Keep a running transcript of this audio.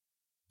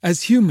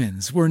As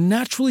humans, we're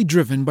naturally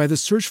driven by the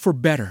search for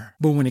better.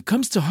 But when it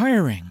comes to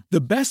hiring,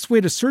 the best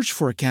way to search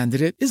for a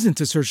candidate isn't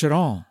to search at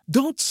all.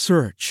 Don't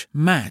search,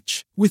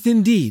 match with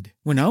Indeed.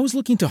 When I was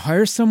looking to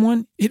hire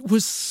someone, it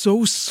was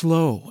so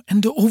slow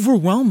and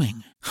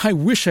overwhelming. I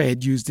wish I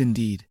had used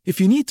Indeed.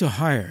 If you need to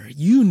hire,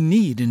 you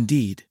need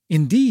Indeed.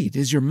 Indeed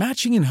is your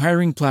matching and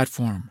hiring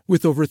platform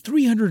with over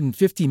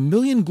 350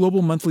 million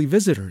global monthly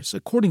visitors,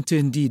 according to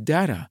Indeed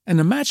data, and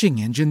a matching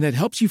engine that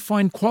helps you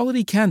find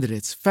quality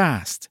candidates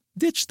fast.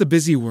 Ditch the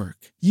busy work.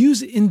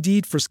 Use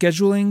Indeed for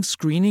scheduling,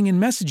 screening,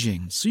 and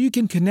messaging so you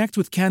can connect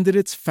with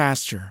candidates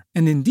faster.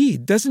 And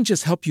Indeed doesn't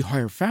just help you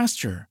hire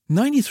faster.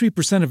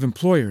 93% of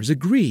employers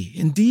agree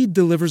Indeed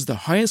delivers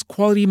the highest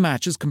quality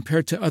matches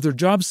compared to other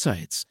job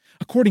sites,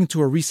 according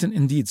to a recent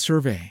Indeed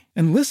survey.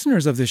 And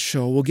listeners of this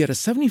show will get a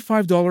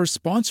 $75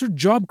 sponsored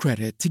job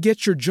credit to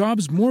get your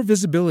jobs more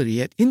visibility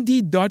at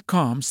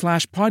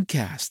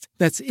Indeed.com/podcast.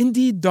 That's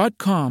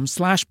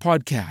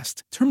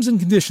Indeed.com/podcast. Terms and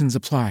conditions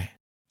apply.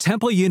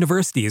 Temple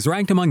University is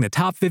ranked among the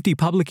top 50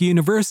 public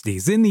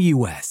universities in the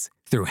U.S.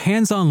 Through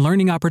hands-on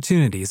learning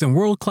opportunities and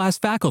world-class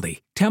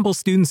faculty, Temple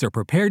students are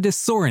prepared to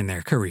soar in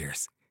their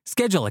careers.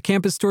 Schedule a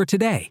campus tour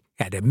today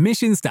at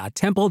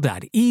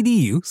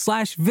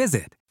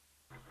admissions.temple.edu/visit.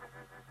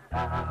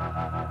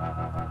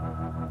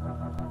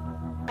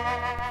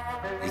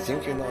 You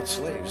think you're not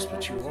slaves,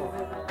 but you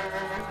are.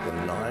 The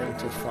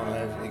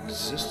 9-to-5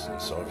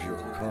 existence of your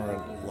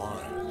current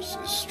lives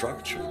is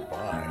structured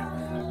by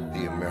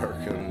the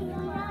American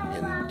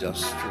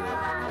industrial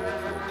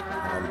corporate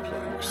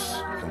complex,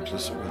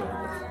 complicit with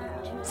our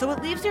government. So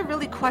it leaves you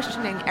really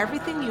questioning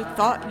everything you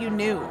thought you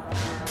knew.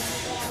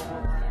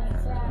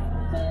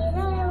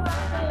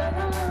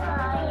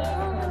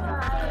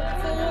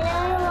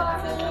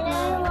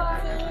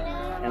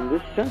 And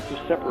this sense of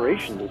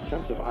separation, this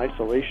sense of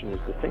isolation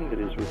is the thing that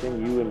is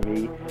within you and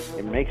me.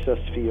 It makes us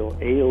feel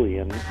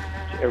alien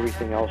to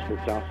everything else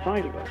that's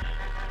outside of us.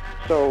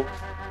 So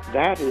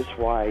that is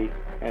why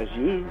as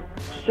you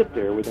sit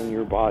there within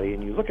your body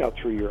and you look out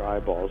through your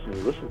eyeballs and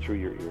you listen through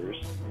your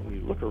ears and you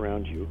look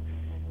around you,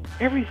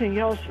 everything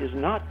else is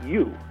not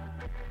you.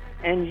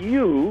 And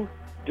you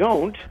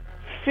don't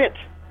fit.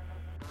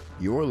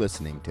 You're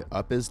listening to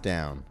Up is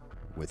Down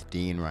with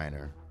Dean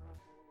Reiner.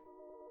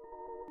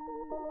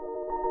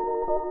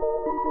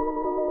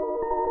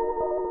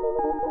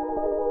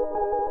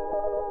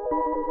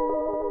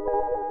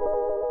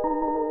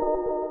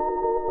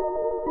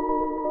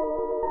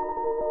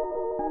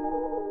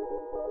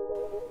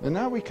 And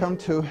now we come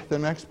to the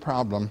next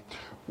problem.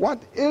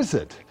 What is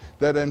it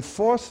that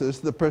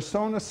enforces the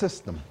persona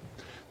system,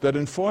 that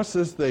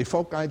enforces the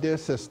folk idea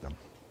system?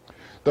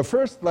 The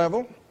first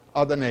level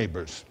are the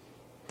neighbors.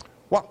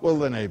 What will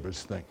the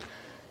neighbors think?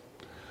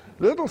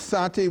 Little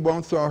Sati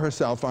won't throw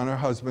herself on her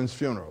husband's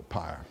funeral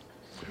pyre.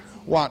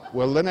 What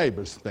will the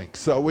neighbors think?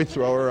 So we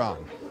throw her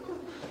on.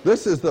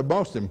 This is the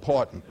most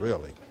important,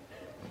 really.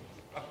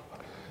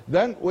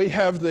 Then we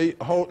have the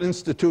whole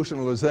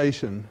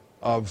institutionalization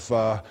of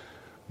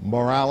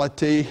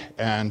morality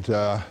and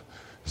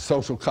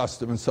social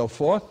custom and so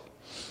forth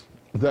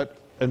that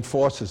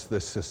enforces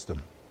this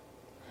system.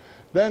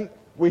 Then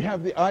we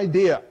have the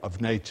idea of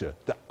nature,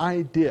 the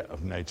idea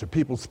of nature.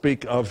 People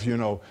speak of,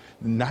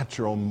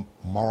 natural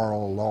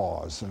moral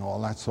laws and all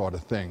that sort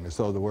of thing, as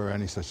though there were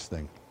any such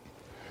thing.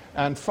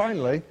 And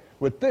finally,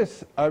 with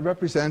this, I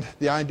represent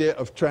the idea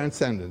of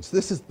transcendence.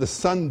 This is the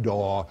sun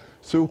door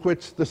through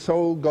which the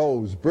soul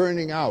goes,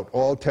 burning out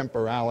all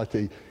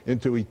temporality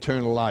into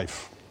eternal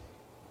life.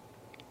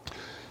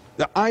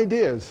 The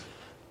ideas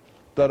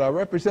that are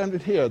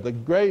represented here, the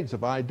grades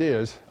of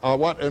ideas, are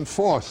what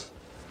enforce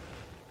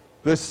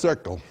this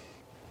circle.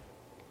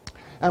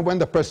 And when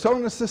the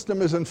persona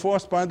system is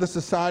enforced by the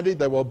society,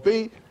 there will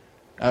be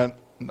a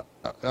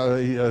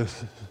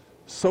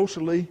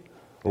socially,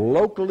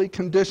 locally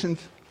conditioned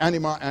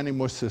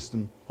anima-animus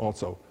system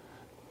also.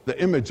 The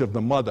image of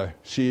the mother,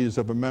 she is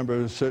of a member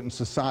of a certain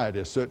society,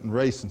 a certain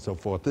race and so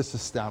forth. This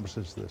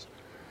establishes this.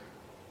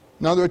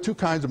 Now there are two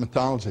kinds of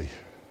mythology.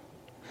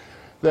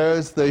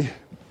 There's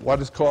what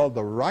is called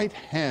the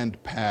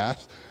right-hand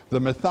path, the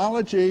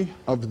mythology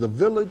of the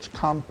village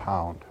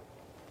compound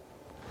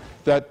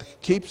that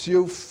keeps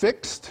you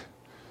fixed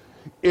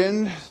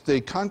in the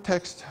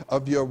context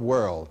of your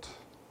world.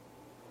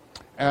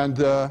 And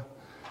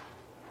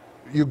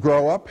you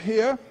grow up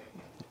here,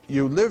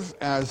 you live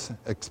as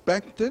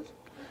expected,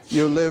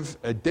 you live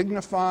a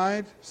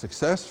dignified,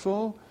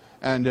 successful,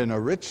 and in a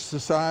rich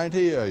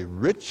society, a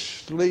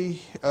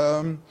richly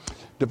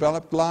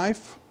developed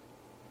life.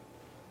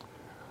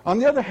 On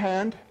the other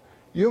hand,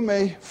 you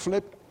may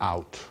flip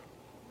out.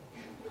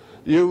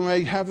 You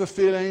may have the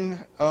feeling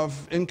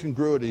of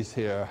incongruities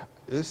here.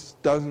 This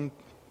doesn't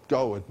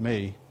go with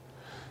me.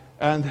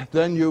 And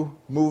then you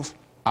move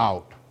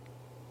out.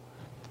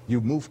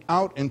 You move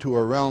out into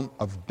a realm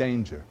of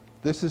danger.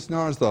 This is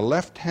known as the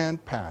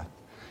left-hand path.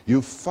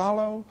 You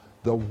follow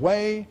the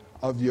way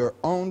of your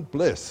own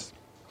bliss.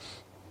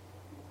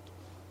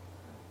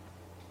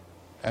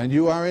 And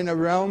you are in a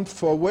realm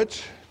for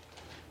which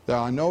there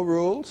are no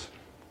rules.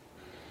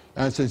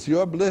 And since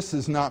your bliss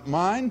is not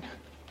mine,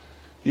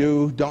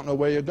 you don't know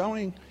where you're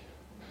going.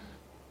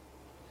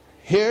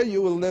 Here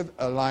you will live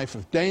a life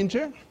of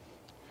danger,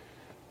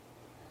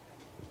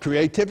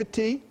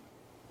 creativity,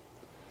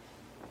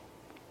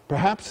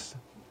 perhaps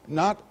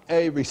not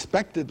a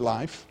respected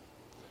life,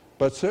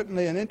 but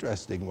certainly an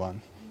interesting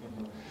one.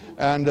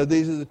 And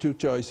these are the two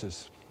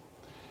choices.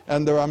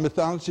 And there are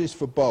mythologies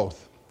for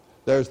both.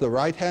 There's the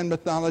right-hand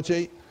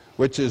mythology,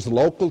 which is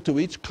local to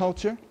each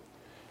culture.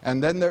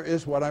 And then there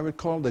is what I would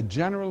call the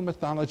general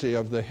mythology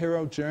of the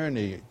hero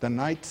journey, the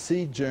night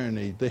sea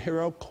journey, the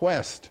hero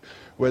quest,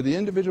 where the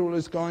individual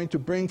is going to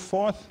bring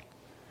forth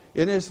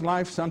in his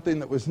life something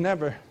that was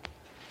never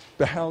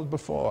beheld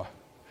before,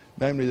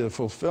 namely the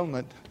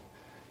fulfillment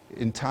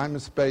in time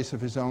and space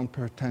of his own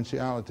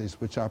potentialities,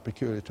 which are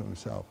peculiar to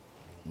himself.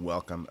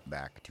 Welcome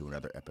back to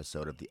another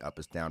episode of the Up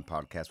is Down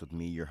podcast with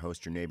me, your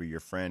host, your neighbor, your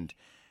friend,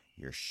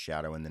 your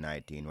shadow in the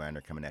night, Dean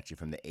Reiner, coming at you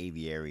from the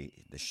aviary,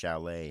 the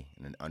chalet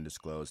in an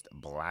undisclosed,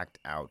 blacked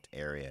out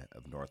area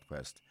of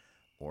Northwest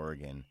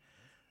Oregon.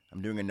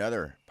 I'm doing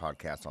another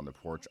podcast on the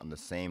porch on the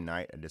same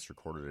night. I just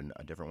recorded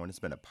a different one. It's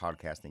been a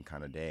podcasting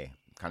kind of day,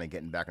 kind of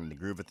getting back into the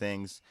groove of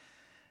things.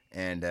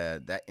 And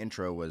that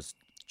intro was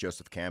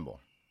Joseph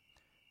Campbell.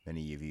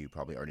 Many of you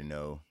probably already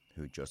know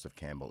who Joseph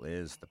Campbell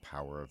is, the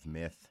power of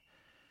myth.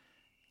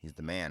 He's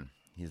the man.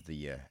 He's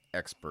the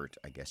expert,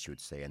 I guess you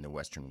would say, in the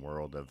Western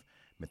world of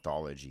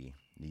mythology,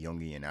 the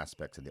Jungian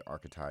aspects of the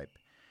archetype.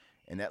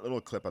 And that little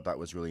clip I thought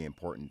was really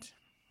important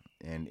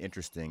and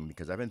interesting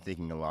because I've been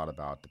thinking a lot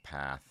about the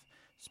path,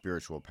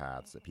 spiritual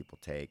paths that people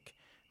take,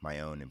 my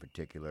own in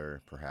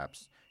particular.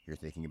 Perhaps you're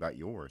thinking about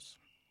yours.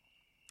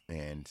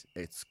 And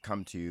it's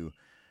come to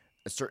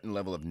a certain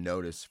level of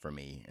notice for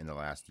me in the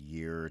last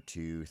year,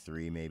 2,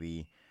 3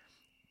 maybe.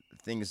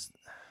 Things,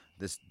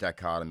 this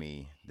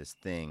dichotomy, this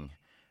thing,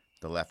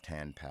 the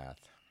left-hand path,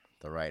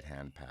 the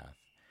right-hand path,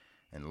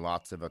 and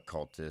lots of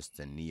occultists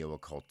and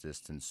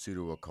neo-occultists and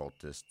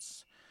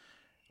pseudo-occultists,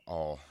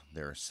 all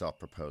their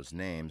self-proposed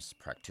names,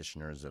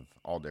 practitioners of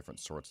all different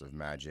sorts of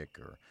magic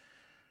or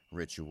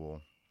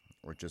ritual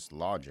or just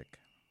logic,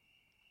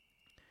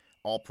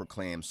 all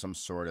proclaim some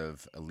sort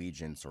of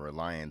allegiance or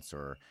alliance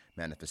or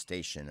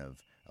manifestation of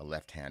a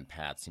left-hand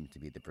path seems to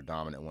be the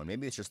predominant one.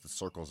 Maybe it's just the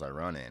circles I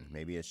run in.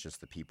 Maybe it's just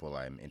the people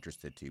I'm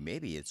interested to.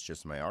 Maybe it's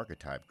just my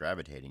archetype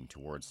gravitating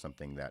towards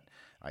something that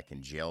I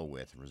can gel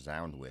with,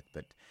 resound with.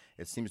 But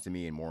it seems to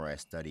me, the more I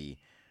study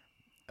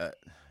on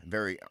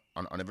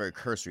a very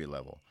cursory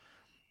level,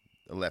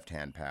 the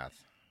left-hand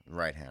path,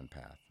 right-hand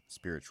path,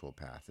 spiritual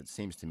path, it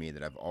seems to me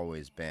that I've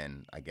always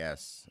been, I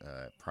guess,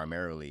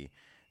 primarily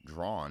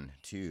drawn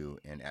to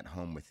and at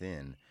home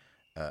within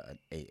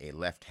a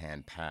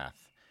left-hand path,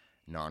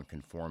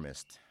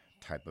 nonconformist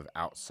type of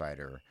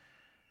outsider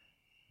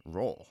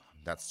role.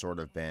 That's sort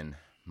of been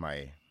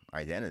my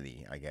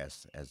identity, I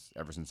guess, as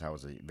ever since I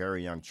was a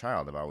very young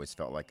child. I've always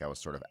felt like I was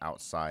sort of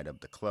outside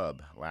of the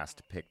club,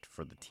 last picked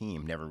for the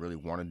team, never really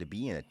wanted to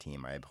be in a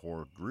team. I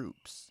abhor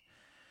groups.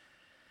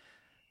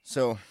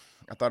 So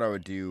I thought I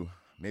would do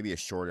maybe a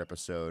short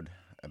episode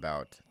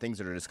about things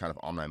that are just kind of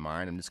on my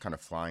mind. I'm just kind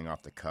of flying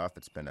off the cuff.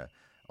 It's been a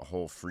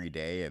whole free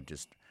day of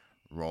just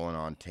rolling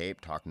on tape,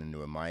 talking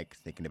into a mic,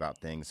 thinking about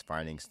things,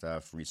 finding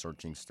stuff,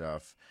 researching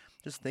stuff,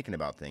 just thinking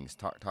about things,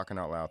 talking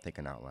out loud,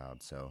 thinking out loud.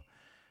 So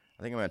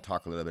I think I'm going to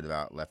talk a little bit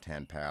about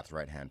left-hand path,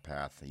 right-hand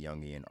path, the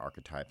Jungian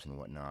archetypes and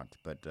whatnot.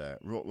 But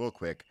real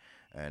quick,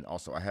 and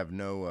also I have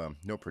no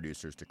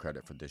producers to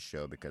credit for this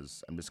show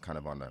because I'm just kind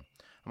of on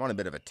a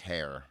bit of a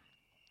tear.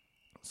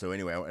 So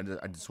anyway,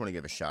 I just want to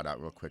give a shout out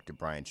real quick to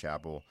Brian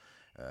Chappell.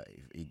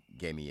 He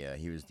gave me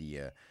he was the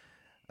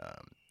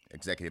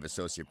executive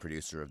associate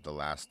producer of the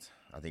last,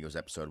 I think it was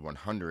episode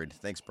 100.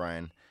 Thanks,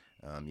 Brian.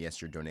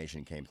 Yes, your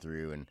donation came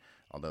through, and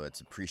although it's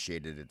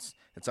appreciated, it's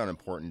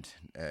unimportant.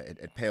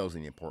 It pales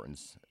in the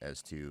importance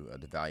as to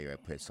the value I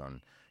place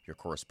on your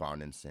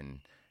correspondence and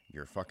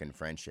your fucking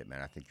friendship,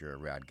 man. I think you're a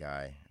rad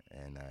guy,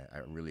 and I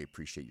really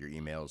appreciate your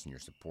emails and your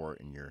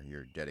support and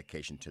your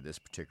dedication to this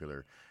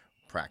particular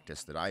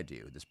practice that I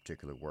do, this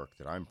particular work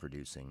that I'm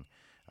producing.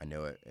 I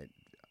know it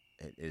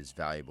is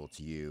valuable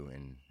to you,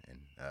 and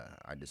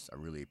I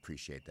really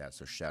appreciate that.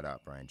 So shout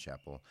out, Brian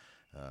Chappell.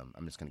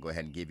 I'm just going to go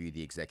ahead and give you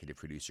the executive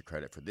producer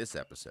credit for this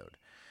episode.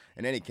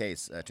 In any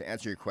case, to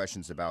answer your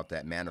questions about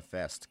that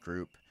Manifest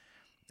group,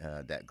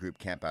 that group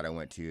camp out I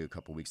went to a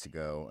couple weeks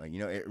ago,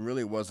 it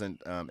really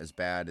wasn't as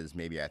bad as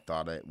maybe I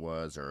thought it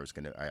was, or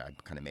I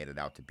kind of made it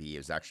out to be. It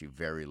was actually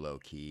very low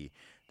key.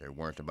 There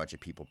weren't a bunch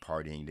of people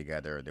partying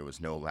together. There was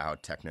no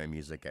loud techno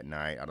music at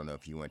night. I don't know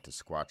if you went to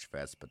Squatch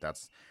Fest, but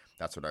that's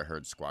what I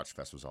heard Squatch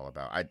Fest was all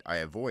about. I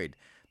avoid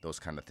those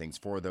kind of things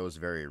for those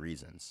very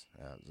reasons.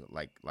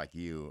 Like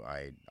you,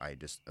 I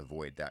just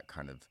avoid that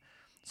kind of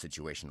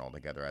situation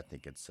altogether. I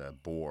think it's a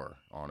bore,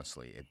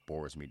 honestly. It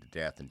bores me to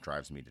death and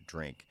drives me to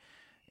drink,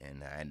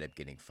 and I end up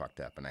getting fucked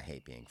up, and I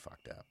hate being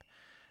fucked up.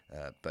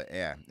 But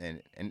yeah,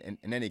 and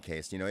in any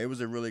case, it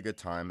was a really good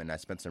time, and I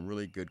spent some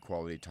really good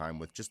quality time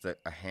with just a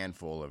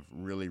handful of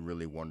really,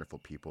 really wonderful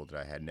people that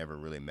I had never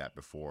really met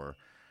before.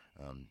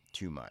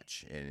 too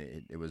much,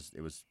 and it was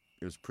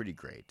pretty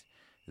great.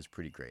 It was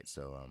pretty great.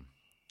 So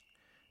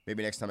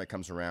maybe next time it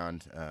comes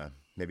around,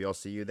 maybe I'll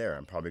see you there.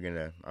 I'm probably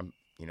gonna,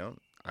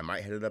 I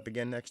might hit it up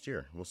again next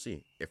year. We'll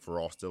see if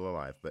we're all still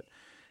alive. But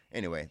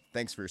anyway,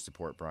 thanks for your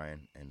support,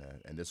 Brian,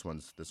 and this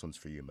one's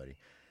for you, buddy.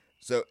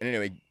 So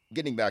anyway,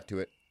 getting back to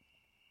it,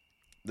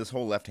 this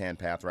whole left-hand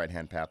path,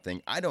 right-hand path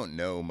thing, I don't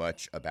know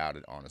much about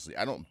it, honestly.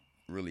 I don't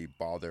really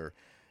bother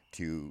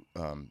to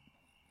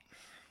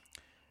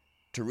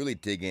really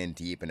dig in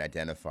deep and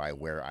identify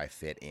where I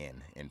fit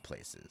in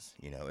places.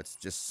 It's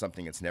just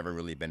something that's never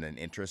really been an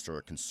interest or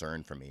a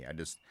concern for me.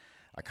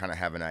 I kind of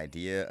have an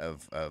idea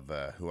of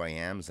who I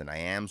am, and I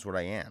am's what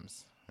I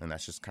am's, and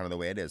that's just kind of the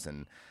way it is.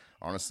 And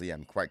honestly,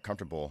 I'm quite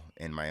comfortable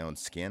in my own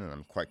skin, and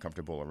I'm quite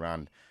comfortable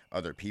around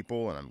other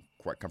people, and I'm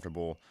quite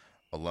comfortable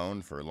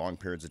alone for long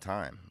periods of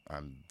time.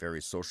 I'm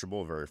very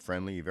sociable, very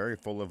friendly, very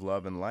full of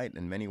love and light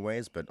in many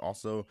ways, but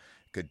also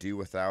could do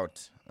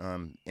without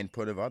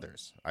input of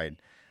others.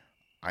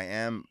 I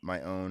am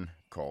my own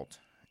cult,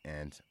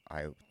 and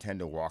I tend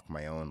to walk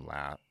my own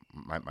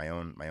my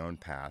own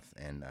path,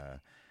 and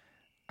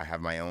I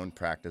have my own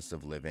practice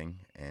of living,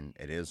 and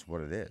it is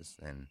what it is,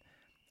 and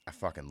I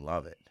fucking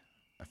love it.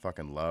 I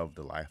fucking love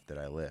the life that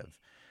I live.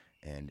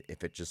 And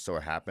if it just so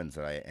happens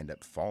that I end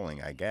up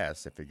falling, I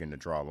guess, if you're going to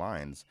draw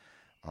lines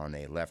on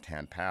a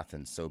left-hand path,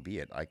 then so be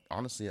it.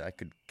 Honestly, I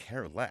could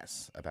care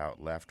less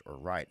about left or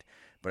right,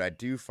 but I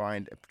do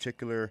find a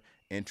particular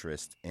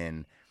interest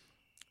in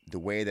the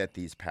way that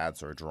these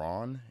paths are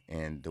drawn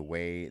and the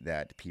way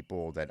that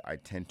people that I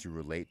tend to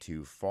relate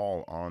to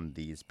fall on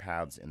these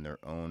paths in their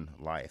own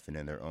life and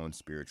in their own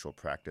spiritual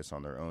practice,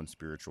 on their own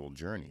spiritual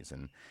journeys.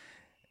 And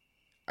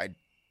I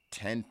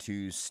tend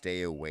to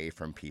stay away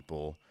from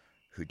people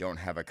who don't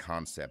have a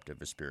concept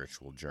of a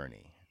spiritual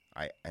journey.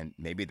 And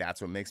maybe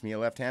that's what makes me a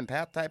left-hand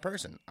path type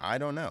person. I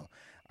don't know.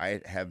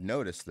 I have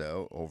noticed,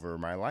 though, over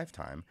my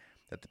lifetime,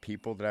 that the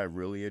people that I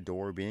really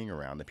adore being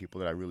around, the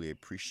people that I really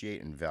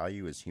appreciate and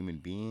value as human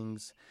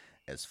beings,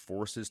 as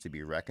forces to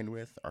be reckoned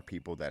with, are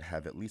people that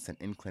have at least an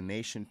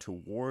inclination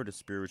toward a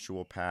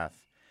spiritual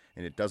path.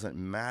 And it doesn't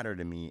matter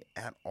to me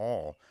at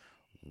all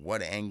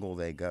what angle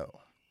they go.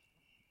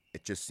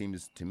 It just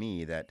seems to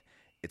me that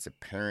it's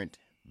apparent,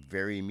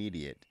 very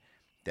immediate,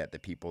 that the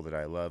people that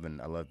I love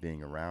and I love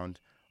being around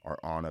are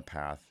on a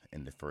path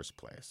in the first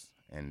place.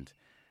 And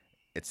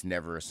it's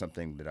never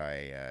something that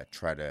I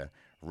try to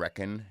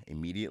reckon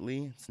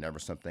immediately. It's never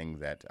something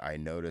that I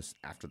notice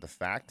after the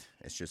fact.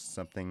 It's just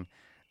something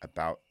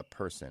about a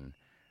person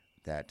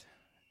that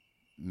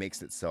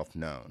makes itself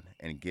known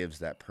and gives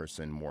that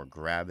person more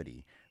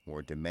gravity,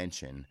 more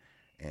dimension,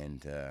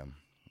 and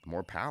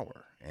more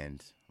power.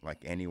 And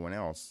like anyone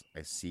else,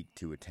 I seek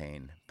to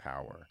attain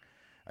power.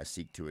 I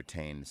seek to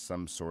attain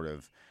some sort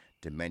of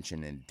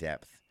dimension and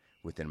depth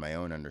within my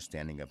own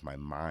understanding of my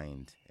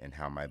mind and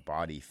how my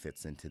body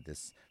fits into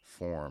this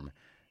form,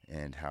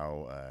 and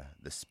how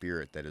the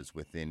spirit that is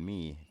within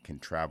me can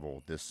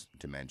travel this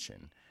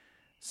dimension,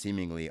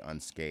 seemingly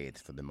unscathed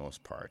for the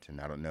most part. And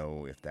I don't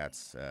know if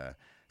that's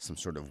some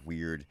sort of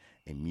weird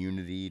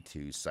immunity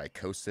to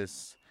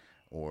psychosis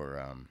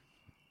or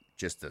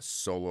just a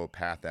solo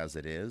path as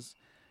it is.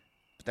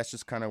 But that's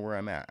just kind of where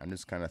I'm at. I'm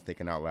just kind of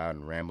thinking out loud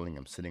and rambling.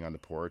 I'm sitting on the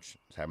porch,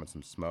 having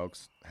some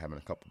smokes, having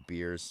a couple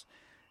beers.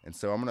 And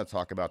so I'm going to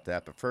talk about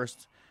that. But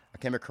first, I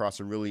came across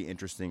a really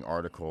interesting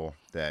article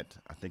that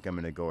I think I'm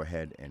going to go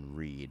ahead and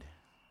read.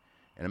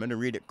 And I'm going to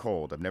read it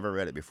cold. I've never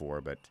read it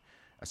before, but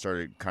I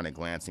started kind of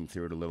glancing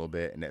through it a little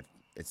bit, and it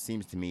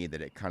seems to me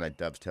that it kind of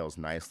dovetails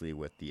nicely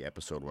with the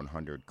episode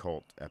 100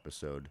 cult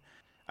episode.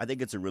 I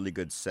think it's a really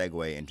good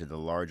segue into the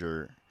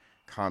larger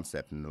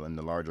concept and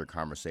the larger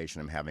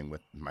conversation I'm having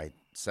with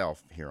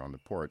myself here on the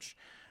porch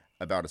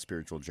about a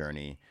spiritual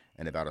journey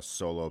and about a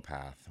solo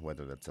path.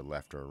 Whether that's a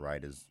left or a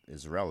right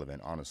is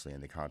relevant, honestly,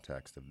 in the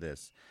context of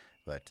this.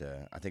 But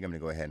I think I'm going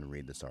to go ahead and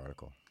read this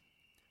article.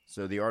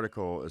 So the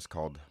article is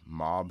called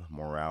Mob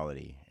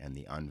Morality and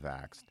the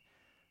Unvaxxed.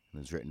 It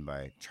was written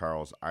by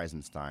Charles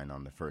Eisenstein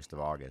on the 1st of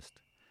August.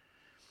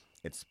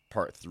 It's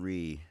part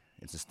 3.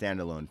 It's a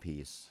standalone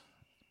piece,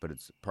 but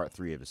it's part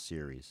 3 of a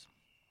series.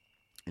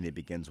 And it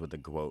begins with a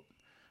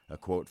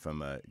quote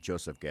from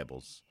Joseph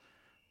Goebbels.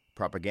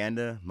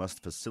 Propaganda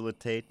must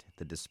facilitate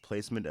the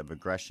displacement of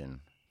aggression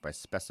by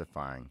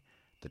specifying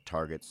the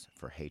targets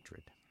for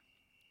hatred.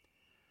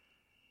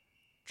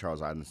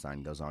 Charles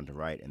Eisenstein goes on to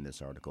write in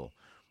this article,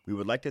 we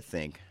would like to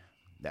think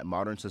that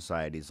modern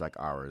societies like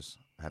ours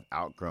have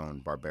outgrown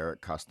barbaric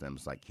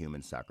customs like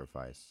human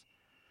sacrifice.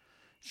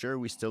 Sure,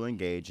 we still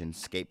engage in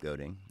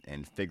scapegoating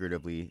and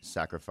figuratively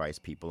sacrifice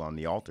people on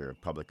the altar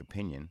of public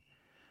opinion,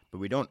 but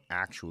we don't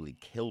actually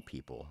kill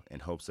people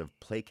in hopes of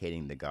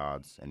placating the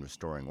gods and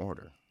restoring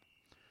order.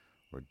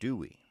 Or do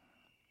we?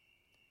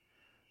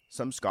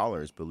 Some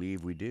scholars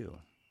believe we do.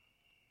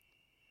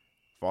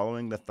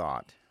 Following the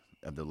thought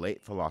of the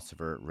late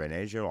philosopher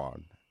René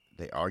Girard,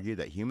 they argue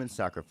that human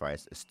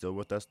sacrifice is still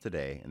with us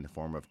today in the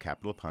form of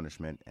capital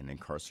punishment and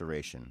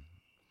incarceration.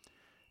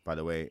 By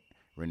the way,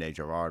 René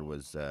Girard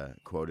was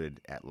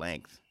quoted at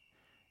length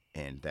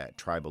in that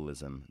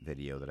tribalism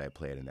video that I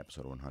played in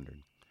episode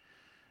 100.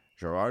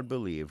 Girard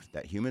believed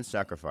that human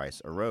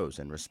sacrifice arose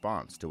in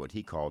response to what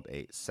he called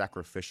a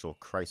sacrificial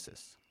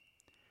crisis.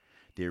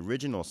 The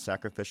original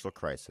sacrificial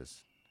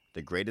crisis,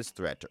 the greatest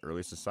threat to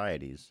early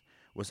societies,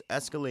 was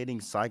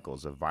escalating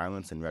cycles of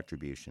violence and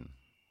retribution.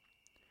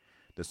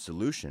 The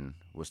solution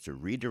was to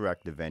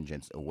redirect the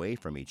vengeance away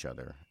from each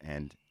other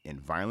and, in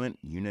violent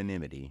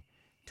unanimity,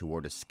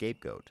 toward a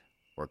scapegoat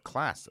or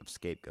class of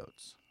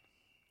scapegoats.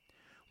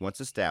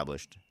 Once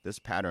established, this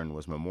pattern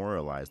was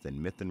memorialized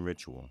in myth and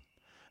ritual,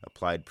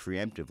 applied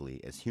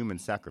preemptively as human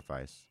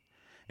sacrifice,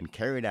 and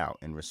carried out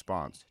in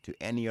response to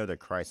any other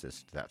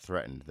crisis that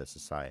threatened the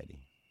society.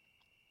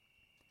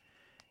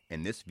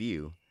 In this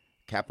view,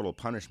 capital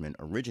punishment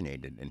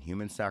originated in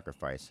human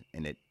sacrifice,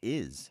 and it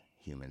is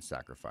human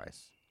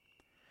sacrifice.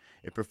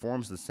 It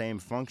performs the same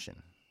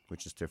function,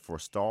 which is to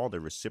forestall the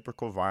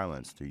reciprocal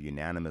violence through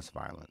unanimous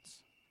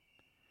violence.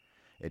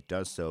 It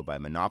does so by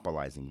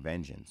monopolizing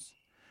vengeance,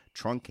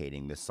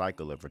 truncating the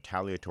cycle of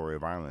retaliatory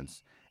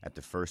violence at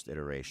the first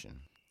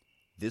iteration.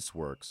 This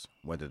works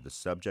whether the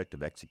subject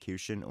of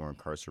execution or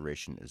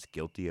incarceration is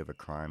guilty of a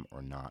crime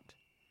or not.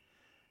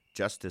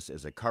 Justice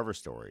is a cover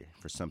story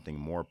for something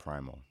more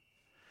primal.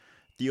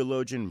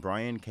 Theologian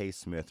Brian K.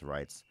 Smith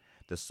writes,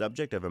 "The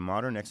subject of a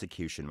modern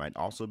execution might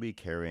also be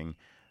carrying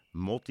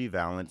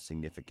multivalent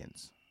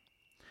significance.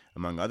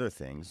 Among other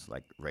things,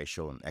 like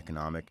racial and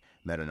economic,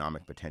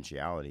 metonymic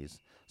potentialities,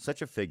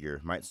 such a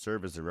figure might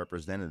serve as a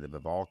representative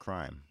of all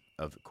crime,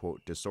 of,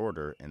 quote,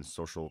 disorder and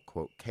social,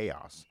 quote,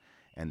 chaos,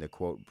 and the,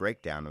 quote,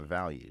 breakdown of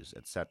values,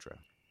 etc.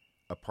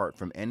 Apart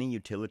from any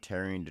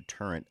utilitarian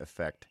deterrent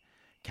effect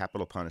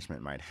capital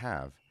punishment might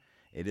have,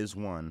 it is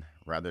one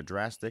rather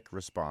drastic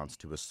response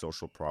to a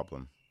social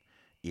problem,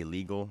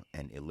 illegal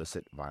and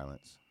illicit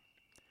violence.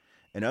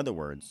 In other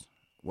words,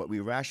 what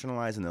we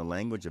rationalize in the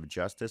language of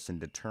justice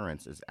and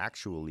deterrence is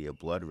actually a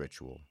blood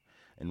ritual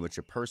in which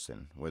a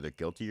person, whether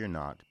guilty or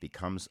not,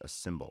 becomes a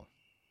symbol.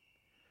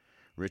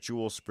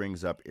 Ritual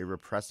springs up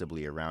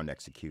irrepressibly around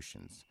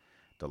executions,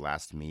 the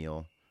last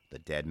meal, the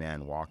dead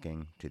man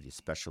walking to the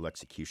special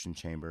execution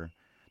chamber,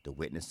 the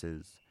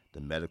witnesses,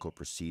 the medical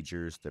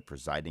procedures, the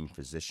presiding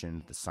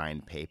physician, the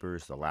signed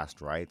papers, the last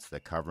rites, the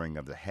covering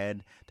of the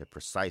head, the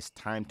precise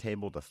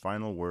timetable, the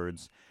final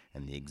words,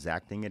 and the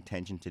exacting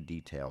attention to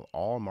detail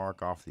all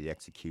mark off the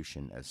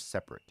execution as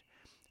separate,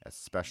 as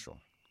special,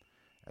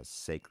 as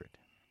sacred.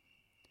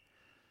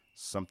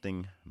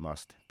 Something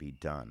must be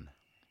done.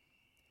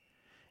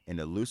 In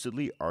a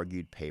lucidly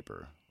argued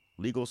paper,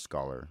 legal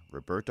scholar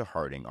Roberta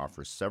Harding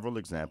offers several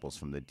examples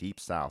from the Deep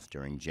South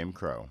during Jim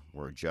Crow,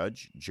 where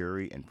judge,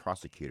 jury, and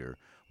prosecutor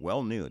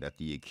well knew that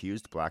the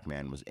accused black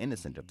man was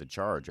innocent of the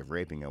charge of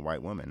raping a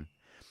white woman.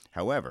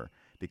 However,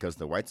 because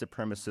the white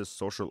supremacist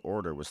social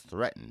order was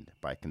threatened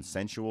by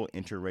consensual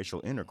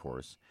interracial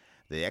intercourse,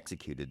 they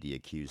executed the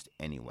accused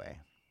anyway.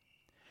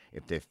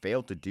 If they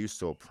failed to do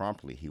so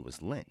promptly, he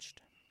was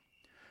lynched.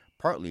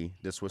 Partly,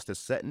 this was to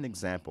set an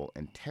example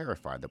and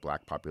terrify the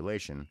black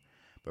population,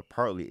 but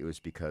partly it was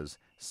because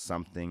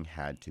something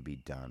had to be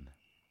done.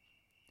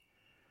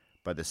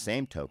 By the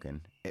same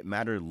token, it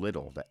mattered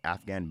little that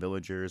Afghan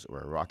villagers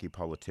or Iraqi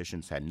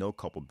politicians had no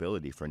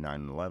culpability for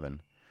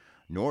 9/11,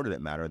 nor did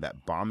it matter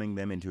that bombing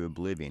them into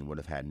oblivion would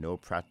have had no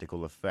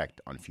practical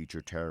effect on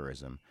future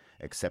terrorism,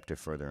 except to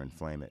further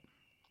inflame it.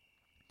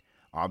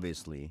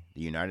 Obviously,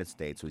 the United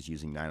States was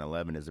using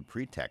 9/11 as a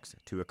pretext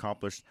to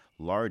accomplish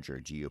larger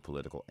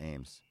geopolitical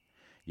aims.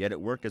 Yet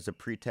it worked as a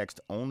pretext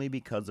only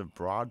because of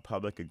broad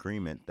public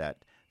agreement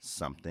that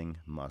something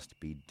must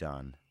be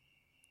done.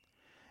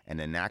 And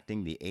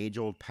enacting the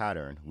age-old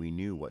pattern, we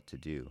knew what to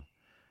do.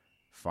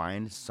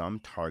 Find some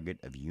target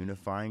of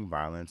unifying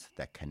violence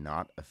that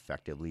cannot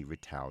effectively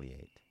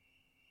retaliate.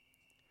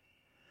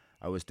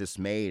 I was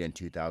dismayed in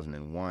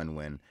 2001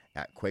 when,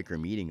 at Quaker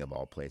meeting of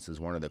all places,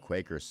 one of the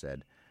Quakers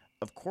said,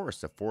 "Of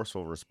course, a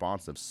forceful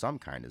response of some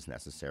kind is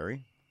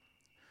necessary."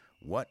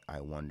 What,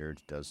 I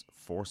wondered, does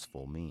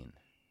forceful mean?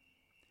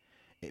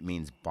 It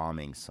means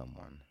bombing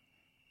someone.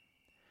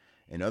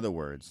 In other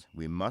words,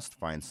 we must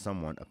find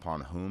someone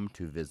upon whom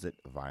to visit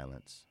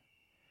violence.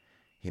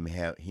 He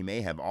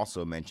may have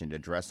also mentioned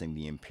addressing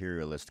the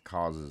imperialist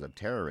causes of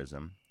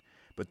terrorism,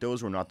 but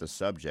those were not the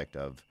subject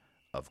of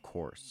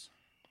course.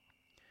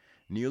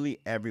 Nearly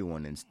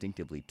everyone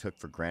instinctively took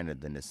for granted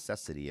the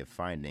necessity of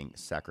finding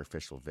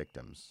sacrificial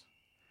victims.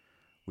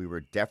 We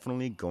were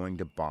definitely going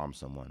to bomb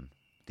someone.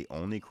 The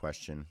only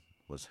question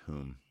was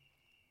whom.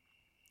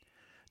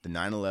 The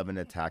 9/11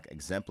 attack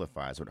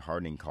exemplifies what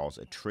Harding calls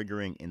a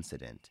triggering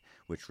incident,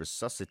 which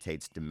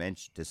resuscitates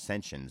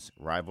dissensions,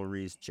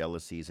 rivalries,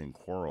 jealousies, and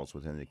quarrels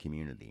within the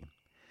community,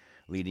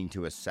 leading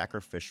to a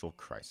sacrificial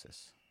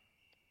crisis.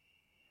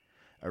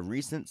 A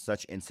recent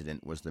such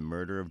incident was the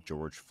murder of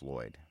George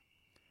Floyd.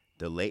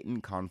 The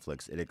latent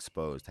conflicts it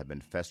exposed have been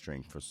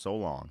festering for so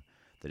long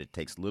that it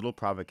takes little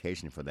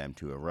provocation for them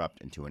to erupt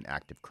into an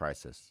active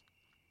crisis.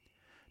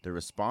 The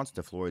response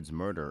to Floyd's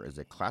murder is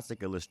a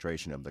classic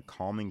illustration of the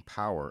calming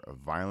power of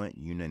violent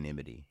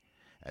unanimity,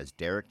 as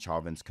Derek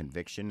Chauvin's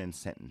conviction and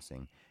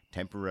sentencing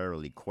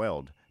temporarily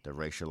quelled the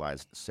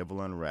racialized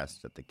civil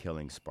unrest that the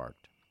killing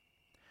sparked.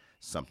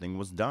 Something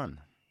was done.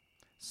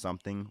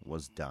 Something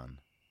was done.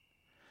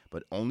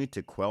 But only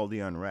to quell the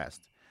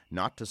unrest,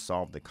 not to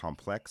solve the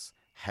complex,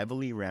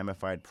 heavily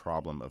ramified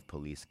problem of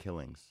police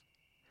killings.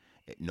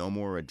 It no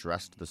more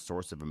addressed the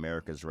source of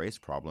America's race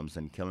problems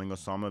than killing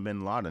Osama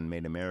bin Laden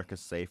made America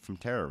safe from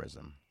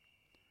terrorism.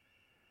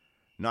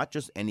 Not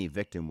just any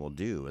victim will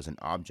do as an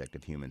object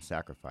of human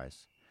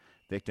sacrifice.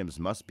 Victims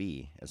must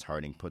be, as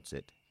Harding puts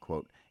it,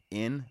 quote,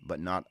 in but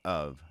not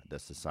of the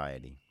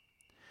society.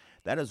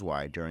 That is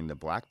why during the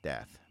Black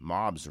Death,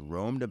 mobs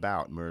roamed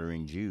about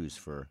murdering Jews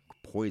for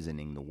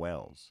poisoning the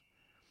wells.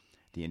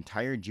 The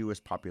entire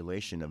Jewish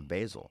population of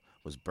Basel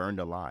was burned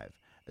alive,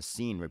 a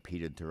scene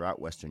repeated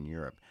throughout Western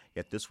Europe,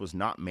 yet this was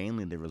not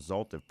mainly the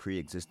result of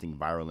pre-existing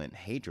virulent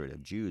hatred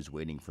of Jews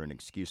waiting for an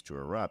excuse to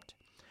erupt.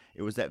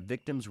 It was that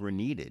victims were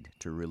needed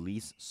to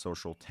release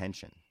social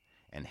tension,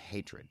 and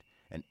hatred,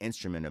 an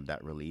instrument of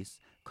that release,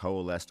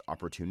 coalesced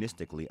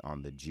opportunistically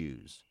on the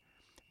Jews.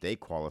 They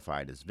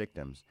qualified as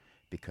victims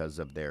because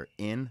of their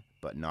in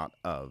but not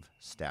of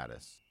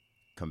status.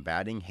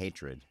 Combating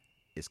hatred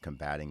is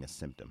combating a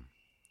symptom.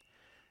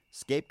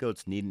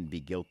 Scapegoats needn't be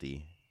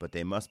guilty, but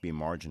they must be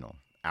marginal,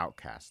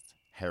 outcasts,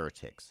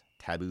 heretics,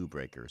 taboo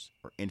breakers,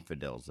 or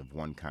infidels of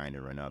one kind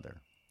or another.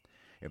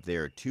 If they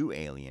are too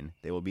alien,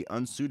 they will be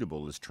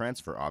unsuitable as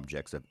transfer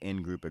objects of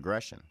in-group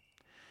aggression.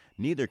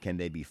 Neither can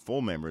they be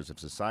full members of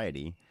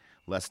society,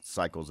 lest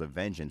cycles of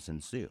vengeance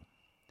ensue.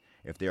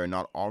 If they are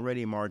not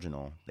already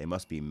marginal, they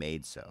must be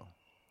made so.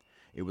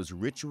 It was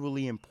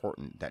ritually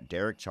important that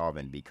Derek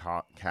Chauvin be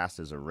cast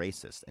as a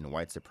racist and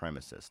white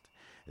supremacist.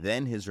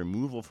 Then his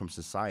removal from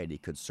society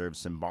could serve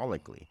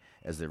symbolically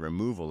as the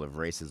removal of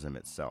racism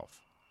itself.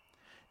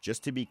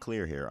 Just to be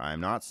clear here, I am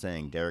not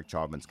saying Derek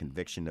Chauvin's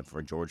conviction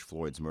for George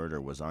Floyd's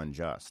murder was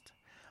unjust.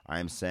 I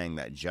am saying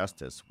that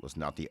justice was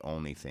not the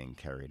only thing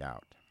carried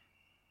out.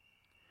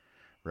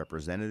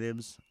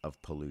 Representatives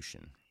of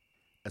pollution.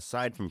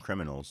 Aside from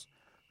criminals,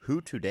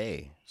 who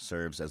today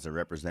serves as the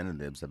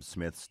representatives of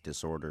Smith's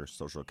disorder,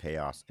 social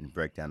chaos, and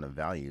breakdown of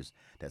values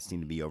that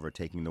seem to be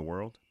overtaking the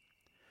world?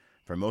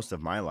 For most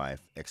of my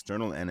life,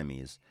 external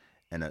enemies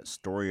and a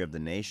story of the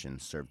nation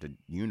served to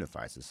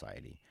unify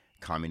society.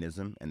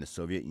 Communism and the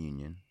Soviet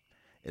Union,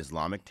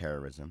 Islamic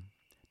terrorism,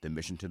 the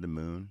mission to the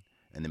moon,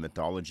 and the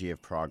mythology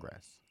of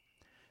progress.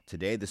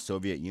 Today, the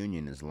Soviet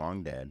Union is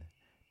long dead,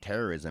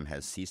 terrorism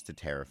has ceased to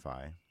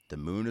terrify, the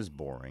moon is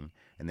boring,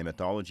 and the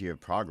mythology of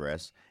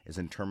progress is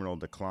in terminal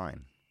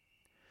decline.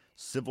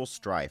 Civil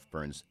strife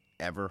burns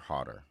ever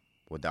hotter,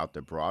 without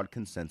the broad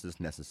consensus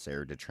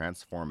necessary to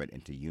transform it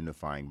into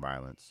unifying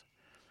violence.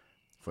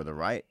 For the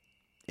right,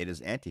 it is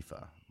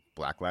Antifa,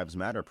 Black Lives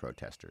Matter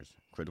protesters,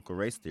 critical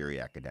race theory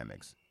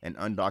academics, and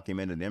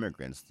undocumented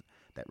immigrants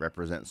that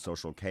represent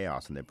social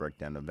chaos and the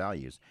breakdown of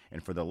values.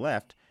 And for the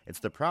left, it's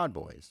the Proud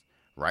Boys,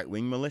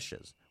 right-wing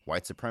militias,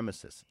 white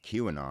supremacists,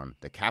 QAnon,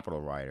 the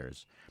Capitol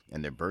rioters,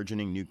 and the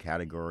burgeoning new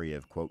category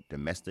of, quote,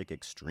 domestic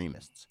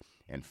extremists.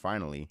 And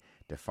finally,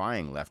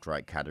 defying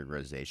left-right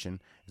categorization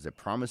is a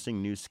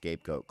promising new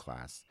scapegoat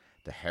class,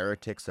 the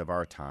heretics of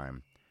our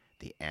time,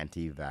 the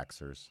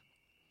anti-vaxxers.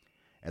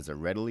 As a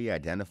readily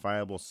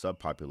identifiable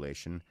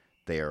subpopulation,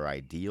 they are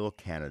ideal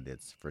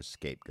candidates for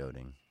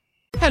scapegoating.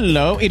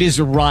 Hello, it is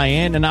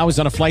Ryan, and I was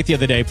on a flight the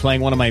other day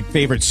playing one of my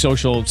favorite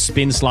social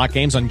spin slot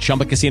games on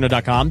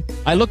ChumbaCasino.com.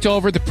 I looked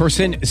over at the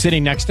person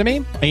sitting next to me,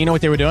 and you know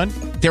what they were doing?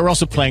 They were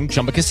also playing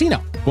Chumba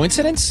Casino.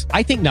 Coincidence?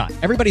 I think not.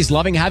 Everybody's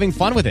loving having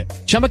fun with it.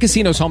 Chumba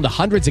Casino is home to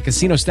hundreds of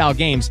casino-style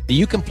games that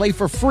you can play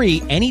for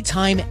free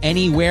anytime,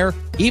 anywhere,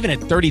 even at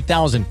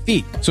 30,000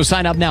 feet. So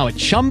sign up now at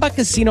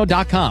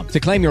ChumbaCasino.com to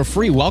claim your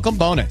free welcome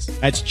bonus.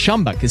 That's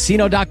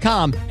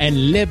ChumbaCasino.com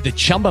and live the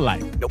Chumba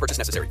life. No purchase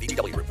necessary.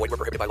 VGW. Void where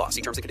prohibited by law.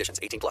 See terms and conditions.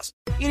 18+.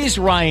 It is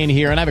Ryan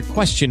here, and I have a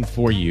question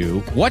for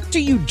you. What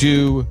do you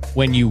do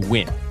when you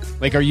win?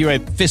 Like, are you a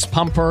fist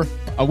pumper,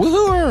 a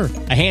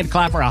woohooer, a hand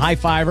clapper, a high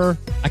fiver?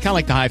 I kind of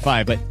like the high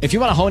five, but if you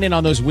want to hone in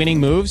on those winning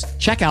moves,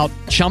 check out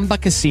Chumba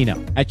Casino.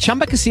 At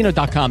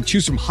ChumbaCasino.com,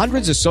 choose from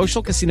hundreds of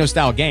social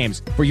casino-style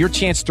games for your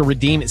chance to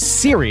redeem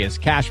serious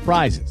cash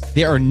prizes.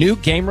 There are new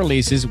game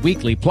releases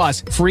weekly,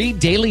 plus free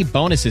daily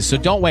bonuses, so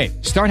don't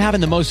wait. Start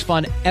having the most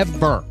fun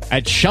ever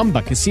at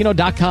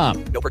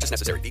ChumbaCasino.com. No purchase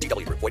necessary.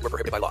 VGW. Void where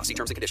prohibited by law. See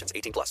terms and conditions.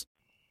 18+.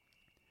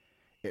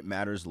 It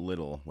matters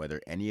little whether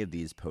any of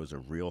these pose a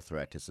real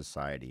threat to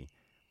society.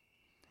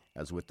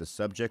 As with the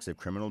subjects of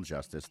criminal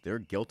justice, their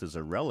guilt is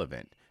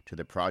irrelevant to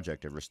the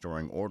project of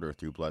restoring order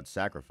through blood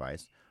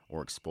sacrifice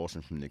or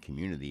expulsion from the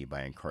community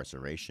by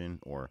incarceration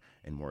or,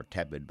 in more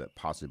tepid but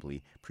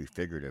possibly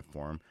prefigurative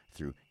form,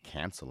 through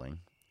canceling.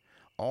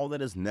 All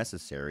that is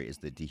necessary is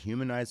the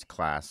dehumanized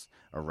class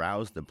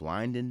arouse the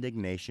blind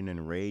indignation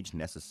and rage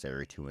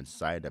necessary to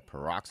incite a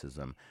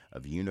paroxysm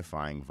of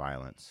unifying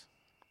violence.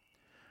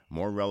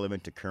 More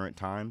relevant to current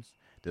times,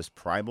 this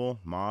primal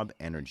mob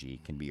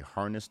energy can be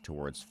harnessed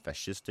towards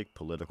fascistic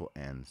political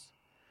ends.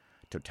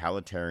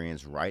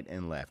 Totalitarians right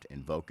and left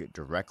invoke it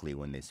directly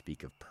when they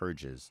speak of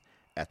purges,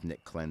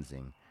 ethnic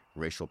cleansing,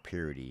 racial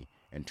purity,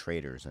 and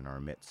traitors in our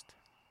midst.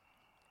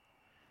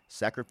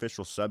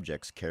 Sacrificial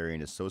subjects carry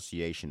an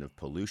association of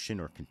pollution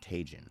or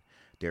contagion.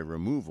 Their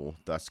removal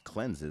thus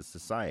cleanses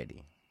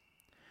society.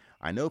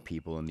 I know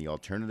people in the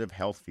alternative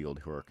health field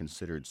who are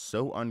considered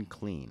so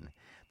unclean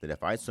that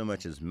if I so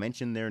much as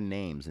mention their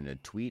names in a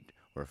tweet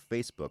or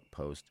Facebook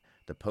post,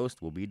 the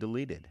post will be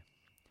deleted.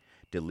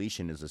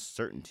 Deletion is a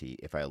certainty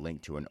if I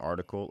link to an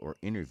article or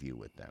interview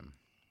with them.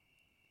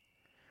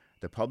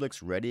 The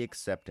public's ready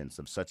acceptance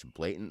of such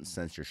blatant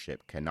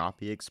censorship cannot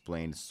be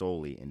explained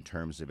solely in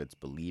terms of its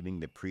believing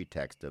the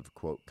pretext of,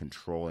 quote,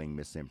 controlling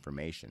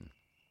misinformation.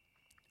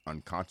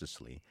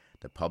 Unconsciously,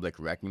 the public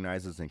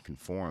recognizes and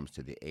conforms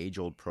to the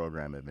age-old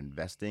program of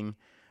investing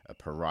a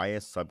pariah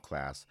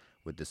subclass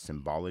with the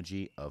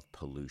symbology of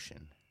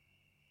pollution.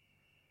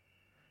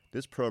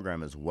 This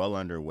program is well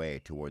underway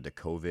toward the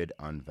COVID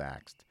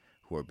unvaxxed,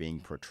 who are being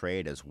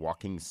portrayed as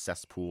walking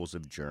cesspools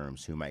of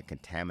germs who might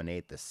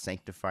contaminate the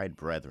sanctified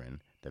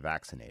brethren, the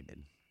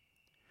vaccinated.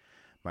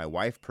 My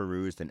wife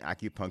perused an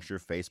acupuncture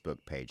Facebook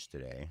page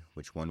today,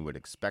 which one would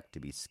expect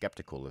to be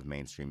skeptical of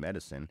mainstream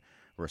medicine,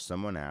 where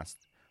someone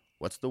asked,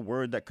 "What's the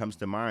word that comes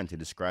to mind to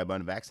describe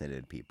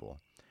unvaccinated people?"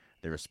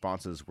 The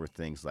responses were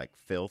things like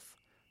filth,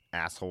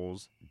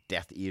 assholes,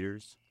 Death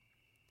Eaters.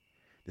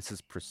 This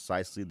is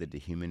precisely the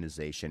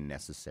dehumanization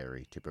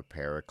necessary to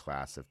prepare a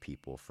class of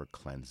people for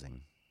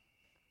cleansing.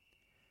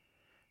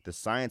 The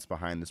science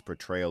behind this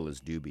portrayal is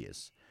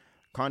dubious.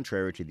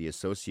 Contrary to the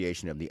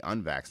association of the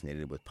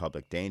unvaccinated with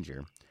public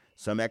danger,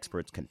 some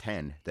experts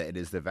contend that it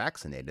is the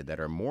vaccinated that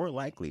are more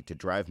likely to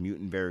drive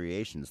mutant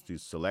variations through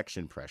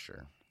selection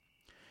pressure.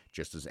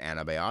 Just as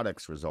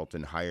antibiotics result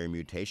in higher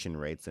mutation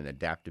rates and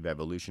adaptive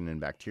evolution in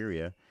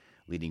bacteria,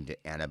 leading to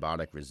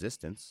antibiotic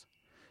resistance,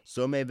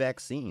 so may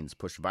vaccines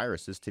push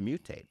viruses to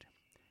mutate,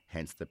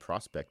 hence the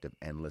prospect of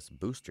endless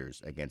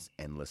boosters against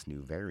endless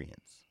new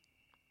variants.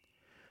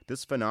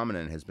 This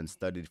phenomenon has been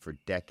studied for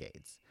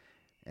decades,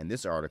 and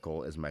this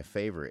article in my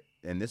favorite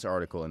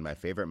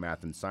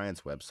math and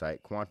science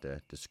website,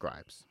 Quanta,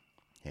 describes.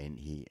 And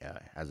he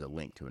has a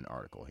link to an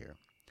article here.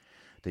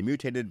 The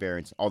mutated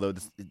variants, although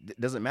it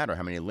doesn't matter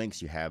how many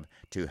links you have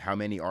to how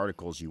many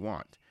articles you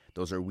want.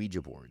 Those are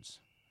Ouija boards.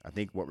 I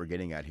think what we're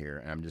getting at here,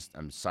 and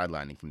I'm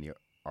sidelining from the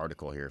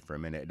article here for a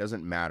minute, it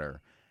doesn't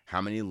matter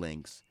how many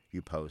links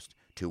you post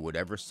to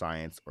whatever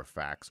science or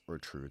facts or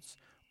truths.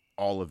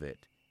 All of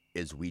it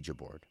is Ouija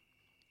board.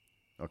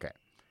 Okay,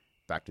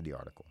 back to the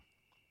article.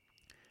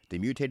 The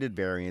mutated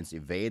variants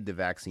evade the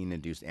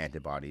vaccine-induced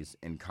antibodies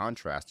in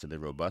contrast to the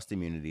robust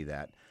immunity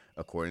that,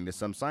 according to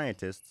some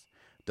scientists,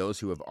 those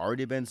who have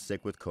already been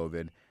sick with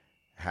COVID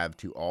have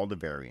to all the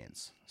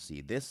variants.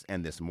 See this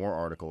and this, more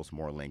articles,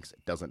 more links.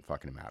 It doesn't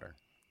fucking matter.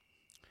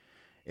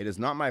 It is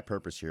not my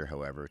purpose here,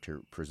 however,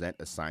 to present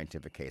a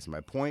scientific case. My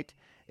point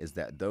is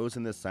that those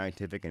in the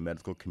scientific and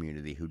medical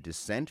community who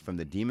dissent from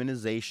the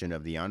demonization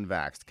of the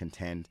unvaxxed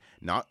contend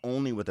not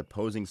only with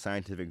opposing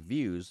scientific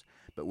views,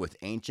 but with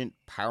ancient,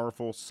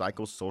 powerful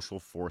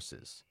psychosocial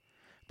forces.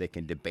 They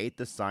can debate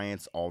the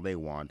science all they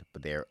want,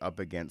 but they are up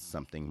against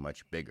something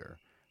much bigger.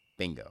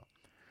 Bingo.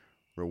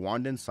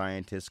 Rwandan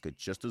scientists could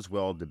just as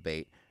well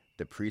debate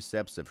the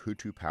precepts of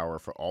Hutu power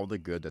for all the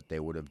good that they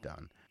would have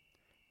done.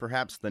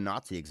 Perhaps the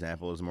Nazi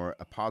example is more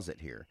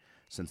apposite here,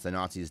 since the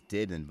Nazis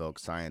did invoke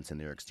science in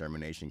their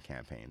extermination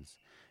campaigns.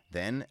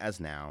 Then, as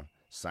now,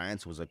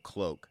 science was a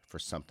cloak for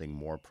something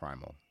more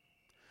primal.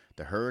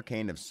 The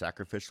hurricane of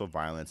sacrificial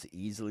violence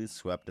easily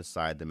swept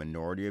aside the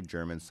minority of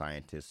German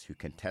scientists who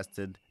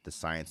contested the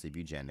science of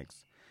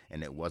eugenics,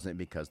 and it wasn't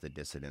because the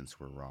dissidents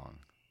were wrong.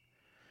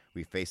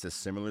 We face a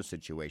similar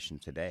situation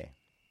today.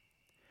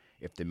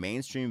 If the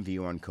mainstream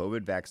view on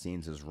COVID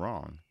vaccines is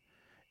wrong,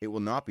 it will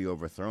not be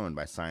overthrown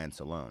by science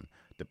alone.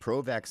 The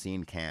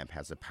pro-vaccine camp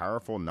has a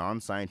powerful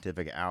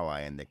non-scientific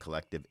ally in the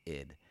collective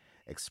id,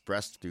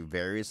 expressed through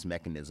various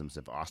mechanisms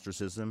of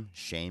ostracism,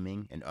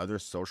 shaming, and other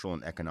social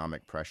and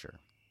economic pressure.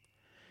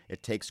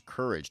 It takes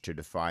courage to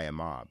defy a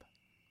mob.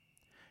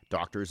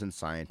 Doctors and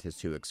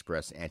scientists who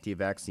express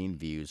anti-vaccine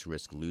views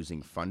risk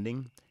losing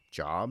funding,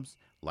 jobs,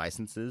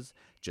 licenses,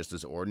 just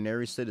as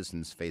ordinary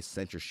citizens face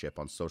censorship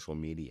on social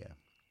media.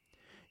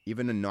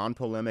 Even a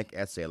non-polemic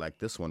essay like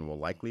this one will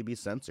likely be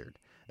censored,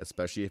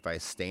 especially if I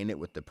stain it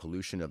with the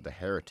pollution of the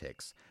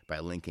heretics by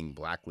linking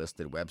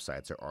blacklisted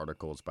websites or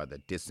articles by the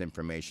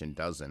disinformation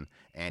dozen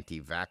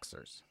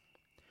anti-vaxxers.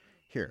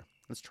 Here,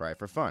 let's try it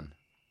for fun.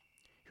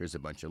 Here's a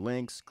bunch of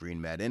links: Green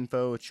Med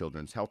Info,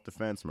 Children's Health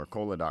Defense,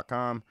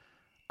 Mercola.com.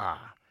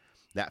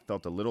 That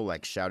felt a little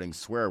like shouting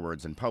swear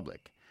words in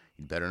public.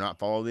 You'd better not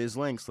follow these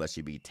links lest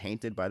you be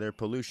tainted by their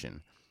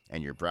pollution,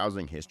 and your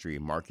browsing history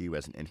mark you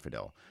as an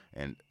infidel.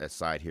 And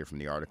aside here from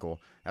the article,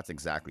 that's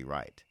exactly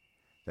right.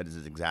 That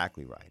is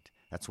exactly right.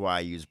 That's why I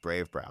use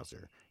Brave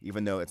Browser.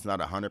 Even though it's not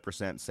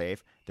 100%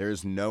 safe, there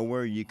is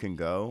nowhere you can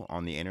go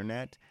on the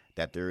internet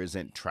that there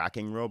isn't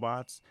tracking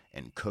robots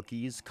and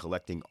cookies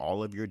collecting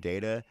all of your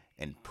data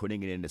and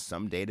putting it into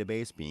some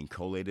database being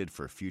collated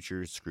for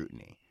future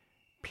scrutiny.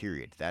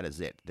 Period. That is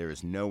it. There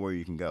is nowhere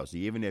you can go. So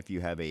even if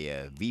you have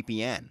a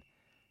VPN,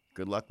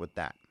 good luck with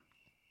that.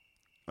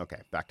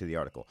 Okay, back to the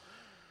article.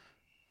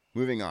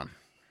 Moving on.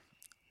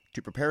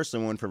 To prepare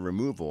someone for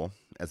removal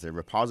as a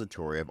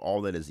repository of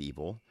all that is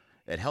evil,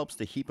 it helps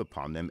to heap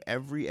upon them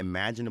every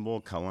imaginable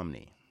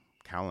calumny.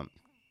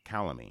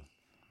 Calumny.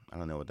 I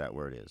don't know what that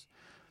word is.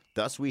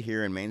 Thus, we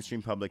hear in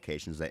mainstream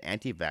publications that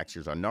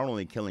anti-vaxxers are not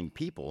only killing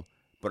people,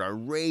 but are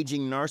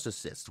raging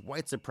narcissists,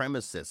 white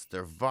supremacists.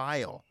 They're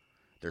vile.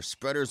 They're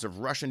spreaders of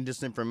Russian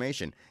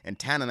disinformation and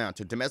tantamount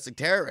to domestic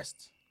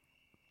terrorists.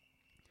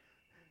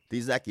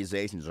 These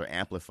accusations are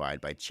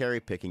amplified by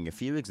cherry-picking a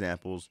few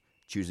examples,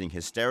 choosing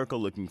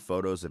hysterical-looking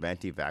photos of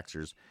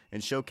anti-vaxxers,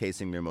 and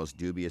showcasing their most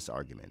dubious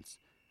arguments.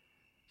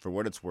 For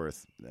what it's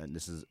worth, and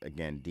this is,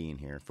 again, Dean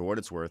here, for what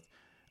it's worth,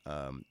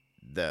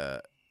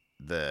 the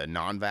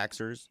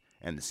non-vaxxers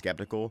and the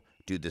skeptical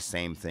do the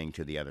same thing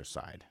to the other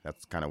side.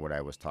 That's kind of what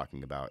I was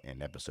talking about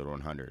in episode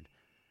 100.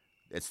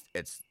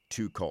 It's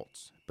two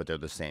cults, but they're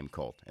the same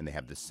cult, and they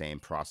have the same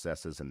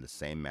processes and the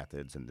same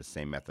methods and the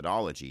same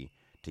methodology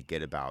to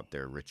get about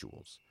their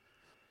rituals.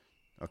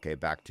 Okay,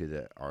 back to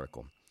the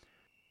article.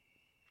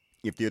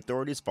 If the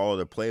authorities follow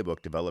the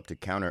playbook developed to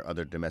counter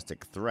other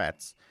domestic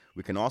threats,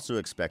 we can also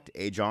expect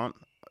agent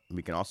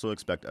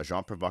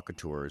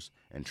provocateurs,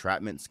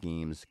 entrapment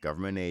schemes,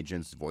 government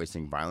agents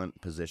voicing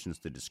violent positions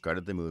to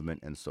discredit the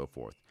movement, and so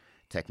forth.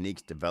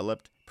 Techniques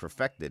developed,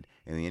 perfected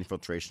in the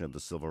infiltration of the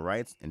civil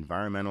rights,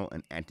 environmental,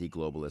 and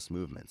anti-globalist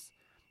movements.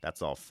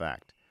 That's all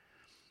fact.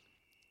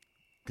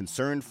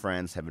 Concerned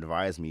friends have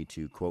advised me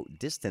to, quote,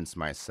 distance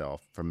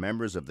myself from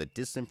members of the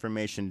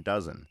disinformation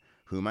dozen,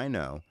 whom I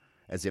know,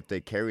 as if they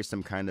carry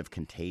some kind of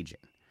contagion.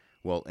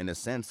 Well, in a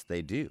sense,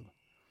 they do.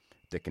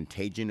 The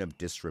contagion of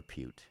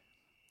disrepute.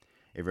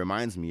 It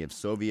reminds me of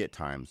Soviet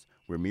times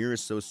where mere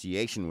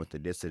association with the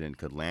dissident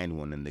could land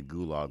one in the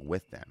gulag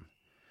with them.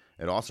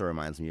 It also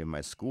reminds me of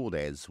my school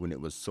days when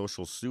it was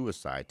social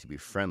suicide to be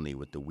friendly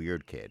with the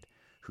weird kid,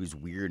 whose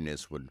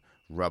weirdness would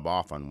rub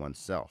off on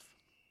oneself.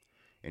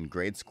 In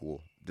grade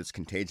school, this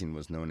contagion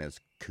was known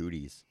as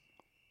cooties.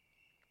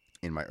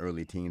 In my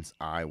early teens,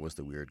 I was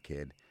the weird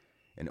kid,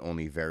 and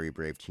only very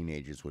brave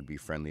teenagers would be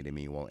friendly to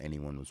me while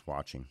anyone was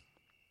watching.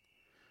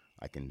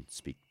 I can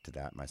speak to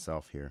that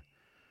myself here.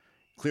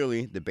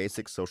 Clearly, the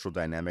basic social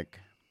dynamic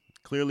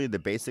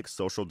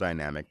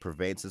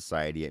pervades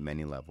society at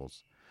many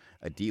levels.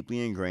 A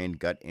deeply ingrained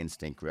gut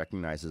instinct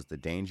recognizes the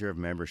danger of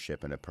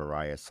membership in a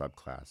pariah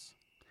subclass.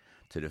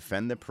 To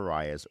defend the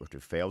pariahs or to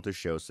fail to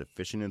show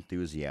sufficient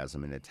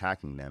enthusiasm in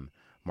attacking them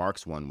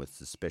marks one with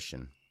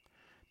suspicion.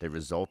 The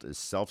result is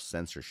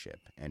self-censorship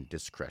and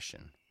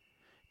discretion,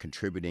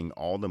 contributing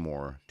all the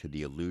more to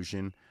the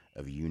illusion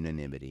of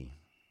unanimity.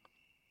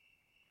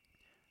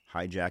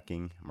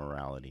 Hijacking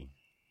morality.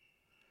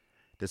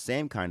 The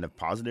same kind of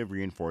positive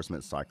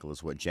reinforcement cycle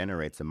is what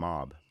generates a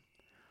mob.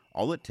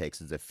 All it takes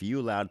is a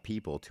few loud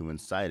people to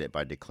incite it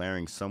by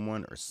declaring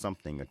someone or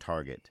something a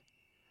target.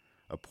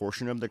 A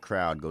portion of the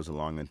crowd goes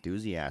along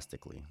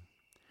enthusiastically.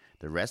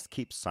 The rest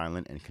keep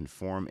silent and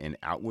conform in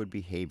outward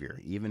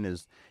behavior, even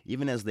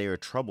as they are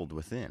troubled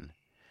within.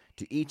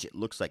 To each it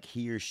looks like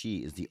he or she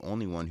is the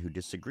only one who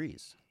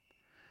disagrees.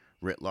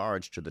 Writ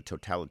large to the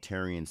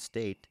totalitarian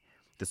state,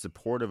 the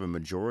support of a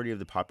majority of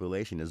the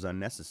population is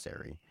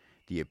unnecessary.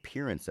 The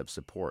appearance of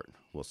support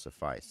will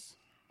suffice.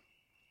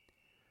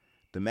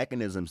 The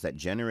mechanisms that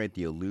generate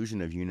the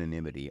illusion of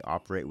unanimity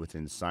operate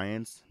within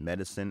science,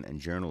 medicine, and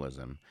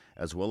journalism,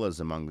 as well as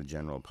among the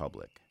general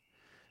public.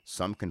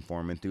 Some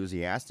conform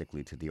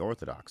enthusiastically to the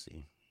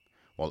orthodoxy,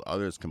 while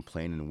others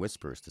complain in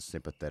whispers to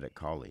sympathetic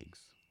colleagues.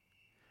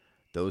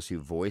 Those who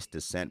voice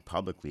dissent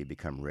publicly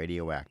become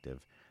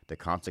radioactive, the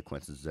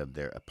consequences of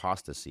their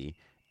apostasy,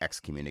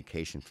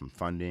 excommunication from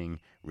funding,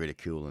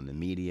 ridicule in the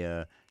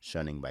media,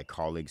 shunning by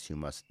colleagues who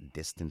must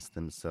distance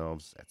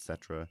themselves,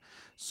 etc.,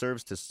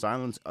 serves to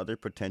silence other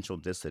potential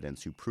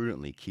dissidents who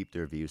prudently keep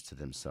their views to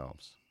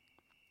themselves.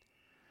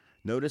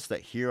 Notice that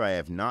here I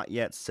have not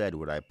yet said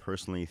what I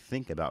personally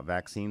think about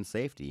vaccine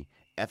safety,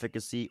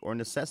 efficacy, or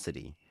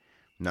necessity.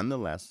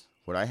 Nonetheless,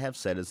 what I have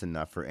said is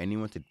enough for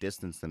anyone to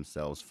distance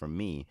themselves from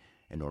me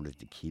in order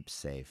to keep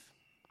safe.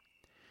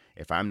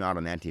 If I'm not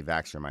an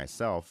anti-vaxxer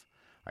myself,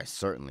 I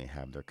certainly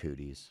have their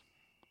cooties.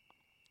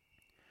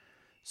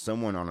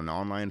 Someone on an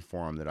online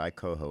forum that I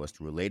co-host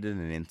related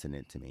an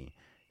incident to me.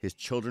 His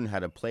children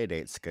had a play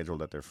date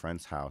scheduled at their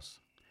friend's house.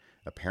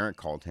 A parent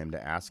called him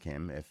to ask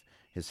him if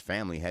his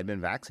family had been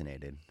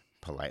vaccinated.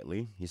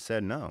 Politely, he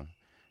said no,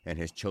 and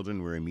his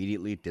children were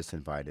immediately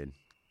disinvited.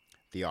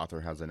 The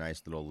author has a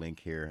nice little link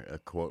here, a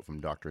quote from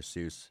Dr.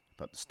 Seuss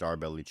about the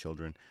star-bellied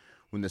children.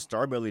 When the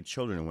star-bellied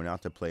children went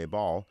out to play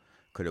ball,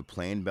 could a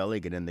plain belly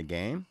get in the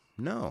game?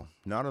 No,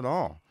 not at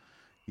all.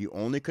 You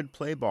only could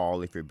play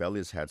ball if your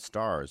bellies had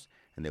stars,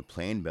 and the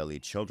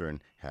plain-bellied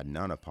children had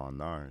none upon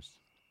theirs.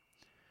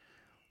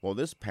 While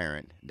this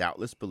parent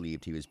doubtless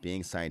believed he was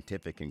being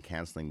scientific in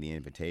canceling the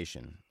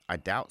invitation, I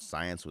doubt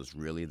science was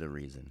really the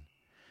reason.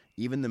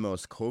 Even the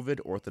most COVID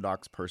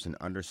orthodox person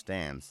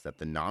understands that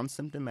the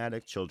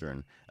non-symptomatic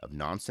children of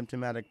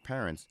non-symptomatic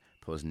parents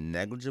pose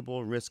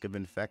negligible risk of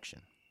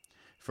infection.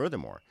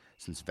 Furthermore,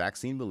 Since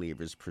vaccine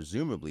believers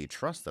presumably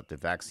trust that the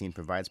vaccine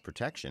provides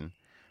protection,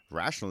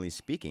 rationally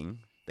speaking,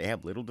 they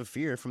have little to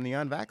fear from the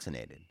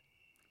unvaccinated.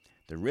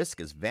 The risk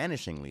is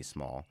vanishingly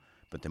small,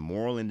 but the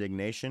moral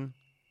indignation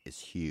is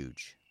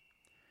huge.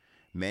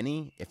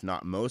 Many, if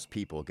not most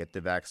people, get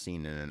the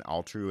vaccine in an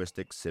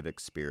altruistic civic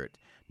spirit,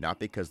 not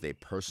because they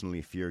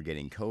personally fear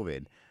getting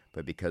COVID,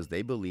 but because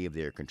they believe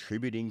they are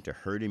contributing to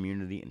herd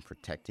immunity and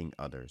protecting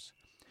others.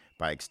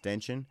 By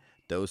extension,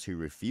 those who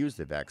refuse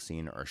the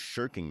vaccine are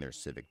shirking their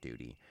civic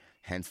duty,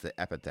 hence the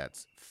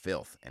epithets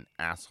filth and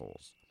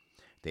assholes.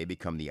 They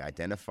become the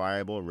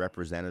identifiable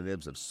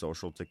representatives of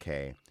social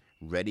decay,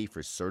 ready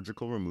for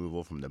surgical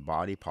removal from the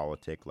body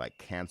politic like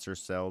cancer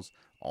cells,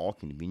 all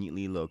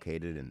conveniently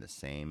located in the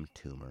same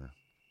tumor.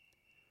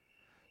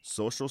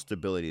 Social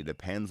stability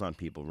depends on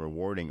people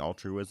rewarding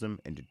altruism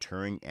and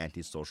deterring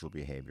antisocial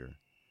behavior.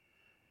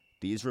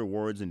 These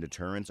rewards and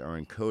deterrents are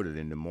encoded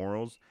into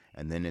morals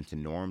and then into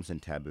norms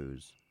and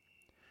taboos.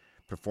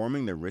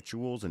 Performing the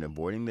rituals and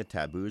avoiding the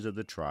taboos of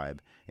the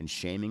tribe and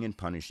shaming and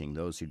punishing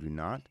those who do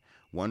not,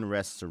 one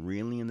rests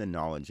serenely in the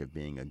knowledge of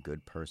being a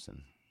good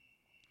person.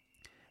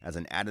 As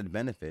an added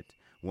benefit,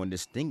 one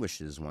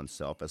distinguishes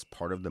oneself as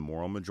part of the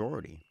moral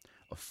majority,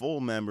 a full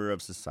member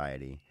of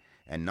society,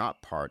 and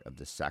not part of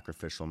the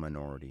sacrificial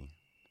minority.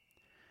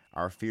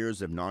 Our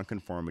fears of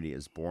nonconformity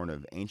is born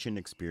of ancient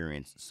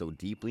experience so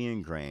deeply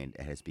ingrained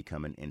it has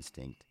become an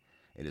instinct.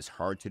 It is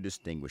hard to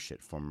distinguish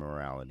it from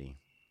morality.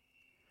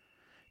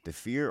 The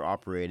fear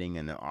operating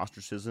in the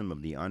ostracism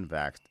of the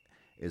unvaxxed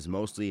is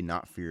mostly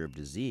not fear of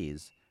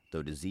disease,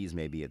 though disease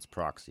may be its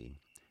proxy.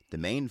 The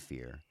main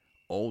fear,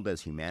 old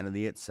as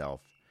humanity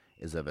itself,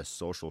 is of a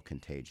social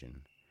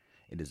contagion.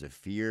 It is a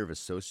fear of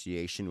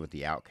association with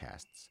the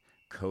outcasts,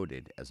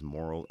 coded as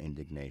moral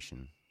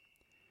indignation.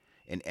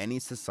 In any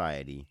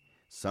society,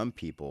 some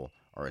people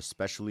are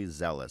especially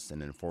zealous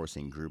in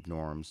enforcing group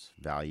norms,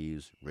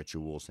 values,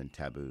 rituals, and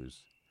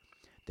taboos.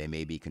 They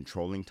may be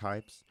controlling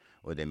types,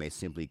 or they may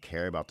simply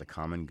care about the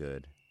common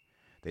good.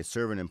 They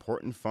serve an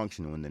important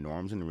function when the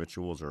norms and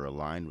rituals are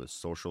aligned with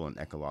social and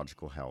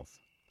ecological health.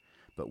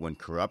 But when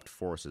corrupt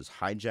forces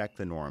hijack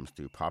the norms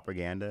through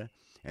propaganda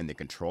and the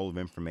control of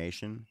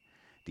information,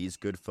 these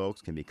good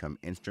folks can become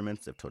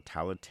instruments of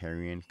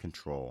totalitarian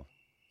control.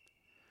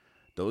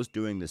 Those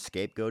doing the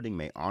scapegoating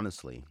may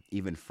honestly,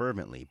 even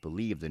fervently,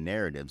 believe the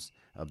narratives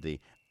of the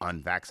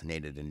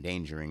unvaccinated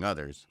endangering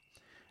others.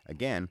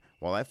 Again,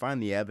 while I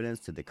find the evidence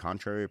to the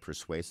contrary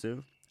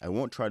persuasive, I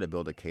won't try to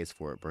build a case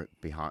for it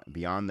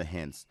beyond the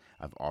hints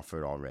I've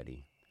offered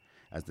already.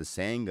 As the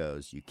saying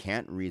goes, you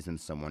can't reason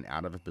someone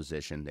out of a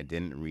position they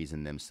didn't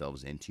reason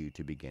themselves into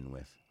to begin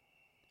with.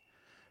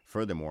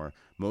 Furthermore,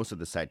 most of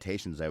the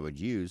citations I would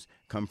use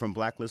come from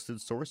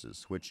blacklisted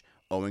sources, which,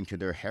 owing to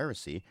their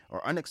heresy,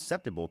 are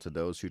unacceptable to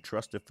those who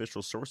trust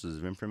official sources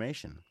of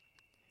information.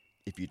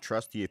 If you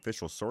trust the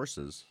official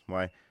sources,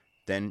 why,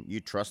 then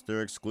you trust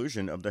their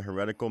exclusion of the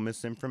heretical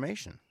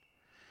misinformation.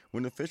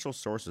 When official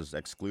sources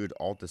exclude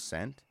all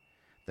dissent,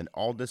 then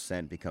all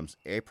dissent becomes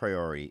a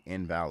priori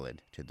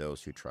invalid to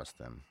those who trust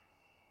them.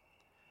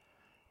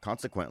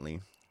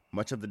 Consequently,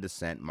 much of the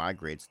dissent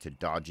migrates to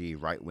dodgy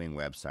right-wing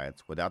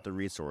websites without the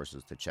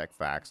resources to check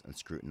facts and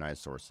scrutinize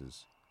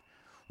sources.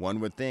 One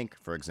would think,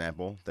 for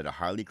example, that a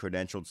highly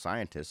credentialed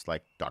scientist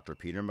like Dr.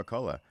 Peter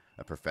McCullough,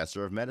 a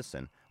professor of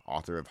medicine,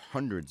 author of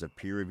hundreds of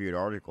peer-reviewed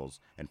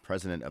articles, and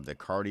president of the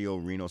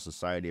Cardio-Renal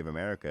Society of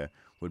America,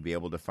 would be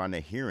able to find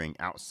a hearing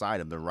outside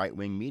of the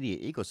right-wing media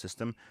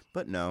ecosystem,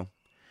 but no.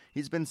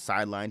 He's been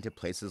sidelined to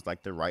places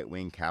like the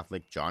right-wing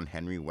Catholic John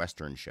Henry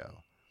Western show.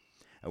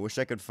 I wish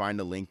I could find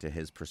a link to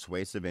his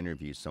persuasive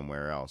interview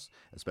somewhere else,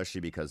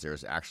 especially because there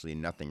is actually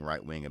nothing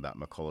right-wing about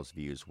McCullough's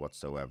views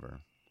whatsoever.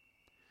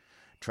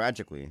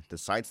 Tragically, the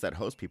sites that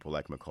host people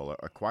like McCullough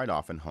are quite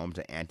often home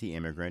to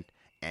anti-immigrant,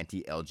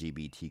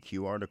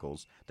 anti-LGBTQ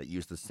articles that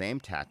use the same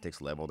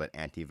tactics leveled at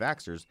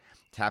anti-vaxxers,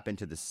 tap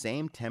into the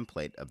same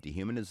template of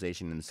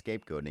dehumanization and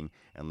scapegoating,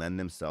 and lend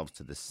themselves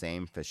to the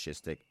same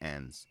fascistic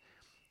ends.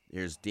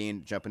 Here's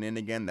Dean jumping in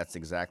again. That's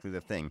exactly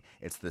the thing.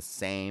 It's the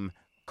same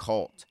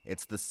cult.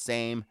 It's the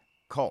same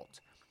cult.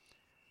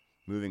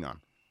 Moving on.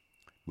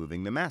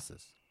 Moving the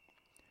masses.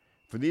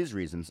 For these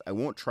reasons, I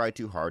won't try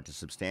too hard to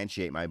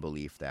substantiate my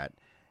belief that,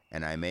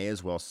 and I may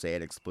as well say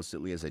it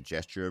explicitly as a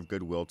gesture of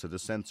goodwill to the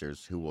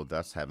censors, who will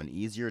thus have an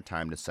easier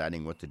time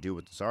deciding what to do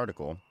with this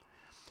article,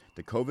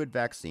 the COVID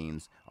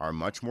vaccines are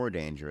much more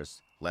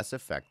dangerous, less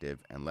effective,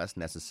 and less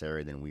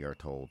necessary than we are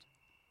told.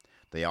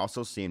 They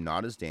also seem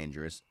not as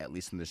dangerous, at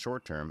least in the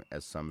short term,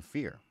 as some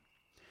fear.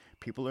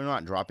 People are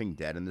not dropping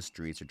dead in the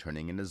streets or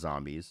turning into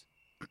zombies.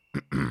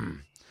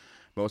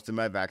 Most of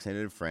my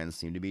vaccinated friends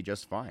seem to be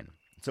just fine,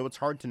 so it's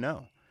hard to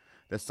know.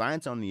 The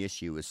science on the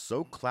issue is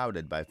so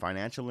clouded by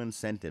financial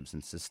incentives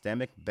and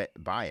systemic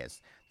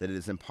bias that it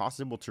is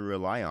impossible to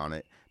rely on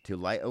it to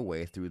light a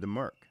way through the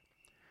murk.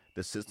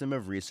 The system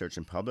of research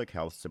in public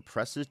health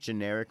suppresses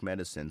generic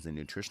medicines and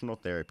nutritional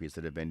therapies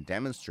that have been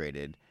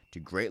demonstrated to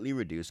greatly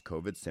reduce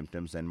COVID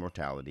symptoms and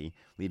mortality,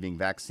 leaving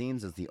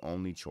vaccines as the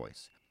only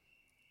choice.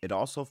 it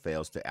also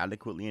fails to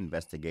adequately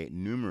investigate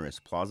numerous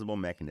plausible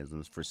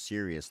mechanisms for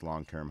serious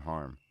long-term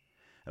harm.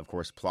 Of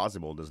course,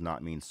 plausible does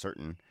not mean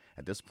certain.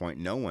 At this point,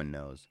 no one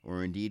knows,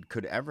 or indeed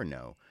could ever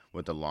know,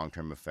 what the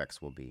long-term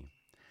effects will be.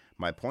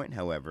 My point,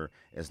 however,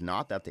 is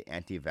not that the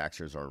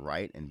anti-vaxxers are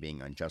right in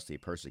being unjustly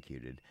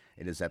persecuted.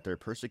 It is that their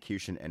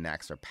persecution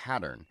enacts a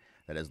pattern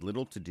that has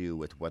little to do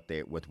with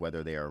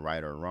whether they are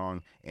right or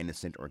wrong,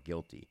 innocent or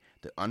guilty.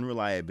 The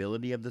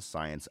unreliability of the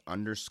science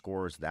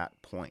underscores that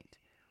point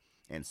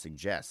and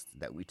suggests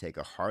that we take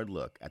a hard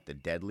look at the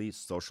deadly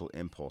social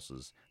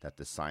impulses that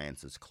the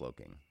science is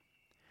cloaking.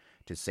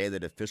 To say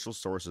that official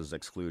sources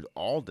exclude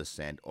all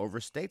dissent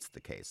overstates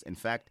the case. In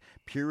fact,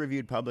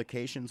 peer-reviewed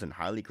publications and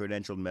highly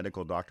credentialed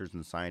medical doctors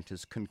and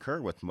scientists concur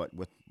with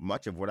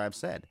much of what I've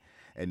said.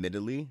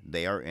 Admittedly,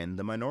 they are in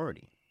the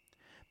minority.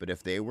 But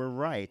if they were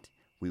right,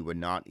 we would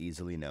not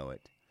easily know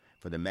it.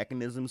 For the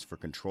mechanisms for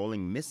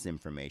controlling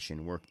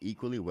misinformation work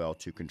equally well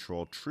to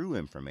control true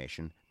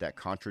information that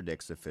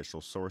contradicts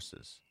official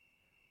sources.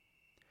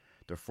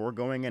 The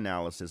foregoing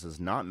analysis is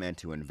not meant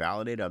to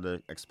invalidate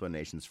other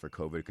explanations for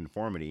COVID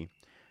conformity,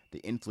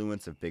 the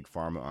influence of Big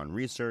Pharma on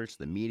research,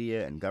 the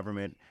media and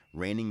government,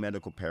 reigning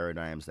medical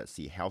paradigms that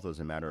see health as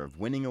a matter of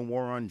winning a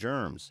war on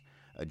germs,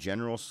 a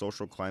general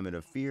social climate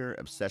of fear,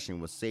 obsession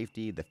with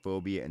safety, the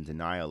phobia and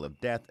denial of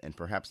death, and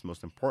perhaps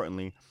most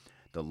importantly,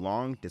 the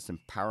long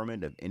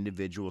disempowerment of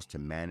individuals to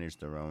manage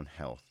their own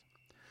health.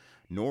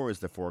 Nor is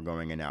the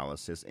foregoing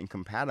analysis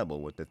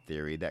incompatible with the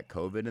theory that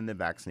COVID and the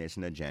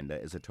vaccination agenda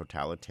is a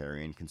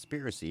totalitarian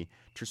conspiracy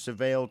to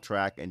surveil,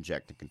 track,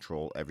 inject, and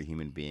control every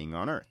human being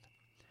on Earth.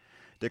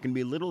 There can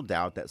be little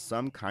doubt that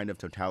some kind of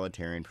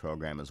totalitarian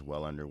program is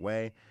well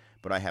underway,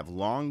 but I have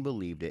long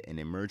believed it an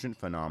emergent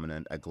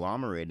phenomenon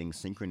agglomerating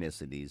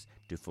synchronicities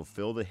to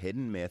fulfill the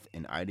hidden myth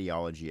and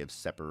ideology of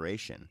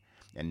separation,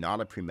 and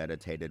not a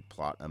premeditated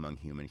plot among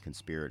human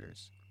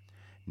conspirators.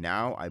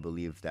 Now I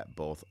believe that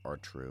both are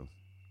true.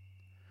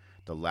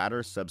 The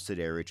latter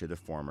subsidiary to the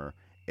former,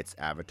 its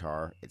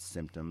avatar, its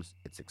symptoms,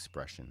 its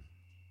expression.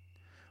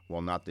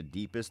 While not the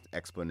deepest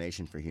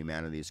explanation for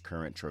humanity's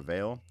current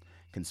travail,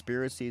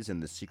 conspiracies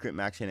and the secret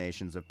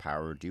machinations of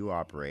power do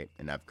operate,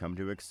 and I've come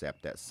to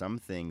accept that some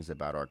things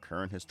about our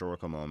current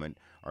historical moment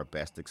are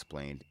best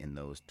explained in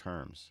those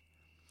terms.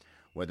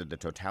 Whether the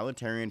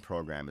totalitarian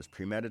program is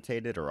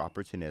premeditated or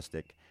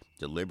opportunistic,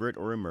 deliberate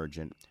or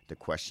emergent, the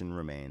question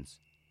remains: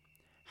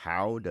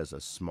 how does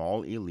a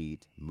small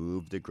elite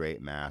move the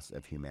great mass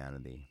of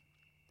humanity?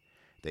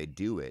 They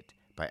do it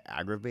by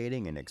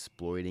aggravating and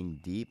exploiting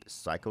deep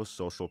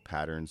psychosocial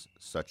patterns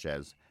such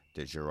as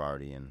the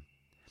Girardian.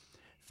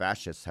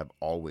 Fascists have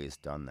always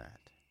done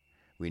that.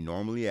 We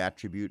normally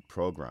attribute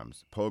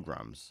pogroms,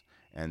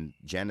 and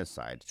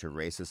genocide to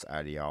racist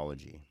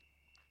ideology,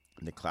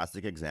 the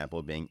classic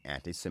example being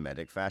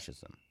anti-Semitic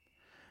fascism.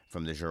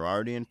 From the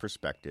Girardian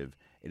perspective,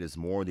 it is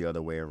more the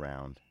other way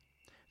around.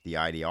 The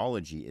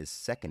ideology is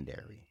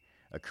secondary,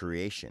 a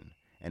creation,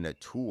 and a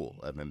tool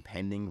of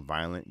impending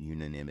violent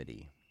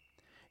unanimity.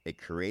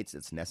 It creates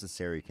its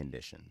necessary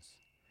conditions.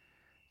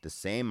 The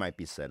same might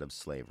be said of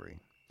slavery.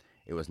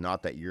 It was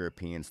not that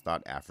Europeans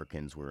thought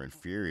Africans were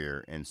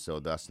inferior and so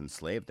thus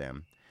enslaved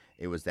them.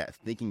 It was that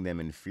thinking them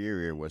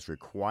inferior was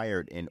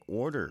required in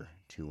order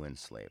to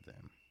enslave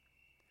them.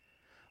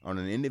 On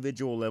an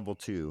individual level,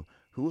 too,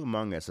 who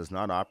among us has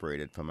not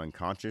operated from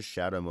unconscious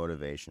shadow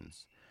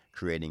motivations,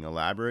 creating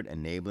elaborate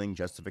enabling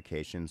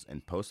justifications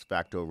and post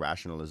facto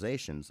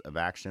rationalizations of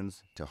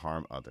actions to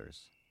harm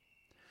others?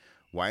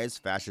 Why is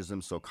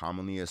fascism so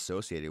commonly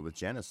associated with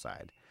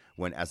genocide,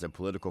 when as a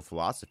political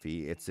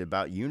philosophy it's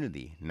about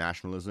unity,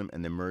 nationalism,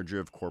 and the merger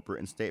of corporate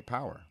and state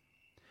power?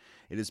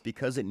 It is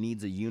because it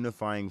needs a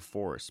unifying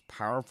force,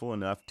 powerful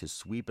enough to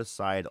sweep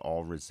aside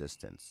all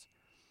resistance.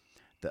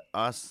 The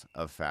us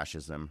of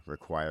fascism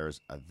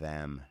requires a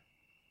them.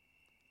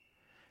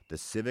 The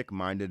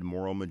civic-minded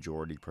moral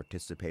majority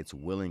participates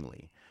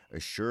willingly,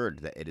 assured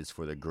that it is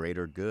for the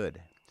greater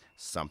good.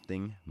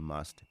 Something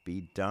must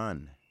be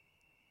done.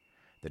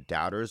 The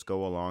doubters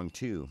go along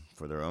too,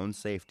 for their own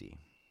safety.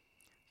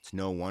 It's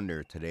no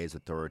wonder today's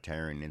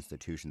authoritarian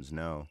institutions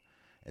know,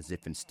 as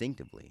if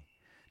instinctively,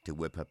 to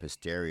whip up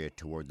hysteria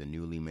toward the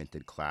newly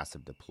minted class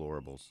of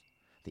deplorables,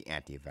 the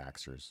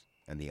anti-vaxxers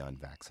and the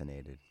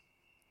unvaccinated.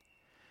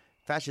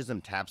 Fascism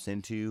taps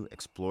into,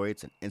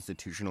 exploits, and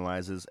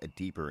institutionalizes a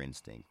deeper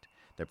instinct.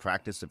 The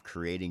practice of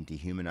creating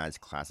dehumanized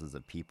classes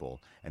of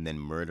people and then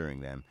murdering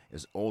them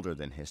is older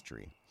than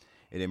history.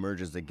 It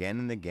emerges again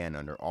and again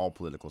under all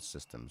political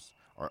systems.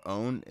 Our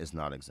own is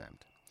not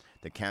exempt.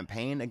 The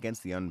campaign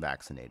against the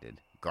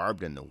unvaccinated,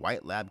 garbed in the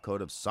white lab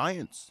coat of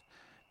science,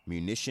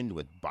 munitioned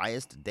with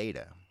biased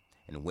data,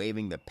 and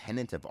waving the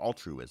pennant of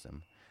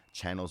altruism,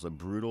 channels a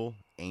brutal,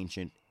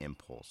 ancient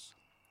impulse.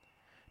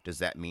 Does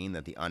that mean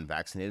that the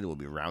unvaccinated will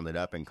be rounded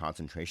up in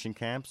concentration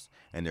camps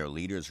and their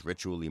leaders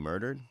ritually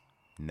murdered?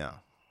 No.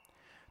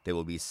 They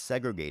will be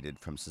segregated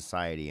from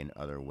society in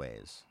other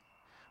ways.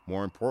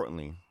 More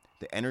importantly,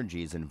 the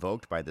energies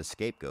invoked by the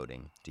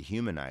scapegoating,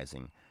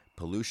 dehumanizing,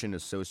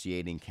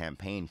 pollution-associating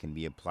campaign can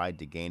be applied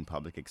to gain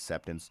public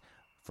acceptance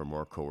for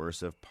more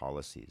coercive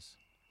policies,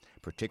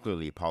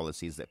 particularly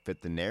policies that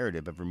fit the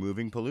narrative of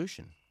removing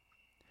pollution.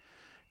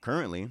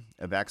 Currently,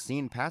 a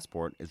vaccine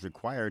passport is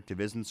required to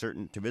visit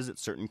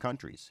certain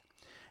countries.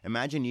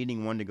 Imagine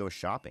needing one to go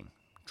shopping,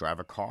 drive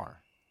a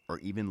car, or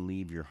even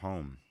leave your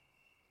home.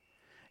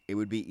 It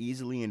would be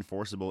easily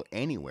enforceable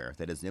anywhere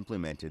that has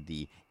implemented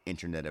the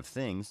Internet of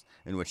Things,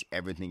 in which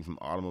everything from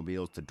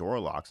automobiles to door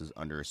locks is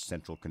under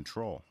central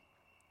control.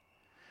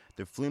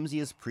 The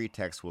flimsiest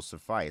pretext will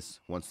suffice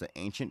once the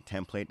ancient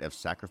template of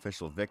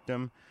sacrificial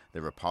victim,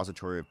 the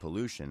repository of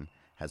pollution,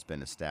 has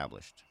been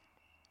established.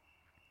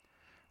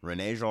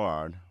 René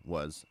Girard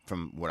was,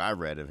 from what I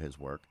read of his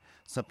work,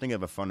 something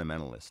of a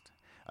fundamentalist.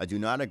 I do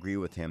not agree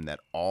with him that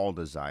all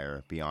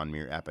desire beyond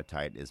mere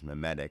appetite is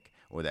mimetic,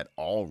 or that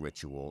all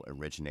ritual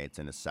originates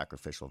in a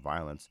sacrificial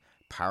violence,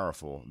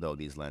 powerful though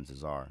these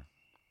lenses are.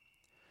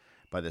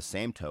 By the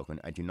same token,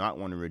 I do not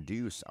want to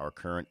reduce our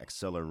current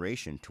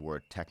acceleration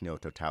toward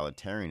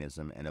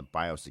techno-totalitarianism and a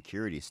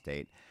biosecurity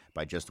state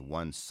by just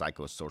one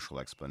psychosocial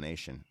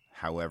explanation,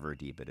 however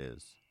deep it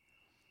is.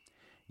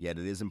 Yet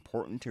it is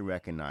important to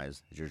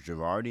recognize the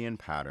Girardian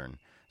pattern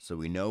so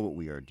we know what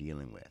we are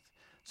dealing with,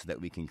 so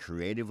that we can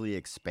creatively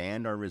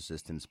expand our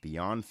resistance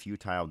beyond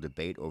futile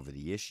debate over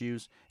the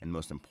issues, and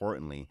most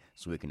importantly,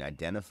 so we can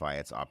identify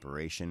its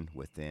operation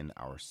within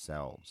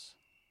ourselves.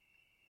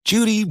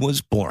 Judy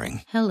was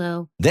boring.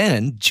 Hello.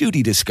 Then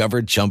Judy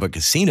discovered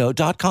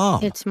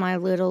ChumbaCasino.com. It's my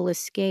little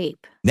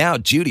escape. Now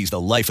Judy's the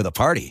life of the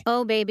party.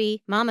 Oh,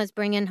 baby, mama's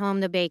bringing home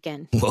the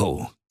bacon.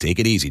 Whoa, take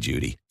it easy,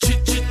 Judy.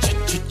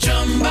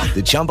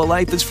 The Chumba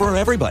life is for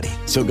everybody.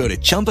 So go to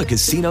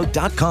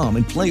ChumbaCasino.com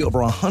and play over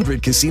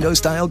 100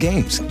 casino-style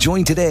games.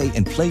 Join today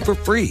and play for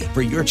free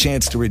for your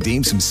chance to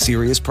redeem some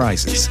serious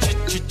prizes.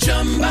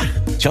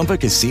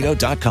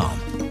 ChumbaCasino.com.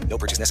 No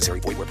purchase necessary.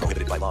 Void where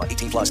prohibited by law.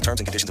 18+ terms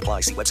and conditions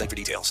apply. See website for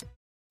details.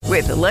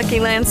 With the Lucky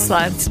Land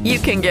Slots, you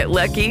can get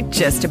lucky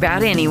just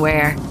about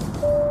anywhere.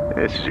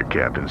 This is your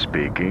captain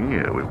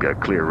speaking. We've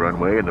got clear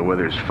runway and the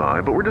weather's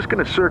fine, but we're just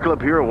going to circle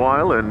up here a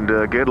while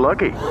and get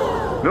lucky.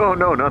 No,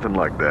 nothing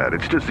like that.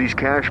 It's just these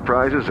cash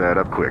prizes add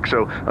up quick.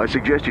 So I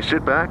suggest you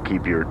sit back,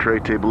 keep your tray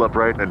table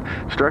upright, and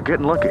start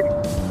getting lucky.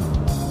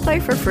 Play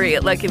for free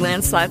at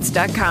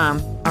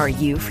LuckyLandSlots.com. Are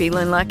you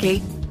feeling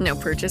lucky? No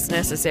purchase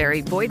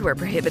necessary. Void where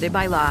prohibited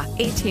by law.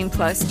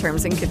 18+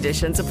 terms and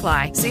conditions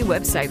apply. See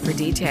website for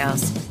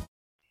details.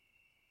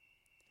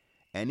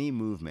 Any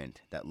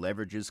movement that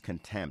leverages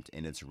contempt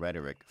in its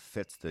rhetoric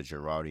fits the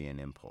Girardian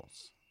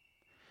impulse.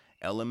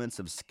 Elements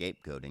of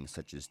scapegoating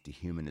such as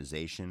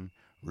dehumanization,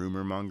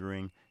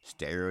 rumor-mongering,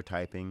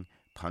 stereotyping,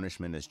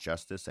 punishment as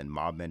justice, and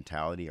mob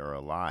mentality are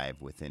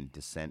alive within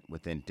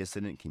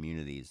dissident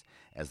communities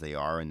as they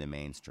are in the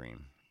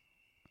mainstream.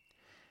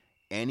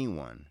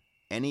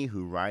 Any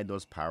who ride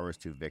those powers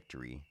to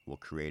victory will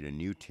create a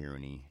new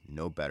tyranny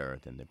no better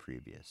than the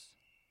previous.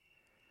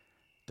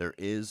 There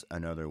is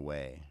another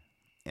way,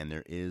 and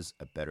there is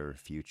a better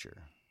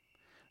future.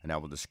 And I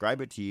will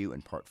describe it to you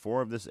in part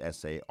 4 of this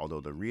essay, although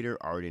the reader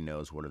already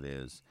knows what it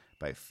is,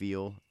 by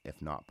feel,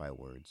 if not by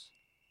words.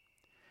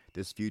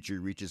 This future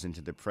reaches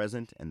into the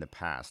present and the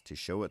past to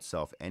show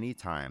itself any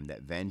time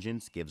that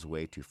vengeance gives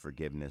way to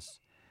forgiveness,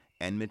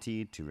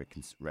 enmity to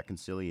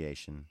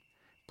reconciliation,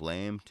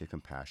 blame to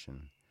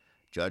compassion,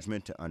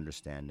 judgment to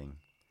understanding,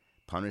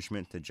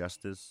 punishment to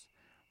justice,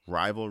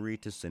 rivalry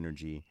to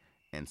synergy,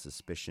 and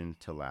suspicion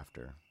to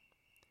laughter.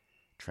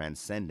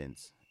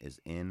 Transcendence is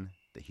in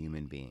the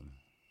human being.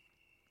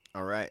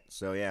 All right,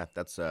 so yeah,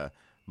 that's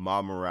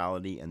Mob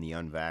Morality and the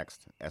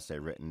Unvaxxed, essay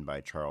written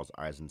by Charles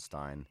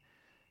Eisenstein.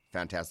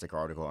 Fantastic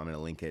article. I'm going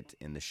to link it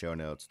in the show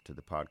notes to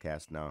the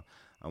podcast. Now,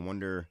 I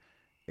wonder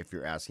if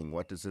you're asking,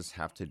 what does this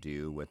have to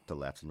do with the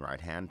left and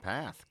right-hand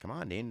path? Come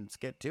on, Dean, let's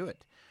get to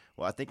it.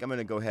 Well, I think I'm going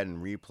to go ahead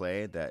and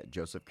replay that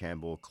Joseph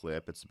Campbell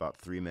clip. It's about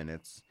 3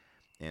 minutes,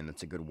 and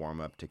it's a good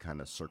warm-up to kind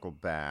of circle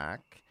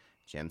back,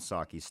 Jen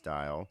Psaki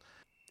style.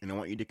 And I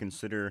want you to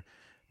consider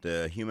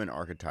the human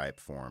archetype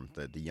form,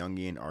 the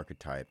Jungian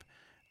archetype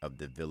of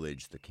the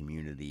village, the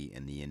community,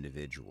 and the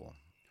individual.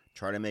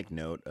 Try to make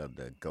note of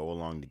the go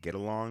along to get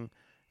along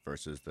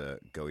versus the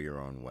go your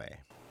own way.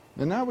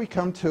 And now we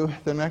come to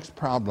the next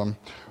problem.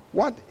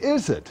 What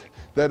is it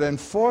that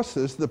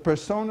enforces the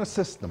persona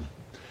system,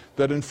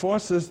 that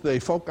enforces the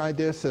folk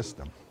idea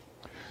system?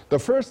 The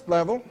first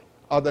level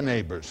are the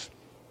neighbors.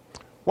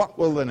 What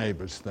will the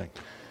neighbors think?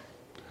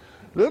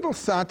 Little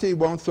Sati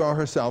won't throw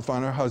herself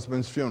on her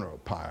husband's funeral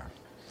pyre.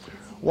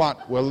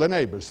 What will the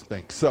neighbors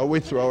think? So we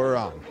throw her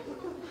on.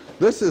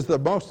 This is the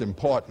most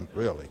important,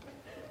 really.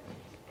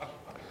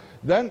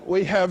 Then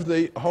we have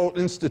the whole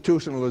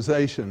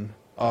institutionalization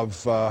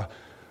of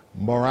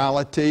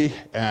morality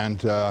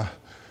and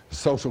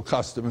social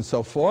custom and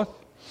so forth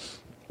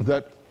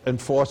that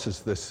enforces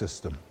this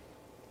system.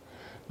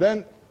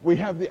 Then we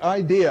have the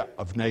idea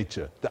of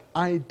nature, the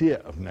idea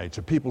of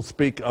nature. People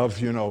speak of,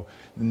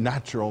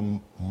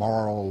 natural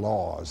moral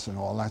laws and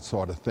all that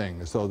sort of thing,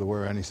 as though there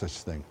were any such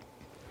thing.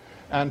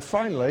 And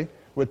finally,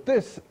 With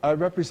this, I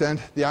represent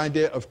the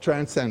idea of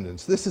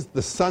transcendence. This is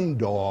the sun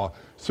door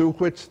through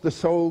which the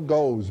soul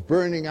goes,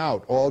 burning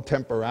out all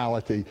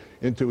temporality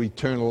into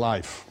eternal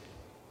life.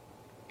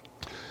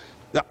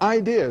 The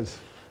ideas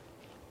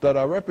that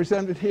are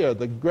represented here,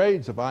 the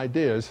grades of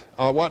ideas,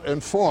 are what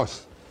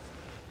enforce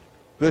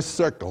this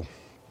circle.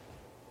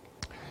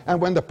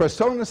 And when the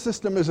persona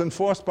system is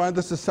enforced by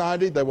the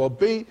society, there will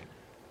be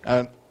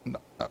a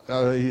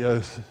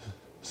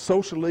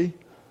socially,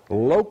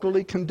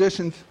 locally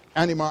conditioned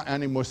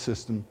anima-animus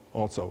system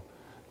also.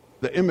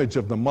 The image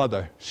of the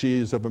mother, she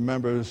is of a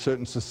member of a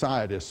certain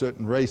society, a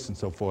certain race, and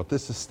so forth.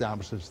 This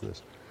establishes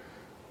this.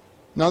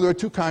 Now, there are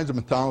two kinds of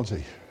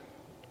mythology.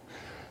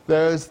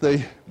 There's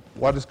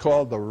what is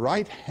called the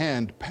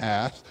right-hand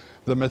path,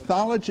 the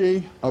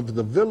mythology of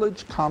the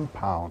village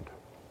compound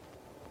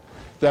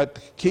that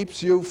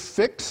keeps you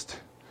fixed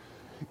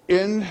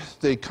in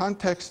the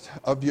context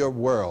of your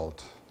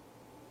world.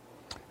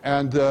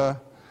 And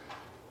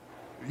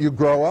you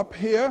grow up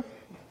here,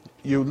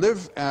 you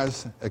live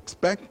as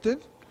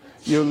expected,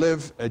 you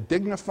live a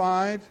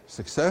dignified,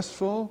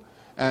 successful,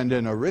 and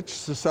in a rich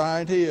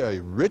society,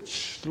 a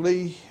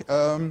richly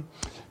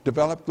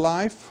developed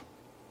life.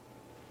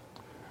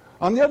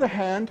 On the other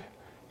hand,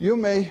 you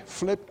may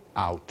flip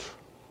out.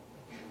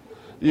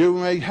 You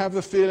may have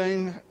the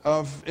feeling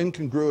of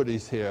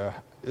incongruities here.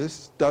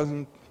 This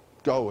doesn't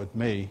go with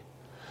me.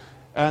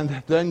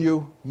 And then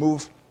you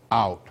move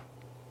out.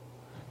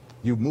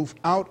 You move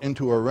out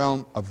into a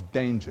realm of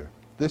danger.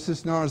 This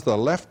is known as the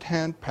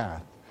left-hand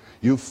path.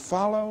 You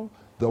follow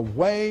the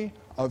way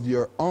of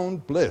your own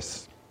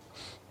bliss.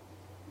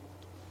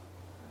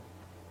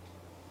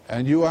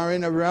 And you are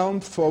in a realm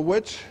for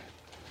which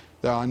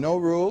there are no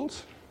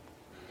rules.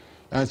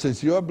 And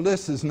since your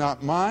bliss is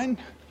not mine,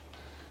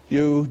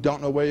 you don't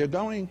know where you're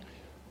going.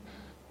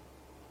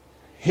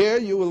 Here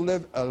you will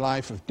live a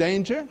life of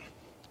danger,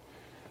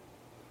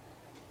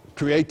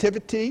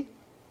 creativity,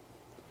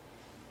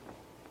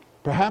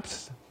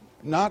 perhaps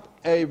not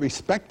a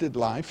respected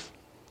life,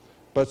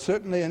 but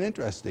certainly an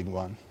interesting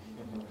one.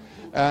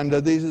 And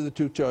these are the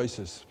two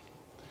choices.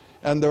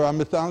 And there are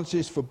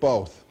mythologies for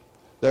both.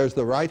 There's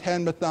the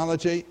right-hand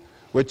mythology,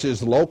 which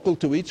is local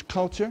to each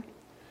culture.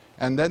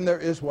 And then there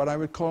is what I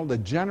would call the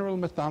general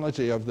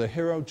mythology of the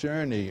hero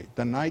journey,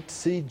 the night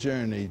sea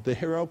journey, the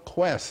hero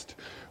quest,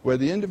 where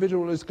the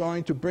individual is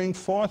going to bring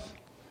forth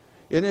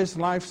in his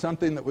life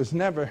something that was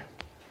never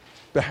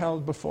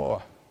beheld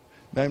before,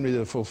 namely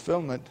the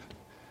fulfillment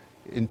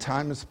in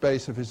time and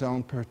space of his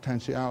own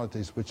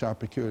potentialities, which are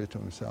peculiar to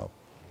himself.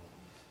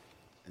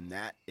 And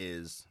that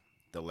is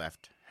the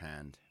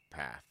left-hand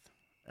path,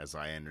 as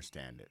I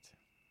understand it.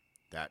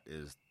 That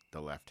is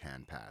the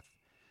left-hand path.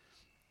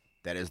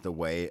 That is the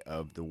way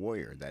of the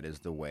warrior. That is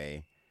the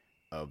way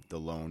of the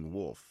lone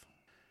wolf.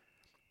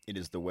 It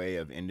is the way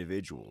of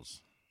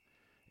individuals.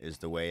 It is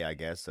the way, I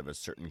guess, of a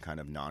certain kind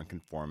of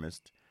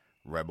nonconformist,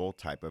 rebel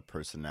type of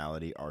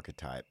personality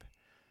archetype.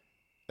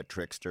 A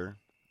trickster,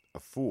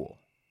 a fool.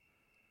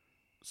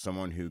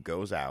 Someone who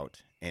goes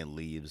out and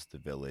leaves the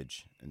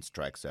village and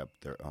strikes up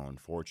their own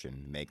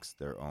fortune, makes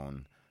their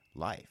own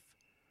life,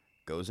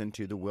 goes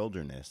into the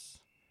wilderness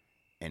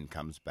and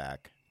comes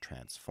back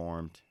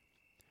transformed.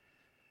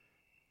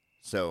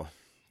 So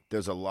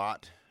there's a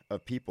lot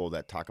of people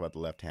that talk about the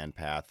left-hand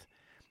path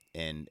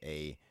and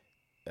they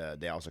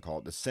also call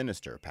it the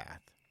sinister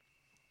path.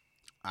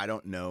 I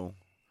don't know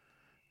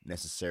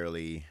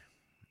necessarily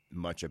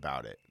much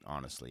about it,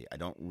 honestly. I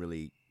don't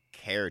really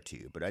care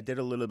to, but I did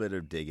a little bit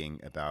of digging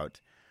about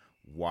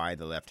why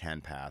the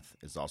left-hand path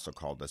is also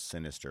called the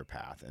sinister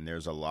path. And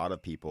there's a lot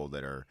of people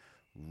that are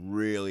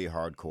really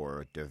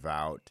hardcore,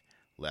 devout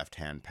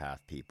left-hand path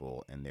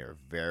people, and they're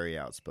very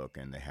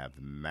outspoken. They have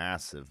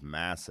massive,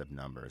 massive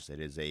numbers. It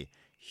is a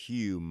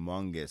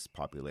humongous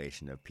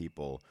population of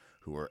people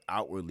who are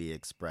outwardly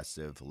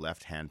expressive,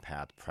 left-hand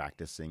path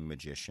practicing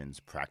magicians,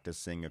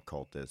 practicing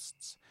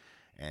occultists,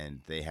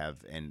 and they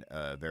have, in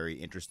a very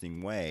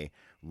interesting way,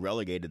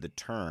 relegated the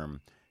term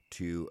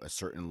to a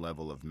certain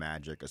level of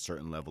magic, a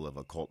certain level of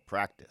occult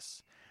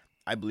practice.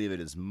 I believe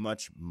it is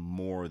much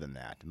more than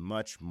that,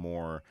 much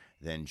more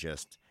than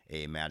just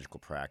a magical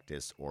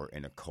practice or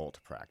an occult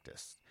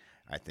practice.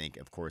 I think,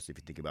 of course, if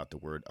you think about the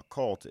word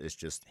occult, it's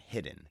just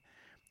hidden.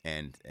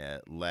 And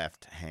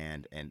left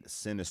hand and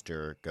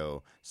sinister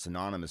go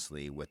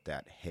synonymously with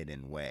that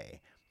hidden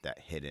way, that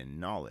hidden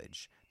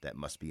knowledge that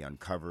must be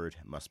uncovered,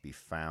 must be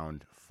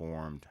found,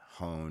 formed,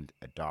 honed,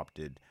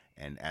 adopted,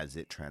 and as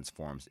it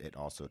transforms, it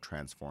also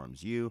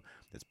transforms you.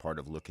 That's part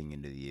of looking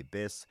into the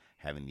abyss,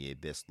 having the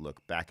abyss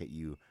look back at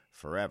you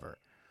forever.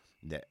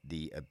 That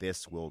the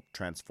abyss will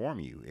transform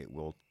you. It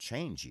will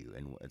change you.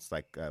 And it's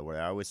like what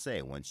I always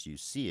say, once you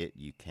see it,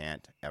 you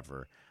can't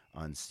ever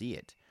unsee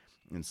it.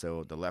 And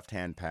so the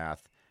left-hand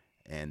path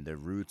and the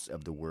roots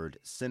of the word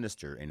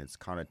sinister in its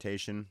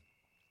connotation,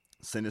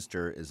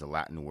 sinister is a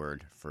Latin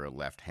word for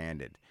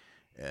left-handed.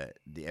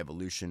 The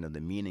evolution of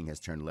the meaning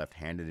has turned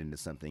left-handed into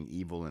something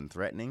evil and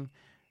threatening.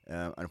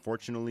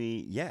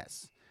 Unfortunately,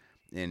 yes.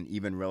 And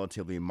even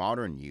relatively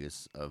modern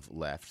use of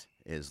left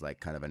is like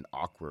kind of an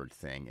awkward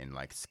thing in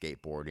like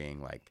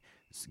skateboarding, like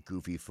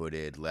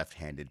goofy-footed,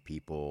 left-handed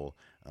people.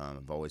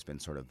 Have always been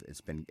sort of,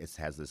 it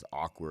has this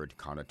awkward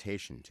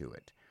connotation to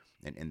it.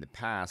 And in the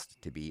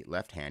past, to be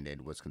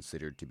left-handed was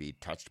considered to be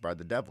touched by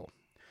the devil.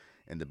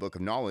 In the Book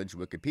of Knowledge,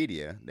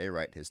 Wikipedia, they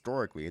write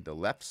historically the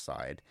left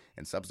side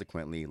and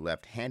subsequently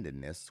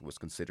left-handedness was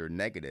considered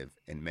negative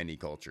in many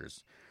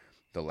cultures.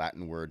 The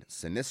Latin word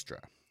sinistra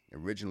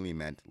originally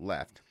meant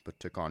left, but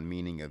took on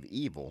meaning of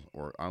evil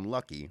or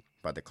unlucky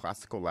by the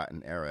classical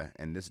Latin era,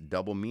 and this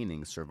double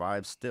meaning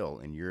survives still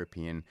in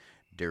European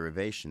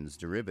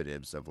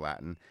derivatives of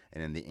Latin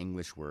and in the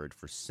English word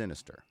for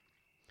sinister,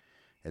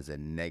 as a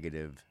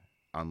negative,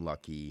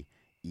 unlucky,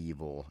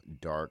 evil,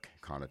 dark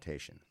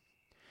connotation.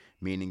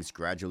 Meanings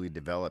gradually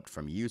developed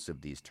from use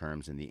of these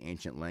terms in the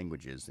ancient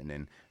languages, and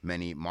in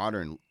many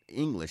modern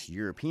English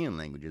European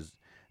languages,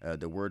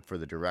 the word for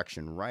the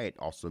direction right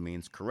also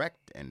means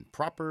correct and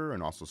proper,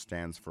 and also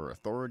stands for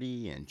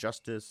authority and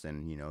justice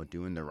and,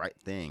 doing the right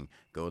thing,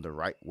 go the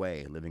right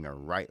way, living a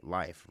right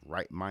life,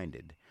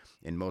 right-minded.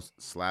 In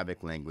most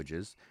Slavic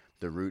languages,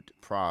 the root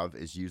prav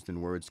is used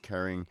in words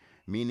carrying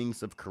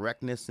meanings of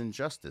correctness and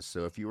justice.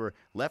 So if you were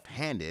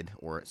left-handed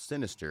or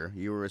sinister,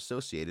 you were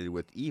associated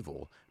with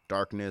evil,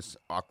 darkness,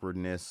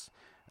 awkwardness,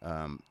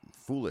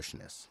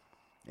 foolishness.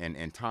 And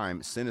in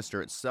time,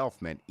 sinister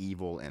itself meant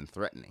evil and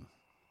threatening.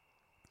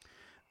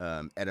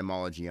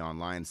 Etymology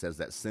Online says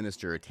that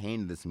sinister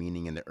attained this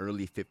meaning in the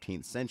early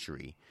 15th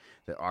century.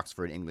 The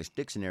Oxford English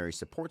Dictionary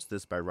supports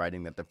this by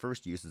writing that the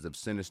first uses of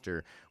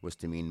sinister was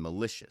to mean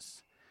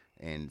malicious.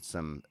 And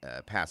some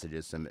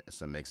passages,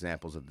 some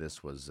examples of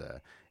this was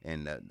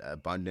in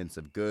abundance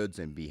of goods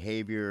and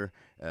behavior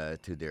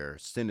to their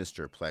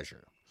sinister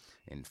pleasure.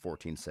 In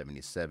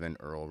 1477,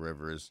 Earl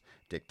Rivers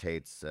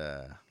dictates,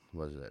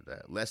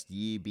 lest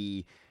ye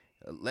be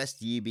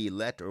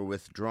let or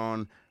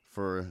withdrawn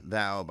for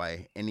thou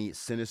by any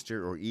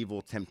sinister or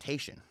evil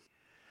temptation.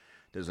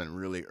 There's a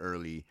really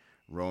early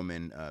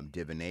Roman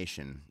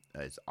divination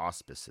as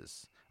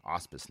auspiceness,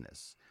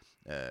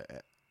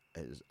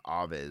 as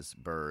aves,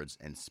 birds,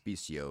 and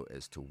spicio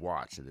is to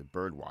watch, the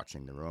bird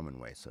watching, the Roman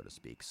way, so to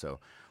speak. So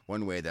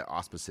one way that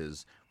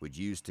auspices would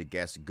use to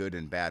guess good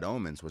and bad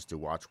omens was to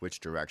watch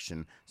which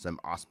direction some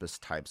auspice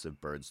types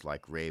of birds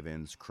like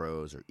ravens,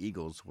 crows, or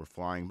eagles were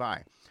flying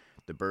by.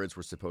 The birds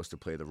were supposed to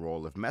play the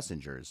role of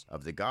messengers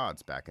of the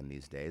gods back in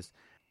these days.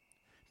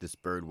 This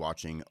bird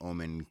watching,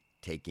 omen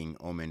taking,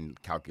 omen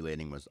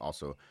calculating was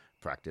also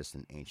practiced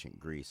in ancient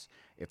Greece.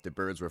 If the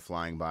birds were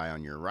flying by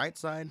on your right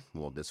side,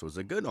 well, this was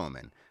a good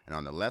omen. And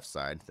on the left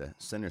side, the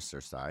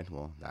sinister side,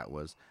 well, that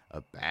was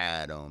a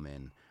bad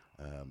omen.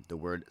 The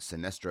word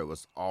sinistra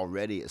was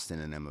already a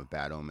synonym of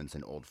bad omens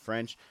in Old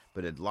French,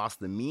 but had lost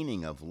the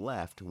meaning of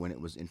left when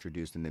it was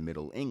introduced in the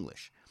Middle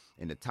English.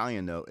 In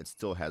Italian, though, it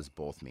still has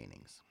both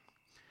meanings.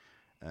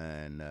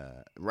 And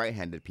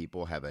right-handed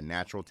people have a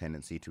natural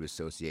tendency to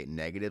associate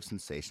negative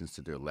sensations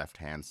to their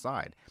left-hand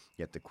side.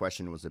 Yet the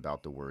question was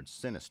about the word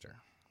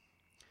sinister.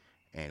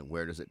 And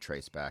where does it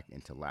trace back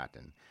into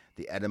Latin?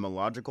 The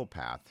etymological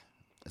path,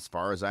 as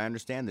far as I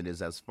understand it,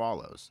 is as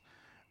follows.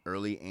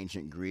 Early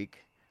ancient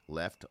Greek,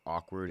 left,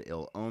 awkward,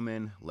 ill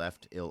omen,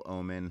 left, ill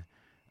omen.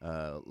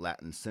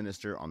 Latin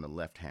sinister on the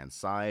left-hand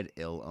side,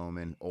 ill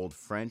omen. Old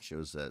French, it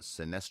was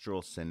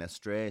sinestral,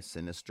 sinistre,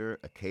 sinister,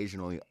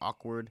 occasionally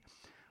awkward.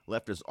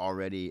 Left is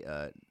already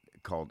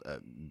called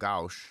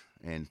gauche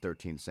in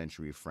 13th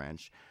century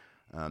French.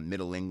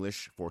 Middle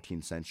English,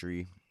 14th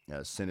century,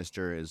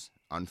 sinister is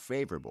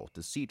unfavorable,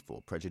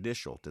 deceitful,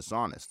 prejudicial,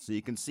 dishonest. So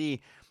you can see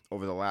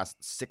over the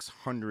last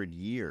 600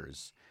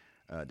 years,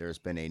 there's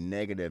been a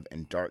negative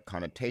and dark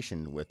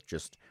connotation with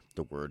just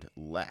the word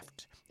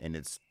left and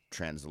its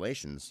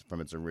translations from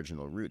its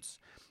original roots,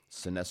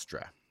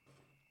 sinistra.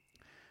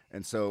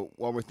 And so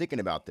while we're thinking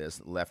about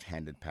this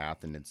left-handed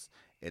path and it's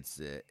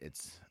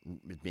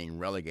being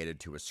relegated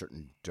to a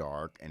certain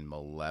dark and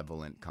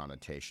malevolent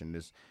connotation,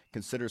 is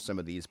consider some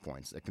of these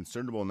points. A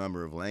considerable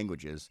number of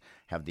languages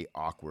have the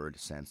awkward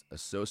sense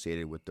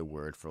associated with the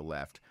word for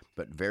left,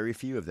 but very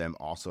few of them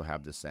also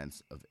have the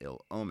sense of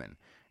ill omen,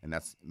 and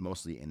that's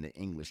mostly in the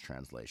English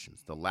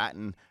translations. The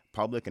Latin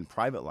public and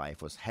private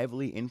life was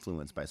heavily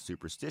influenced by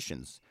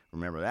superstitions.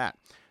 Remember that.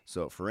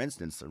 So, for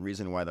instance, the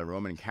reason why the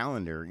Roman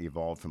calendar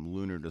evolved from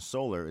lunar to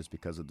solar is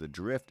because of the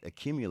drift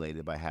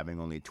accumulated by having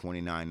only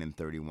 29 and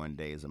 31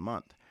 days a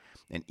month.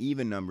 An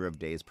even number of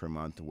days per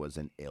month was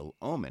an ill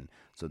omen,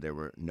 so there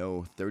were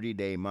no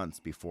 30-day months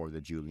before the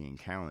Julian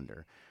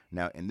calendar.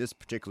 Now, in this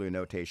particular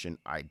notation,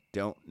 I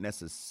don't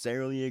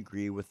necessarily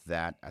agree with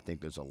that. I think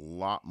there's a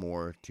lot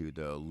more to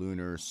the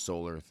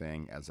lunar-solar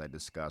thing, as I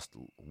discussed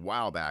a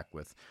while back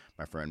with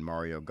my friend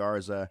Mario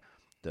Garza,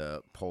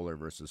 the polar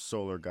versus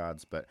solar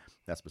gods, but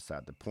that's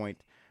beside the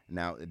point.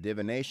 Now,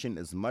 divination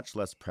is much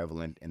less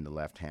prevalent in the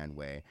left-hand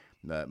way.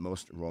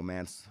 Most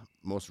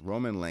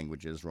Roman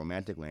languages,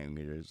 romantic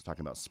languages,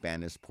 talking about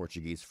Spanish,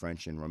 Portuguese,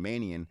 French, and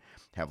Romanian,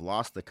 have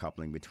lost the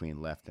coupling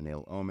between left and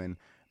ill omen.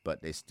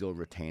 but they still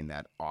retain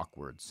that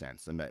awkward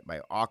sense. And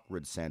by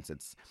awkward sense,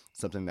 it's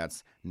something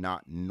that's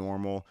not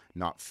normal,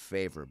 not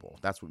favorable.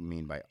 That's what we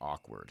mean by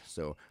awkward.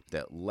 So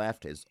the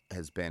left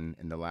has been,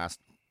 in the last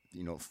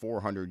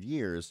 400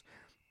 years,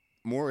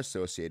 more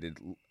associated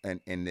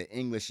in the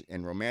English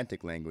and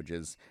Romantic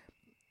languages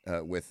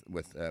with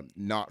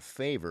not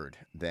favored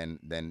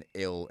than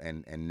ill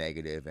and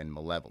negative and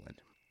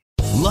malevolent.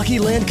 Lucky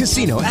Land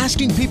Casino,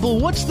 asking people,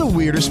 what's the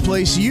weirdest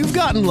place you've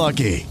gotten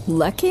lucky?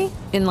 Lucky?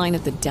 In line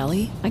at the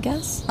deli, I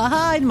guess?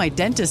 Aha, in my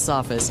dentist's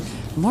office.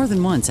 More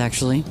than once,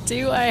 actually.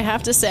 Do I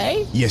have to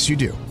say? Yes, you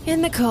do.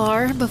 In the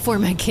car before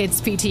my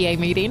kids' PTA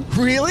meeting.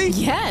 Really?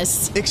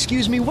 Yes.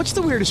 Excuse me, what's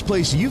the weirdest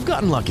place you've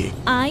gotten lucky?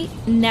 I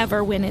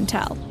never win and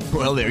tell.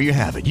 Well, there you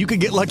have it. You can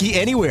get lucky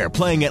anywhere,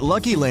 playing at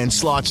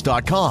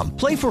LuckyLandSlots.com.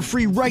 Play for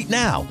free right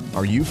now.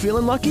 Are you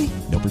feeling lucky?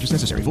 No purchase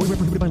necessary. Void where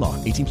prohibited by law.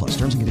 18+.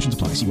 Terms and conditions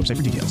apply. See website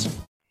for details.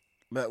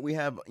 But we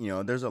have,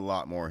 there's a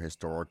lot more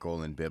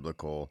historical and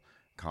biblical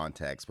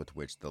context with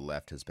which the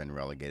left has been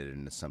relegated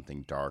into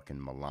something dark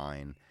and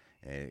malign,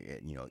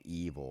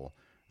 evil.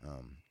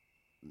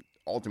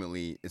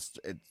 Ultimately, it's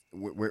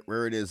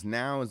where it is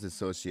now is the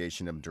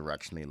association of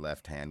directionally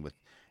left hand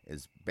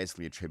is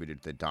basically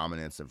attributed to the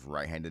dominance of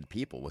right-handed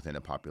people within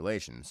a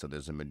population. So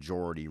there's a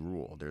majority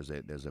rule. There's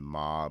a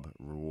mob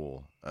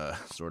rule,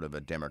 sort of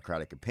a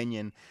democratic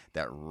opinion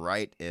that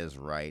right is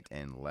right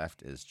and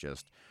left is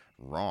just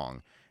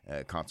wrong.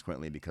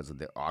 Consequently, because of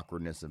the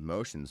awkwardness of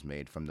motions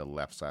made from the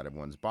left side of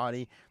one's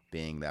body,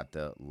 being that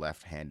the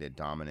left-handed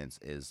dominance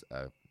is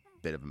a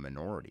bit of a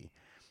minority.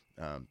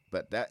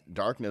 But that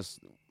darkness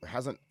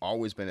hasn't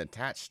always been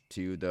attached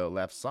to the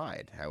left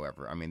side,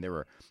 however. I mean, there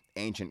were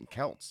ancient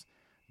Celts,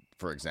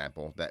 for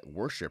example, that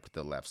worshipped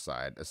the left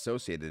side,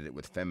 associated it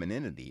with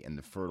femininity and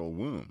the fertile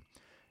womb.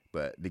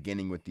 But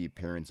beginning with the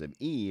appearance of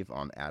Eve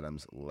on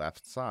Adam's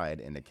left side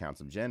in the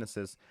accounts of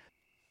Genesis,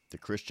 the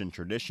Christian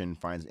tradition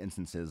finds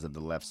instances of the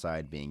left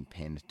side being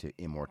pinned to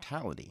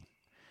immortality.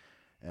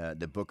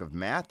 The book of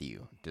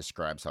Matthew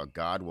describes how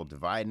God will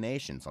divide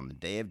nations on the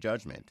day of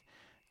judgment.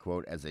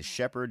 Quote, as a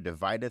shepherd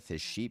divideth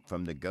his sheep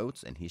from the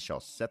goats, and he shall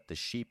set the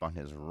sheep on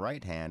his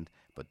right hand,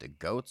 but the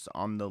goats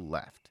on the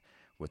left.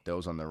 With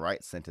those on the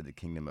right sent to the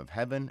kingdom of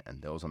heaven,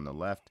 and those on the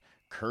left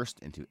cursed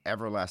into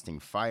everlasting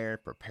fire,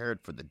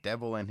 prepared for the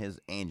devil and his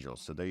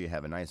angels. So there you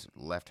have a nice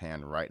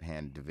left-hand,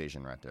 right-hand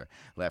division right there.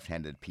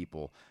 Left-handed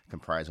people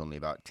comprise only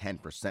about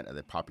 10% of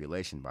the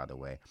population, by the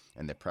way,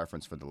 and the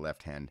preference for the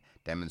left hand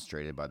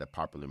demonstrated by the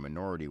popular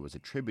minority was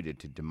attributed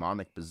to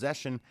demonic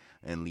possession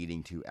and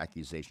leading to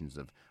accusations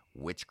of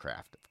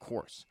witchcraft, of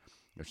course,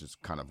 which is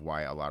kind of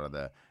why a lot of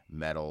the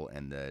metal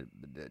and the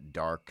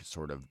dark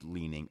sort of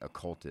leaning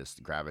occultists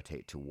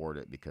gravitate toward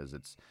it, because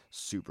it's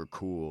super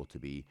cool to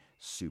be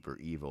super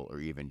evil or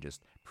even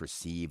just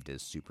perceived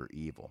as super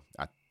evil.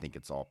 I think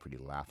it's all pretty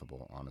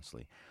laughable,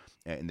 honestly.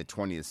 In the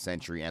 20th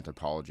century,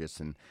 anthropologists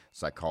and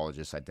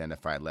psychologists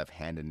identified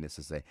left-handedness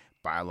as a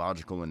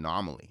biological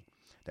anomaly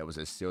that was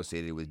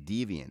associated with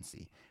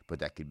deviancy, but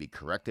that could be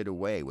corrected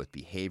away with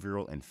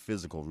behavioral and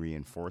physical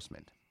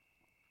reinforcement.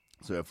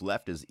 So if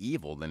left is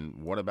evil, then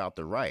what about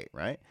the right,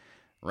 right?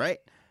 Right?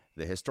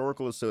 The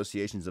historical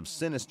associations of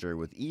sinister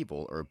with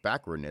evil or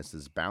backwardness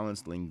is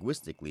balanced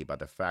linguistically by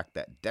the fact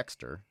that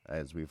dexter,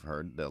 as we've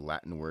heard, the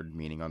Latin word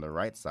meaning on the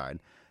right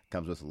side,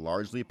 comes with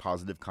largely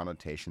positive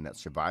connotation that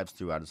survives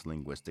throughout its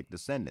linguistic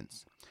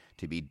descendants.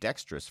 To be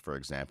dexterous, for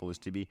example, is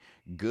to be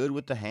good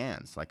with the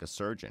hands, like a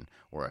surgeon,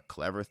 or a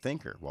clever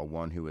thinker, while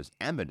one who is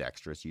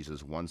ambidextrous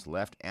uses one's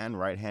left and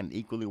right hand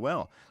equally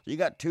well. So you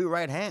got two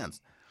right hands.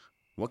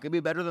 What could be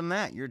better than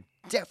that? You're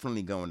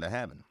definitely going to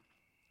heaven.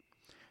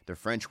 The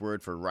French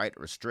word for right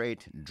or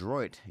straight,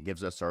 droit,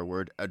 gives us our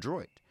word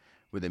adroit,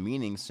 with a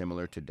meaning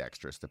similar to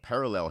dexterous. The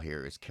parallel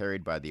here is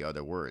carried by the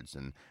other words,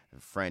 and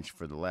French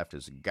for the left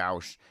is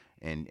gauche,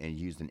 and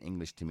used in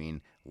English to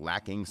mean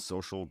lacking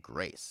social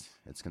grace.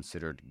 It's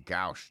considered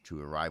gauche to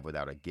arrive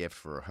without a gift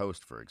for a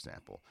host, for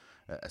example.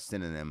 A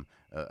synonym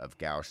of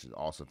gauche is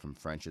also from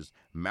French is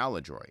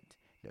maladroit.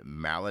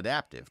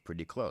 Maladaptive,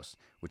 pretty close,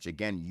 which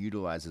again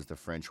utilizes the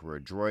French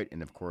word droit,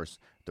 and of course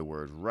the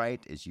word right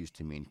is used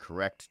to mean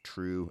correct,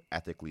 true,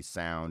 ethically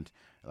sound,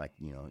 like,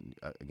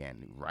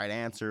 again, right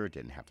answer,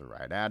 didn't have the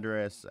right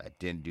address, I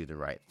didn't do the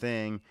right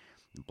thing,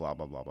 blah,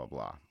 blah, blah, blah,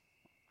 blah.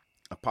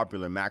 A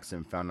popular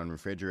maxim found on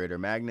refrigerator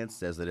magnets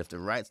says that if the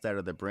right side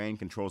of the brain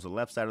controls the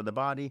left side of the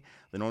body,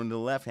 then only the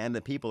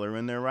left-handed people are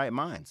in their right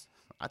minds.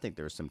 I think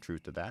there's some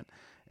truth to that.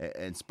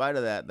 In spite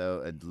of that,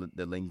 though,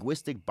 the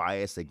linguistic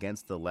bias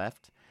against the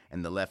left,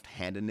 and the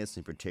left-handedness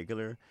in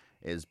particular,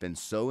 has been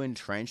so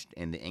entrenched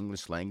in the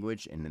English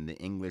language and in the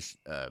English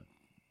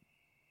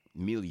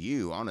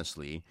milieu,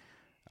 honestly,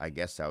 I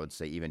guess I would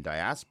say even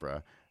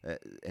diaspora,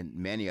 and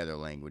many other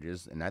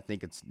languages, and I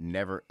think it's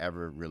never,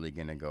 ever really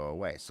going to go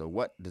away. So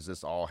what does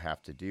this all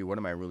have to do? What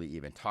am I really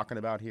even talking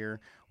about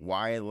here?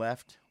 Why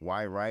left?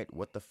 Why right?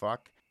 What the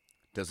fuck?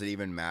 Does it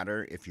even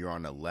matter if you're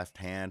on a left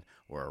hand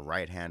or a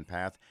right hand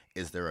path?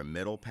 Is there a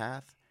middle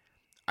path?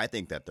 I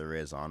think that there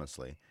is,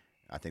 honestly.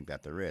 I think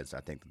that there is. I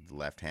think that the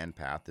left-hand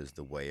path is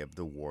the way of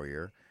the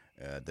warrior,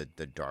 the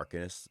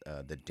darkness,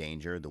 the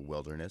danger, the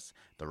wilderness.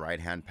 The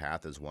right-hand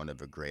path is one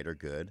of a greater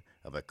good,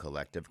 of a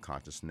collective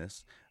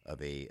consciousness,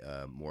 of a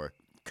more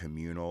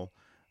communal,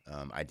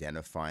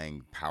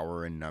 identifying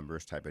power in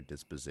numbers type of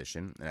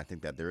disposition. And I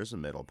think that there is a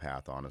middle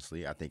path,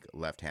 honestly. I think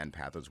left-hand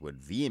pathers would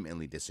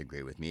vehemently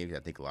disagree with me. I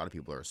think a lot of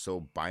people are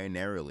so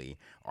binarily,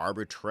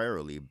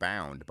 arbitrarily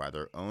bound by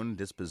their own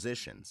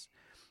dispositions.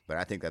 But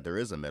I think that there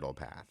is a middle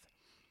path.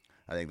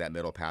 I think that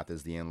middle path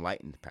is the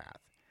enlightened path.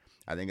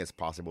 I think it's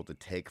possible to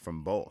take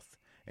from both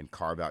and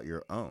carve out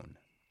your own.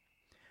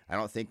 I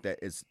don't think that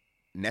it's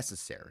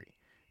necessary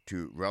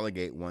to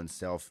relegate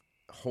oneself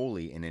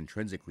wholly and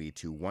intrinsically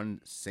to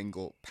one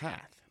single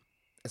path,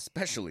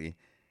 especially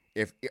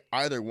if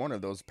either one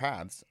of those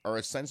paths are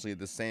essentially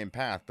the same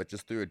path but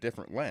just through a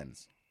different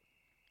lens.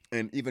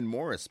 And even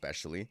more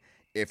especially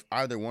if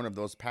either one of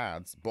those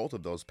paths, both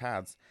of those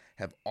paths,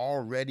 have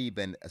already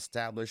been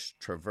established,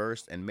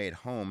 traversed, and made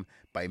home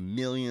by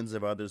millions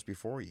of others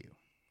before you.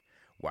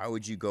 Why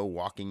would you go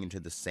walking into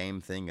the same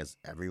thing as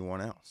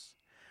everyone else?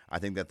 I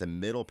think that the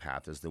middle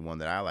path is the one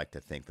that I like to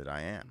think that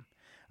I am.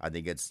 I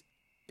think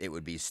it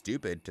would be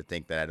stupid to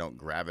think that I don't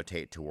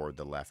gravitate toward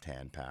the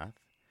left-hand path.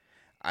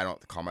 I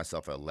don't call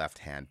myself a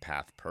left-hand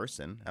path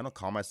person. I don't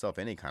call myself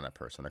any kind of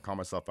person. I call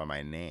myself by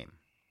my name.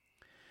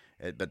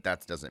 But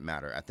that doesn't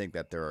matter. I think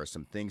that there are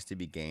some things to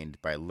be gained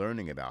by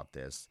learning about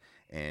this.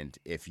 And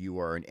if you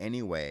are in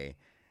any way,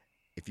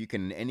 if you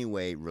can in any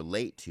way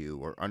relate to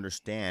or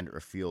understand or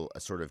feel a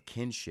sort of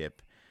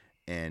kinship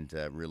and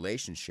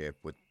relationship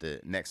with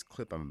the next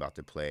clip I'm about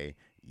to play,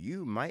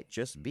 you might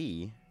just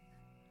be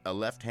a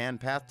left-hand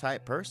path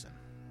type person.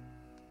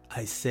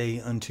 I say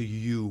unto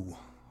you,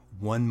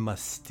 one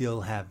must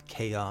still have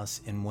chaos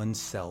in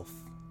oneself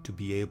to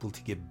be able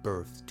to give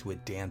birth to a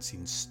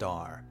dancing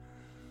star.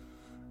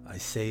 I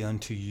say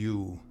unto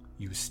you,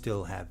 you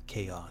still have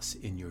chaos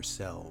in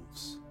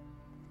yourselves.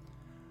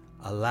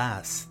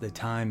 Alas, the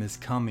time is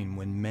coming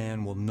when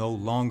man will no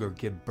longer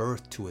give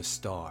birth to a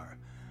star.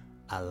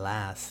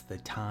 Alas, the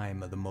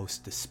time of the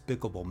most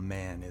despicable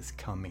man is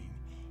coming,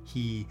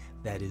 he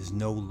that is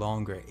no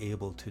longer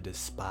able to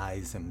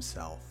despise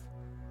himself.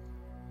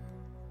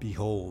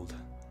 Behold,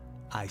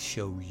 I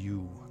show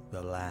you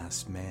the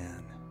last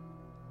man.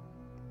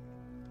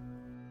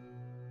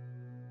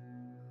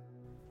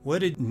 What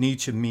did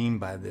Nietzsche mean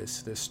by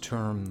this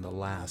term, the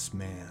last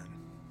man?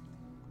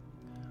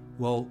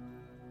 Well,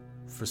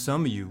 for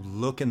some of you,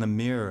 look in the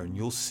mirror and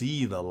you'll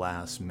see the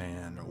last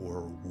man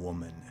or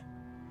woman.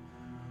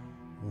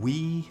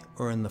 We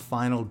are in the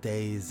final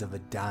days of a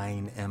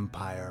dying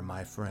empire,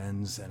 my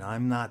friends, and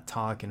I'm not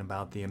talking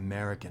about the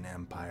American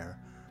empire.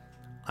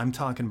 I'm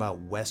talking about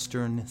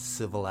Western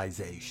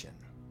civilization.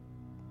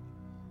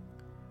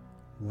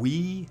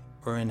 We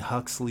are in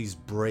Huxley's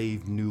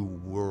Brave New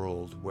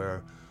World,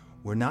 where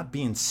we're not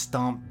being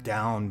stomped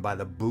down by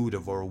the boot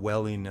of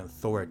Orwellian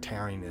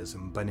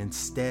authoritarianism, but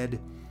instead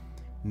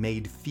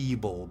made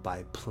feeble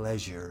by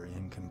pleasure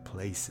and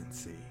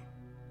complacency.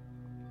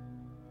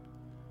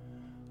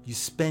 You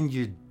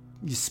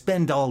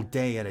spend all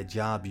day at a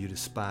job you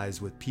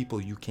despise with people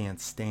you can't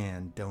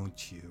stand,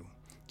 don't you?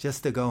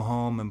 Just to go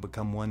home and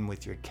become one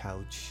with your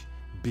couch,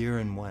 beer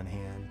in one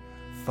hand,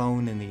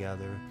 phone in the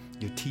other,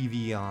 your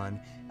TV on,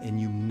 and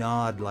you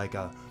nod like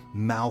a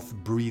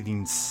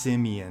mouth-breathing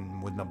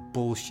simian when the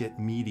bullshit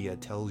media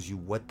tells you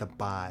what to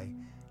buy,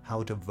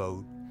 how to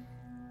vote,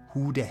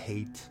 who to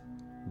hate,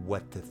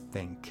 what to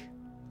think.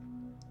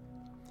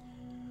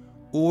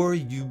 Or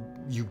you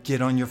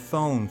get on your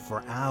phone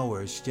for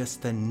hours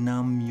just to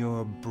numb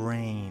your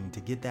brain, to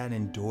get that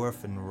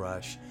endorphin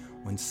rush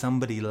when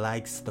somebody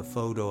likes the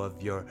photo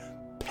of your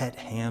pet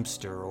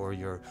hamster or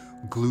your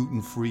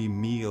gluten-free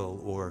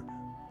meal or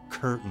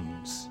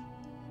curtains.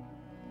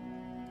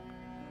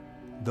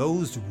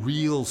 Those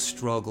real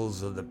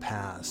struggles of the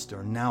past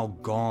are now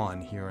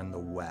gone here in the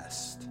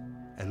West,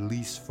 at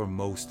least for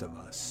most of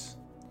us.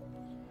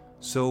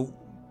 So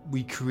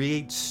we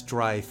create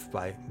strife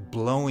by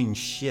blowing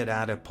shit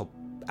out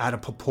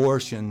of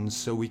proportions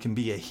so we can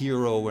be a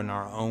hero in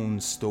our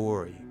own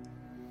story.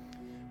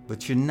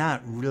 But you're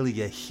not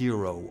really a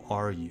hero,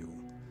 are you?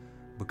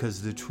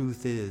 Because the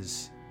truth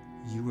is,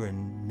 you are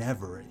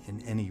never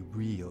in any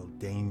real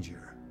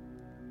danger.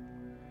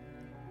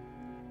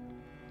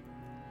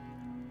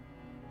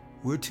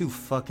 We're too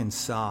fucking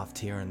soft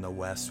here in the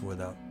West, where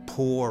the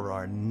poor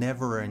are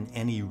never in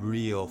any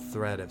real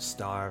threat of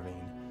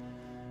starving.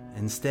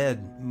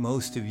 Instead,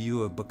 most of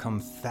you have become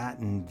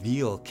fattened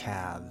veal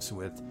calves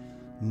with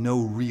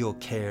no real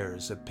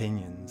cares,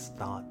 opinions,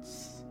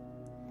 thoughts.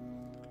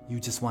 You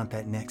just want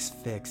that next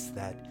fix,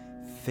 that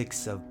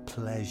fix of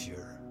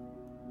pleasure.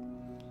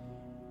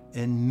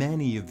 And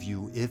many of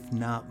you, if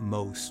not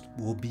most,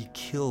 will be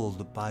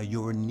killed by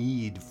your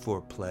need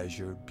for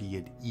pleasure, be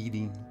it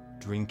eating,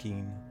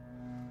 drinking,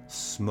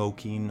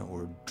 smoking,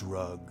 or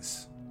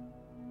drugs.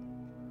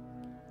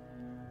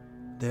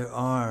 There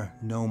are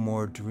no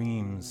more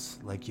dreams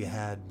like you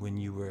had when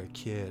you were a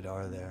kid,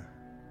 are there?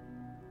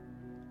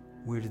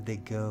 Where did they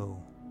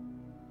go?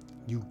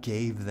 You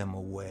gave them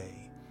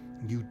away.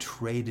 You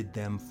traded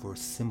them for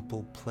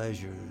simple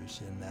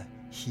pleasures in the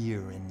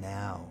here and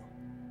now.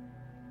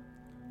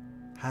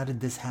 How did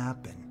this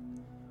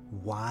happen?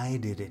 Why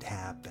did it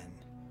happen?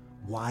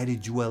 Why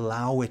did you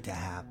allow it to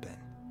happen?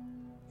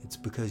 It's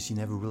because you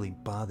never really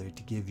bothered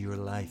to give your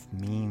life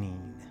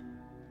meaning.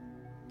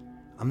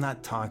 I'm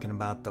not talking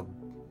about the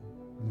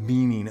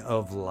meaning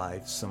of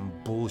life, some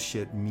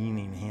bullshit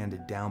meaning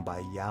handed down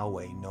by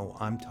Yahweh. No,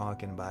 I'm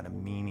talking about a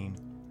meaning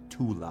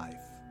to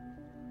life.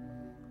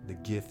 The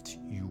gift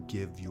you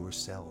give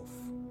yourself.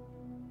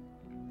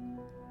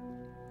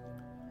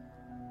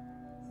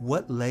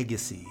 What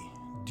legacy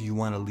do you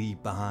want to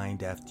leave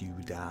behind after you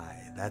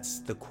die? That's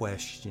the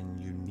question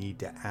you need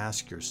to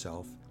ask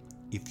yourself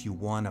if you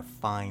want to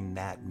find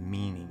that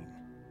meaning.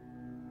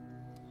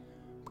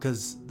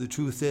 Because the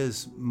truth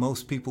is,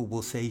 most people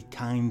will say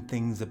kind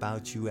things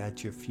about you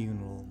at your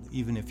funeral,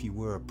 even if you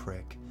were a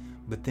prick.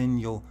 But then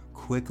you'll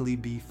quickly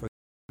be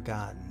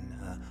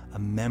forgotten, a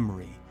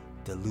memory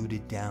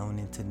diluted down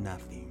into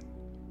nothing.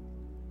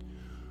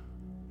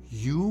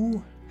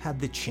 You had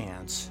the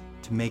chance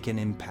to make an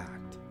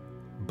impact,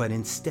 but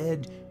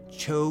instead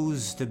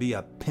chose to be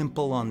a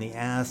pimple on the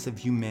ass of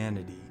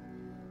humanity,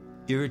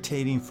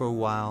 irritating for a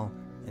while,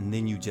 and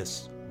then you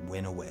just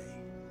went away.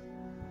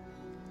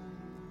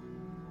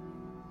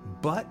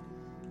 But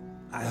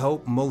I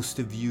hope most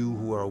of you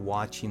who are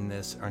watching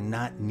this are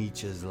not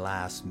Nietzsche's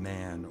last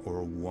man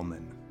or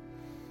woman.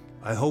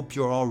 I hope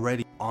you're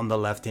already on the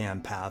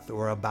left-hand path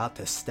or about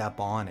to step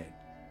on it.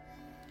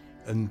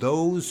 And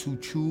those who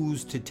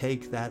choose to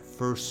take that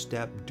first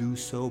step do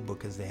so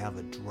because they have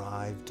a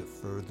drive to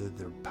further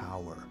their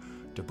power,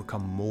 to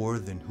become more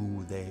than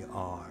who they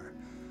are.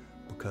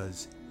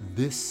 Because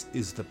this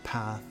is the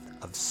path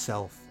of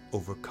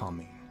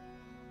self-overcoming.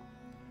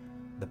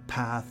 The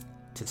path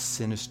to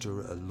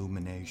sinister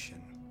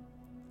illumination.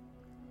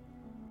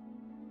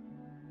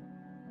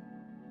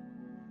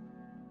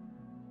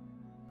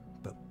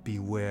 But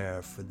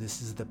beware, for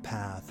this is the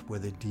path where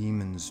the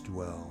demons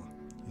dwell,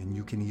 and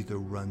you can either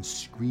run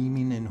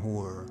screaming in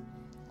horror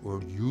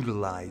or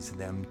utilize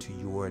them to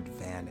your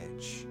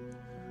advantage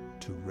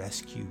to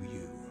rescue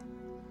you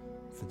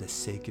for the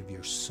sake of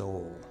your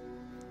soul,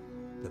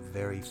 the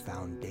very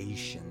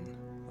foundation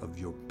of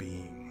your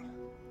being.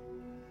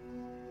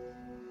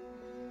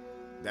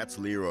 That's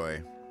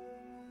Leroy,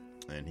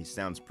 and he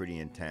sounds pretty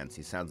intense.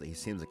 He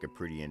seems like a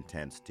pretty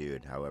intense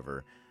dude.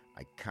 However,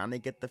 I kind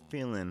of get the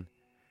feeling.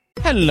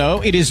 Hello,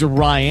 it is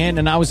Ryan,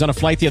 and I was on a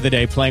flight the other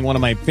day playing one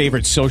of my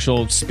favorite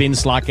social spin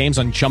slot games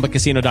on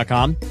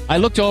ChumbaCasino.com. I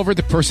looked over at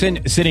the person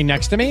sitting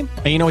next to me,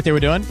 and you know what they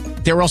were doing?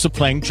 They were also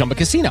playing Chumba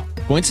Casino.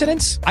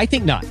 Coincidence? I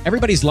think not.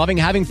 Everybody's loving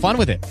having fun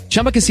with it.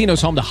 Chumba Casino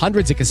is home to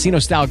hundreds of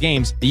casino-style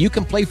games that you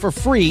can play for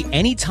free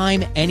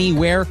anytime,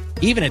 anywhere,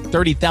 even at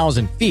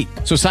 30,000 feet.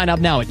 So sign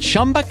up now at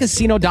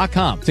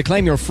ChumbaCasino.com to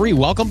claim your free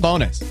welcome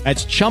bonus.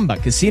 That's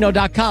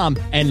ChumbaCasino.com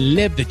and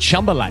live the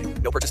Chumba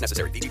life. No purchase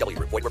necessary. VGW.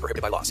 Void where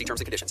prohibited by law. See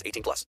terms and conditions.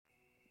 18+.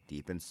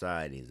 Deep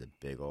inside, he's a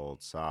big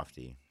old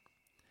softy.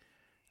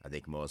 I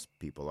think most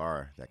people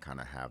are that kind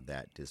of have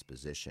that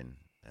disposition.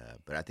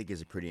 But I think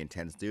he's a pretty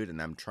intense dude,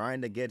 and I'm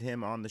trying to get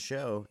him on the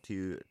show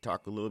to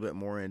talk a little bit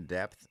more in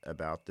depth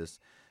about this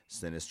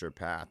sinister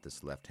path,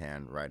 this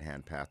left-hand,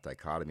 right-hand path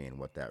dichotomy, and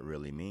what that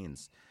really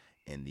means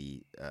in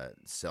the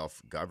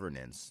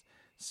self-governance,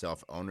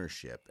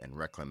 self-ownership, and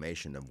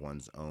reclamation of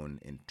one's own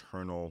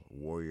internal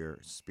warrior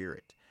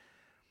spirit.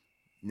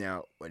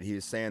 Now, what he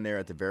was saying there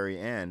at the very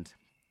end,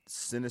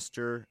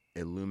 sinister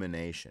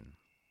illumination.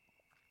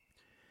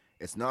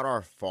 It's not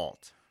our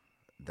fault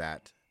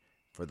that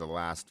for the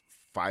last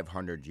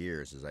 500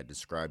 years, as I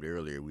described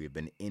earlier, we have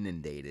been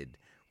inundated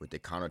with the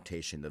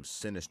connotation of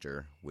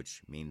sinister,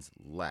 which means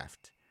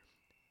left,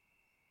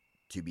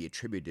 to be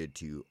attributed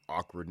to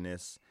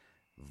awkwardness,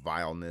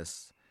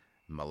 vileness,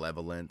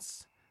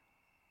 malevolence,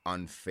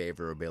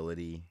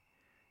 unfavorability,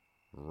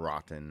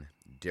 rotten,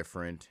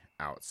 different,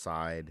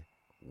 outside,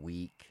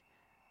 weak.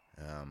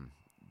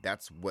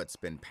 That's what's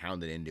been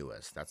pounded into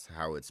us. That's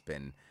how it's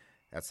been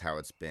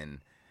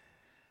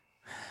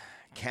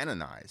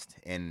canonized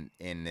in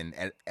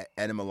an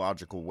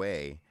etymological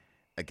way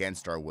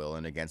against our will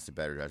and against a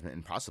better judgment,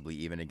 and possibly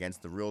even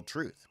against the real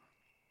truth.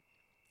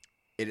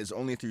 It is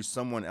only through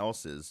someone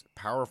else's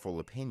powerful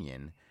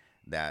opinion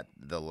that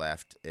the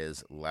left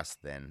is less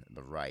than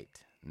the right.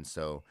 And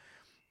so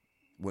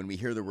when we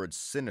hear the word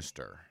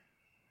sinister,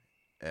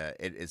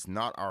 it is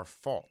not our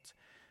fault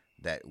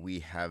that we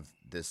have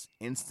this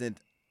instant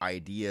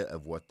idea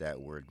of what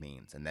that word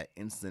means. And that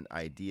instant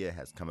idea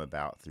has come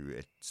about through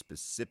a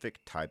specific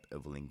type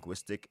of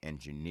linguistic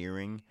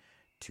engineering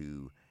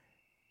to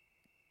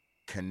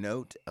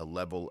connote a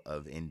level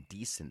of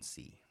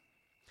indecency,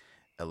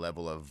 a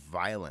level of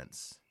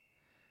violence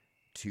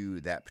to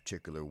that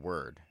particular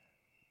word,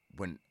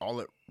 when all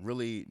it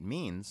really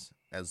means,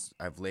 as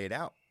I've laid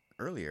out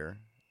earlier,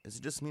 is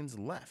it just means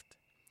left,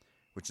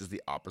 which is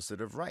the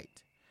opposite of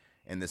right.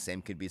 And the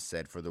same could be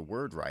said for the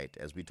word right,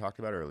 as we talked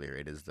about earlier.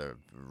 It is the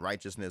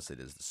righteousness, it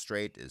is the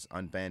straight, it is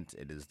unbent,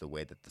 it is the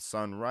way that the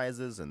sun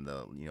rises, and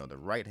the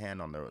right hand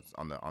on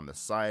the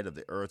side of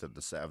the earth of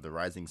the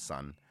rising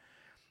sun,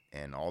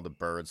 and all the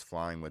birds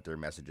flying with their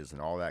messages and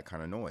all that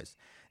kind of noise.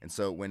 And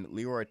so when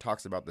Leroy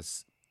talks about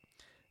this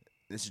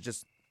is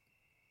just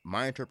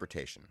my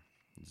interpretation.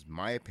 This is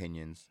my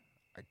opinions.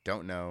 I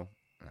don't know.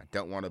 And I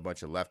don't want a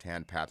bunch of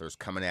left-hand pathers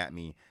coming at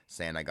me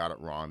saying I got it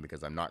wrong,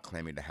 because I'm not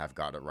claiming to have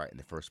got it right in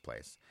the first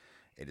place.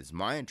 It is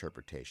my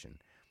interpretation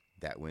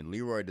that when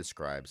Leroy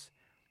describes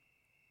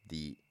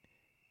the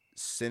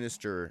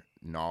sinister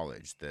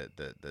knowledge,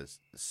 the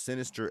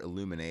sinister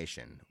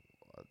illumination,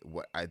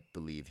 what I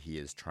believe he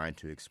is trying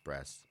to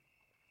express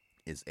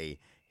is a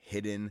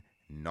hidden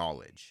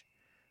knowledge,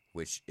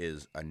 which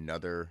is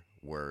another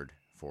word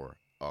for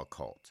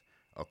occult.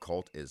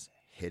 Occult is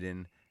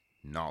hidden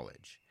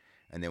knowledge.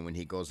 And then when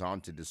he goes on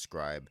to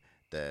describe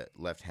the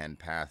left-hand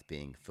path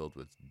being filled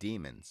with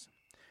demons,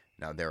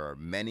 now there are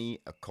many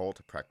occult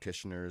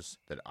practitioners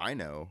that I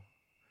know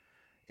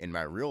in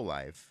my real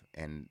life,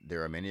 and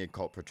there are many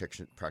occult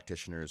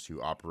practitioners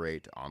who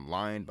operate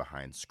online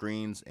behind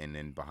screens and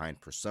then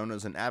behind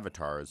personas and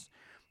avatars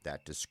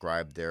that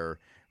describe their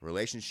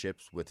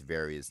relationships with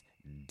various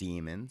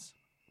demons.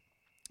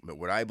 But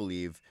what I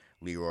believe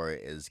Leroy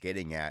is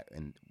getting at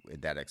in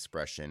that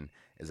expression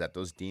is that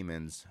those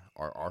demons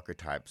are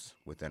archetypes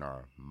within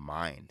our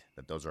mind,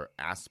 that those are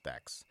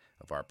aspects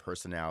of our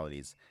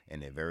personalities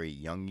in a very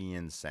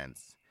Jungian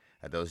sense,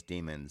 that those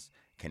demons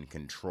can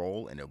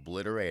control and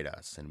obliterate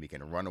us, and we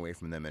can run away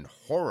from them in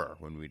horror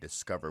when we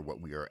discover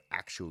what we are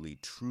actually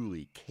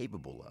truly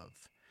capable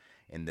of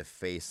in the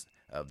face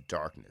of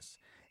darkness,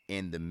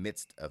 in the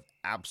midst of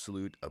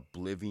absolute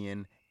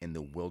oblivion in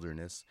the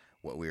wilderness,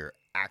 what we are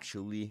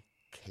actually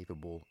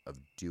capable of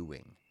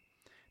doing.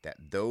 That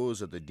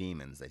those are the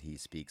demons that he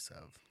speaks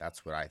of.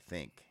 That's what I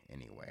think,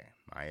 anyway,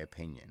 my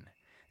opinion.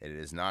 That it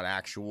is not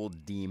actual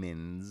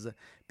demons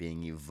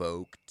being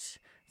evoked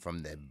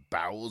from the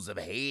bowels of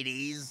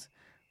Hades.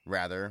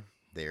 Rather,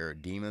 they are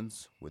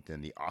demons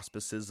within the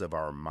auspices of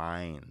our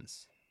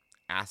minds,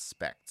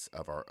 aspects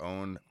of our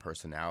own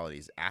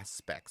personalities,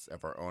 aspects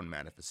of our own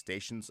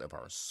manifestations of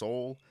our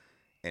soul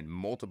in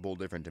multiple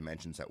different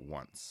dimensions at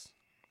once.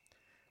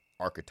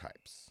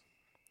 Archetypes,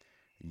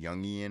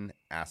 Jungian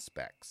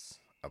aspects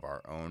of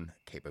our own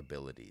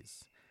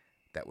capabilities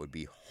that would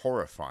be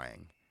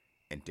horrifying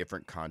in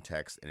different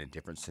contexts and in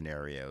different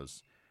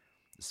scenarios,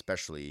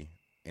 especially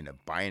in a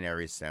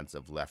binary sense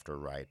of left or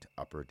right,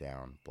 up or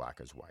down, black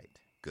as white,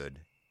 good,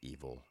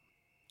 evil,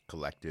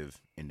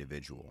 collective,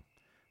 individual.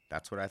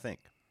 That's what I think.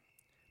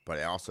 But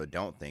I also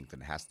don't think that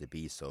it has to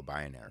be so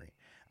binary.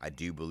 I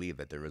do believe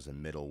that there is a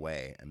middle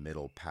way, a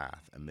middle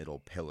path, a middle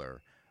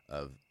pillar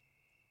of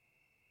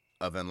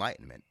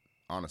enlightenment,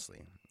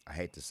 honestly. I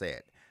hate to say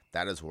it.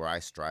 That is where I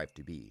strive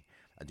to be.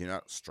 I do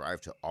not strive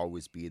to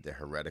always be the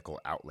heretical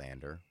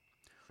outlander,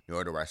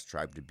 nor do I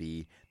strive to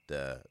be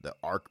the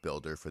ark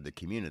builder for the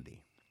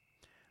community.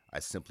 I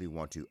simply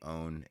want to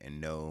own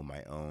and know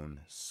my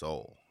own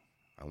soul.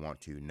 I want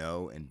to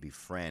know and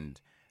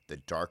befriend the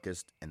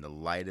darkest and the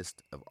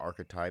lightest of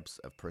archetypes,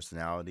 of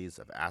personalities,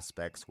 of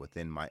aspects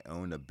within my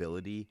own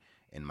ability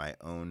and my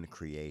own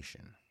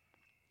creation.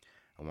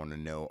 I want to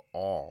know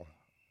all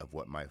of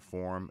what my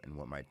form and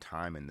what my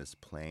time in this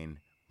plane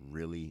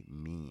really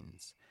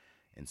means.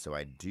 And so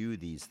I do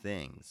these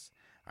things.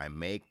 I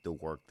make the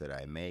work that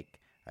I make.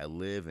 I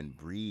live and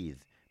breathe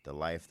the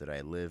life that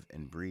I live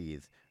and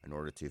breathe in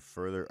order to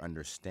further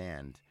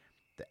understand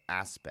the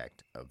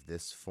aspect of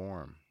this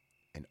form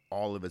and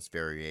all of its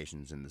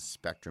variations in the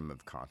spectrum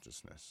of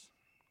consciousness.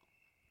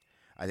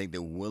 I think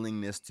the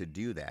willingness to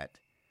do that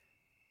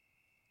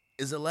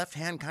is a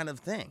left-hand kind of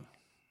thing.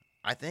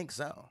 I think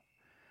so.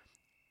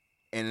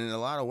 And in a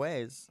lot of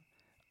ways,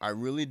 I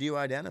really do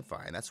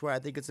identify. And that's why I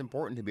think it's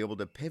important to be able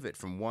to pivot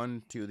from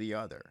one to the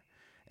other.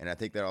 And I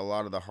think that a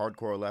lot of the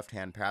hardcore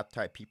left-hand path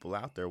type people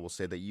out there will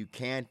say that you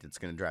can't. It's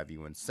going to drive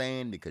you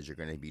insane because you're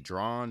going to be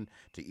drawn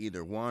to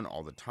either one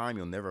all the time.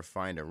 You'll never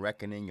find a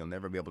reckoning. You'll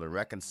never be able to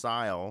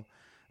reconcile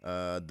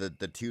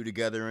the two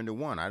together into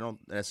one. I don't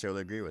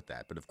necessarily agree with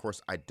that. But of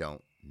course, I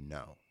don't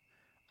know.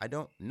 I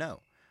don't know.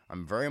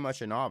 I'm very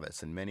much a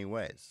novice in many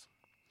ways.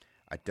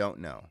 I don't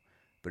know.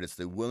 But it's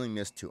the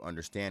willingness to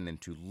understand and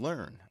to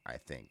learn, I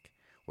think,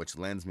 which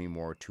lends me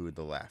more to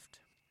the left.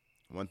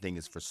 One thing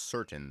is for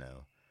certain,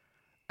 though.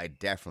 I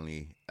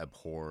definitely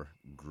abhor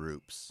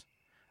groups.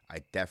 I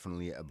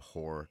definitely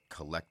abhor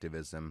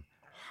collectivism,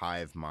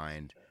 hive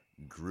mind,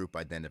 group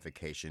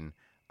identification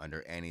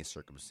under any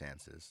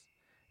circumstances.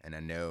 And I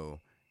know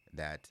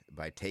that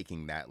by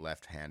taking that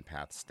left-hand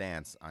path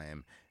stance, I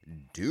am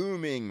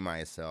dooming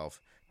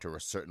myself to a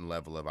certain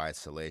level of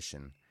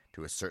isolation,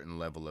 to a certain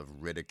level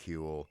of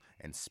ridicule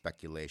and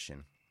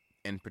speculation,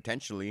 and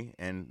potentially,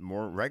 and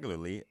more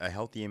regularly, a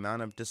healthy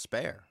amount of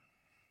despair.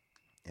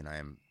 And I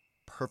am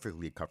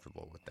perfectly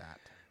comfortable with that.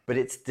 But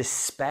it's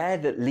despair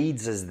that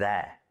leads us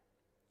there.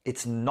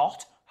 It's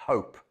not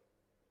hope.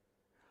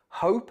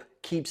 Hope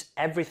keeps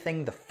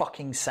everything the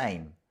fucking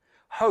same.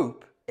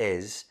 Hope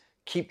is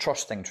keep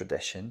trusting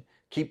tradition,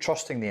 keep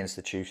trusting the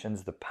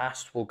institutions. The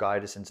past will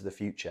guide us into the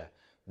future.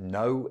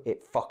 No,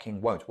 it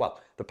fucking won't. Well,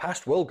 the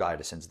past will guide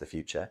us into the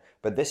future,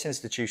 but this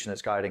institution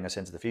that's guiding us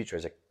into the future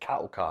is a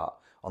cattle cart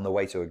on the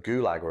way to a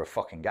gulag or a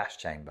fucking gas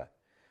chamber.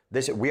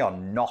 We are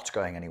not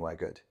going anywhere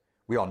good.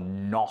 We are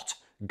not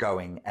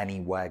going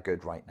anywhere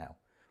good right now.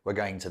 We're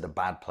going to the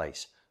bad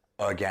place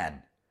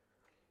again.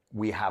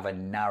 We have a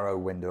narrow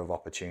window of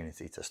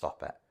opportunity to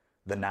stop it.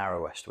 The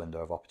narrowest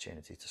window of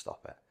opportunity to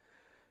stop it.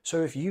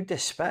 So if you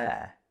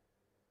despair,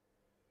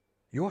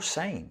 you're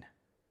sane.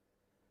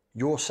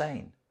 You're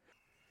sane.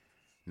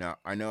 Now,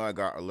 I know I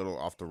got a little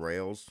off the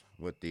rails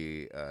with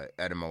the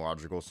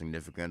etymological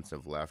significance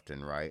of left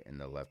and right in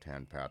the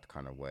left-hand path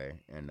kind of way.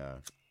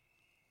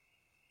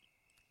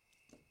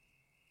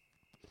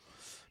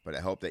 But I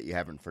hope that you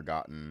haven't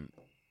forgotten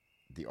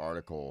the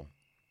article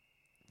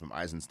from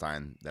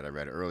Eisenstein that I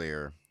read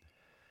earlier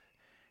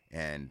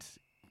and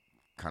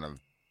kind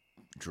of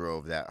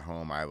drove that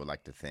home, I would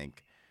like to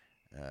think,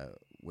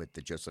 with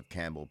the Joseph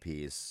Campbell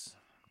piece,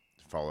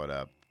 followed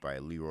up by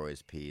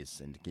Leroy's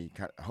piece. And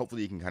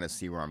hopefully you can kind of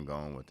see where I'm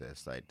going with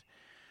this. Like,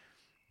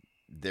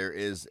 there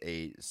is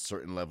a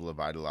certain level of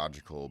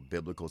ideological,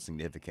 biblical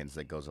significance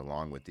that goes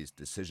along with these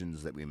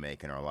decisions that we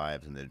make in our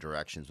lives and the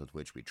directions with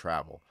which we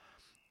travel.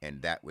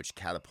 And that which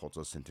catapults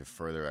us into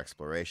further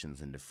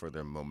explorations, into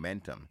further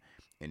momentum,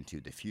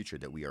 into the future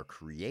that we are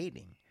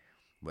creating,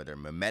 whether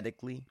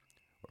mimetically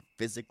or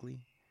physically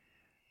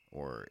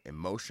or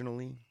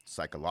emotionally,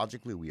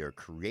 psychologically. We are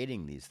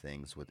creating these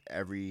things with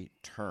every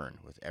turn,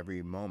 with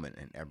every moment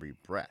and every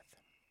breath.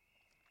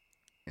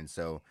 And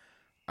so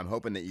I'm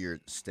hoping that you're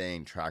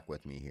staying track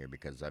with me here,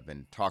 because I've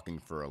been talking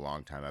for a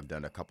long time. I've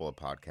done a couple of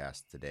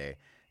podcasts today,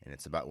 and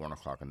it's about 1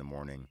 o'clock in the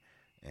morning,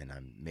 and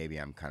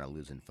I'm kind of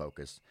losing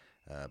focus.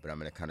 But I'm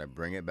going to kind of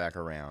bring it back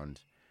around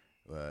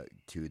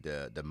to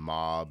the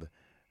mob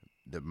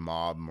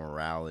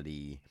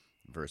morality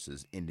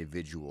versus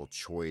individual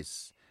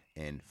choice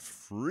and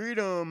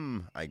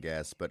freedom, I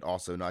guess, but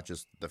also not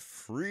just the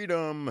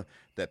freedom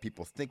that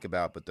people think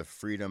about, but the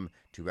freedom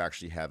to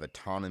actually have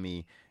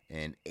autonomy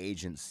and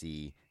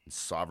agency and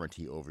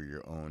sovereignty over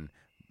your own,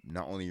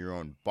 not only your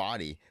own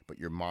body, but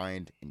your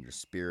mind and your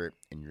spirit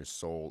and your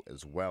soul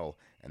as well.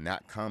 And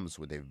that comes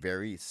with a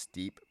very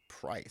steep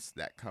price.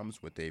 That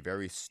comes with a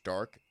very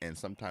stark and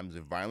sometimes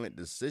a violent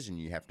decision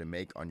you have to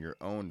make on your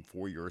own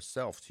for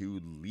yourself,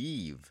 to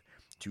leave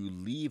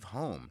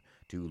home,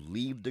 to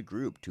leave the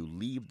group, to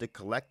leave the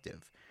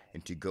collective,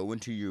 and to go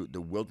into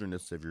the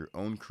wilderness of your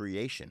own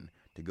creation,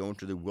 to go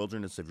into the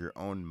wilderness of your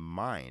own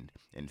mind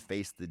and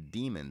face the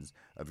demons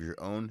of your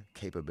own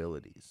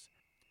capabilities.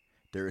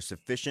 There is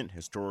sufficient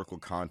historical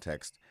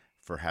context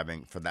for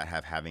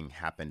that having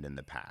happened in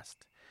the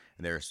past.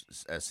 And there's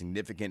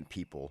significant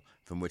people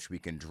from which we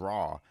can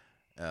draw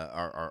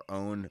our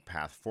own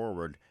path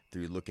forward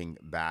through looking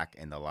back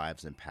in the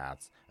lives and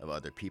paths of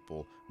other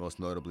people, most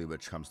notably,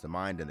 which comes to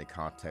mind in the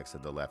context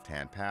of the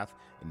left-hand path,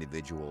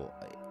 individual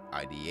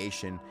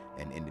ideation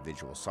and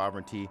individual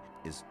sovereignty,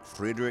 is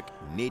Friedrich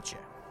Nietzsche.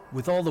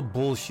 With all the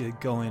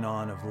bullshit going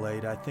on of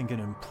late, I think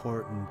it's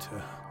important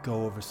to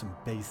go over some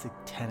basic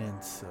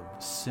tenets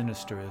of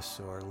sinisterous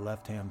or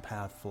left-hand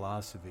path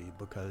philosophy,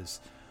 because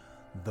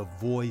the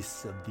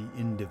voice of the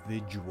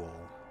individual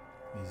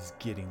is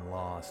getting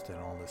lost in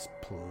all this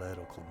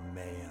political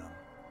mayhem.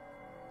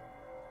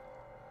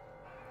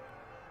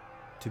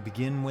 To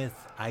begin with,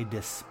 I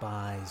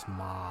despise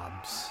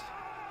mobs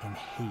and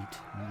hate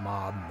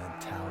mob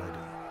mentality.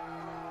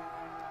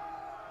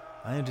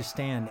 I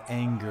understand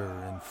anger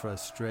and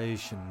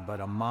frustration,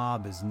 but a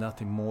mob is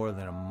nothing more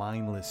than a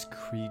mindless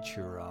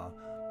creature, a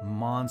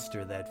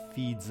monster that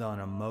feeds on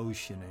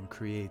emotion and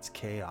creates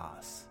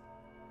chaos.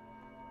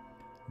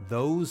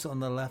 Those on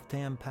the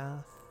left-hand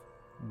path,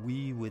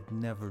 we would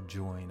never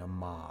join a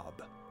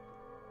mob.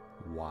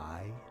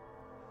 Why?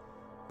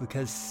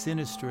 Because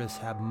Sinisterists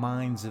have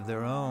minds of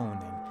their own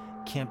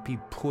and can't be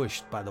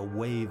pushed by the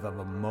wave of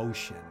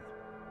emotion.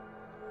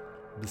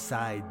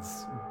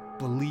 Besides,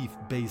 belief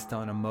based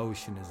on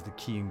emotion is the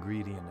key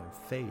ingredient of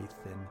faith,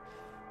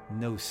 and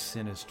no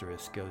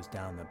Sinisterist goes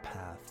down the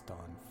path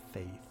on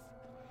faith,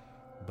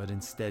 but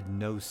instead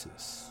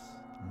gnosis,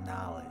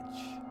 knowledge,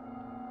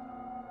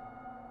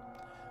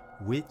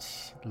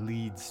 which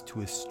leads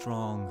to a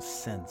strong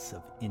sense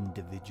of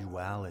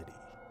individuality.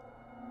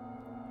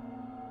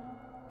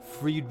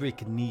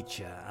 Friedrich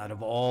Nietzsche, out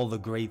of all the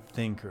great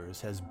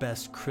thinkers, has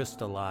best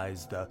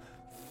crystallized the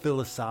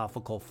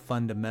philosophical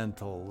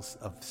fundamentals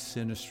of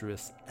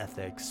Sinisterist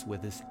ethics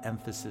with his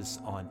emphasis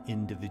on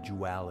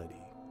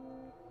individuality.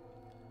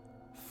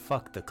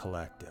 Fuck the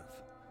collective,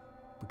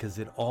 because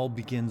it all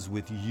begins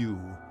with you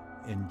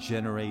and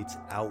generates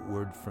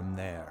outward from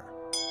there.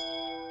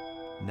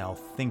 Now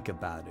think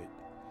about it.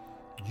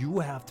 You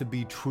have to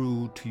be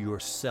true to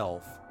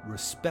yourself,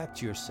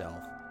 respect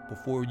yourself,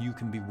 before you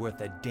can be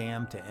worth a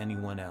damn to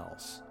anyone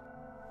else.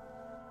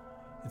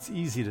 It's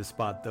easy to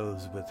spot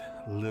those with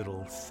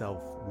little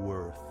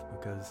self-worth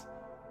because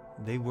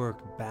they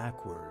work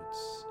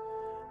backwards.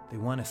 They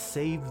want to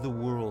save the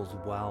world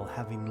while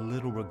having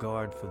little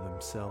regard for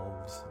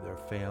themselves, their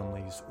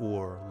families,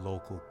 or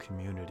local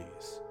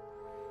communities.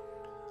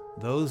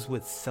 Those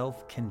with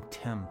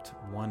self-contempt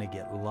want to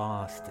get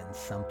lost in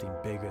something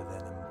bigger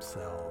than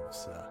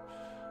themselves, a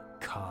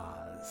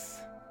cause.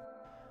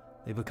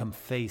 They become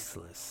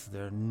faceless.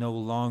 They're no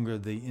longer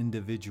the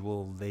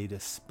individual they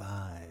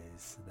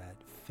despise, that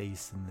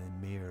face in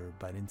the mirror,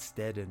 but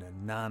instead an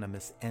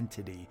anonymous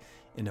entity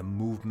in a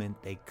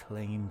movement they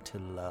claim to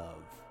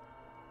love.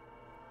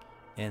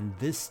 And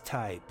this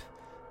type,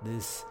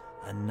 this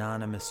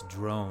anonymous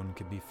drone,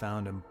 can be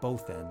found on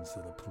both ends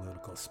of the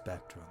political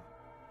spectrum.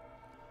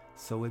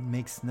 So it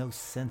makes no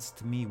sense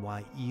to me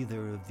why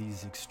either of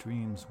these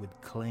extremes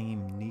would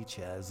claim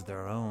Nietzsche as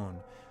their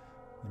own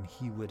when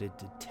he would have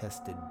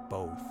detested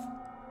both.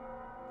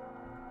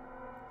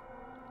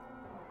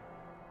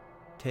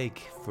 Take,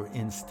 for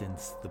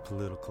instance, the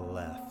political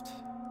left.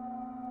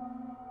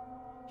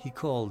 He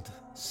called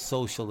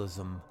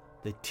socialism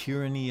the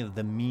tyranny of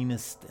the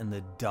meanest and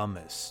the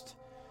dumbest,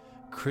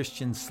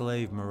 Christian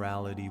slave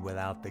morality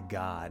without the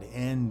God,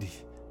 and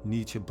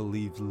Nietzsche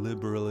believed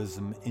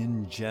liberalism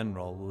in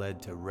general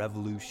led to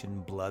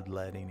revolution,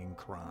 bloodletting, and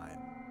crime.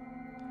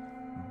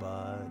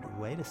 But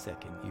wait a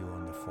second, you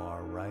on the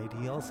far right,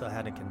 he also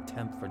had a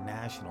contempt for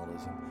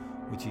nationalism,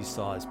 which he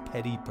saw as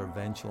petty,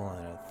 provincial,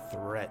 and a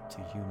threat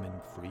to human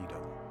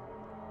freedom.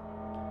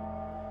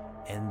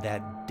 And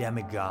that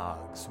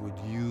demagogues would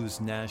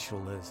use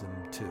nationalism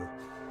to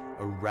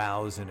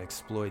arouse and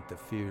exploit the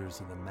fears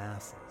of the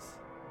masses.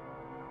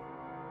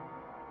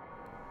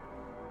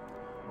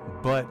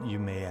 But, you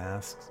may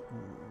ask,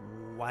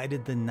 why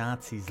did the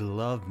Nazis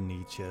love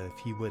Nietzsche if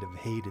he would have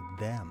hated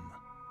them?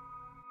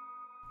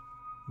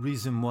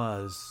 Reason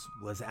was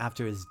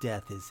after his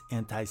death, his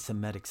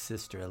anti-Semitic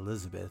sister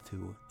Elizabeth,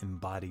 who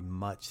embodied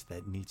much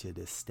that Nietzsche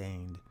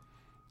disdained,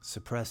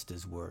 suppressed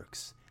his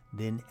works,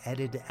 then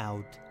edited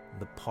out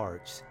the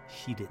parts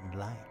she didn't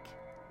like.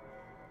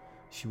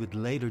 She would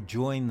later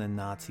join the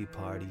Nazi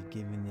Party,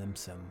 giving them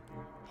some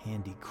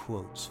handy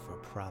quotes for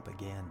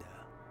propaganda.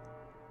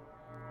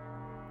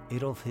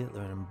 Adolf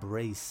Hitler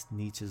embraced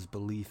Nietzsche's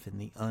belief in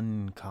the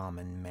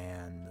uncommon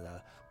man,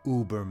 the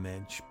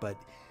Übermensch, but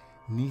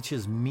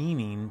Nietzsche's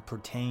meaning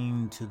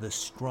pertained to the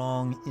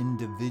strong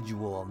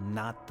individual,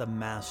 not the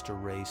master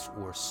race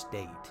or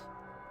state.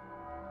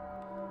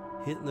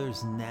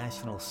 Hitler's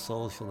National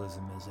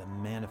Socialism is a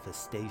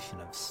manifestation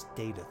of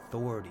state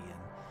authority,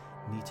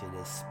 and Nietzsche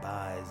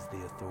despised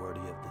the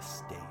authority of the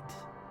state.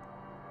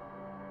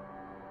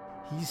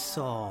 He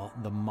saw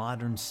the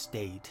modern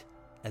state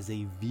as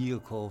a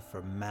vehicle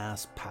for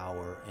mass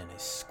power and a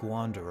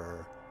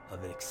squanderer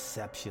of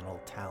exceptional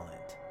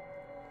talent.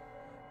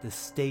 The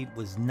state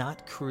was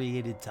not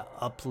created to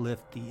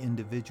uplift the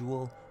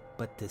individual,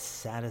 but to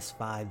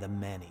satisfy the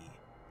many.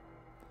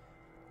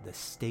 The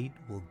state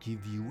will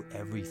give you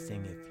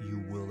everything if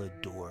you will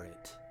adore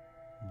it,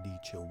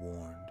 Nietzsche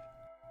warned.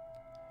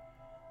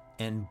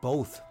 And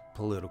both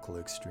political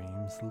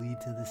extremes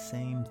lead to the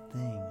same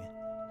thing,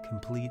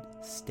 complete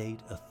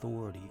state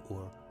authority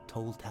or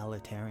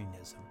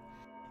totalitarianism.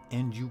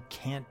 And you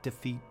can't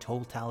defeat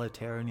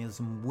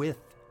totalitarianism with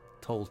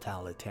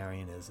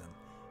totalitarianism.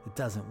 It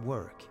doesn't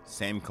work.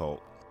 Same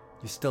cult.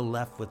 You're still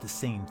left with the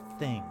same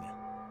thing.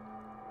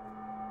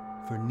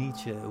 For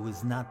Nietzsche, it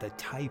was not the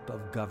type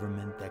of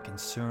government that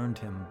concerned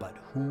him, but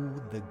who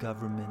the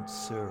government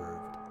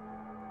served.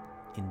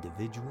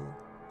 Individual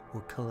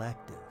or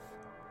collective.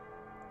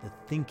 The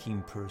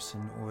thinking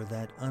person or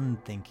that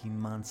unthinking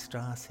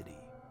monstrosity.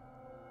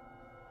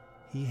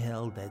 He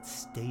held that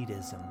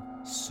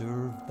statism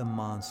served the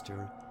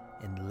monster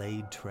and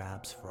laid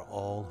traps for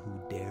all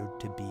who dared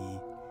to be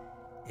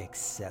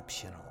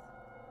exceptional.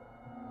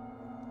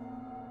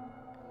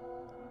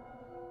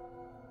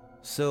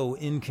 So,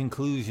 in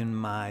conclusion,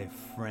 my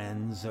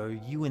friends, are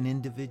you an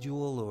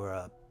individual or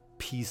a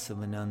piece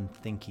of an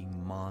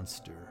unthinking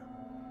monster?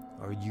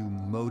 Are you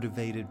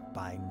motivated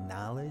by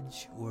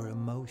knowledge or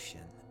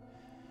emotion?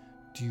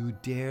 Do you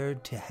dare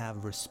to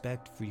have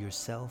respect for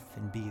yourself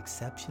and be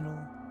exceptional?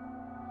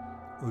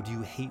 Or do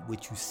you hate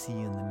what you see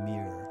in the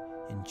mirror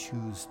and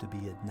choose to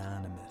be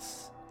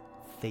anonymous,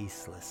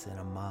 faceless in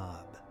a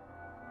mob?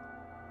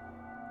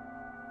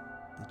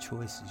 The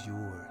choice is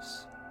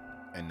yours.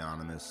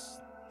 Anonymous,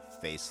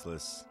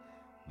 faceless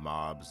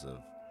mobs of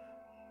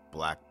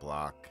black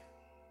bloc,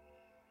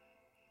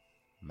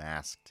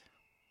 masked,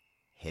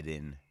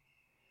 hidden,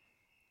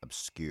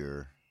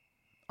 obscure,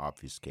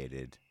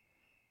 obfuscated,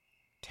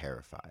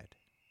 terrified,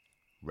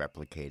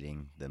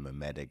 replicating the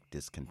mimetic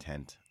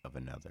discontent of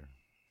another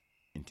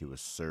into a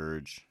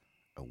surge,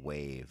 a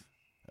wave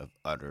of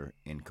utter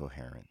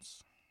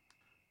incoherence.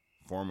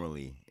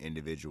 Formerly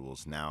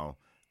individuals, now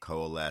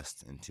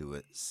coalesced into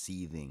a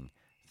seething,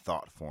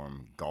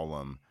 thought-form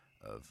golem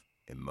of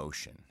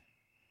emotion,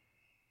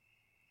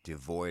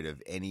 devoid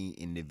of any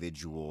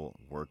individual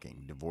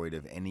working, devoid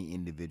of any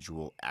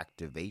individual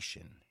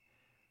activation.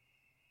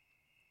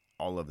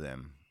 All of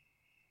them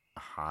a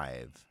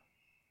hive,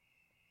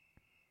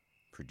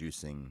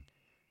 producing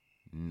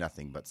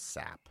nothing but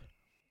sap.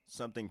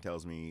 Something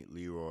tells me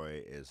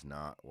Leroy is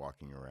not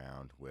walking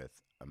around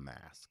with a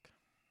mask.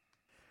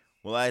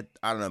 Well, I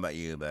don't know about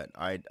you, but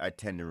I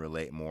tend to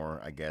relate more,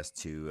 I guess,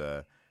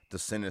 to the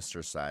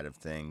sinister side of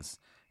things.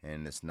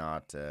 And it's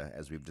not,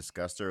 as we've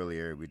discussed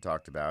earlier, we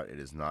talked about, it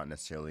is not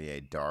necessarily a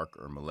dark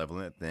or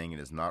malevolent thing. It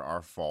is not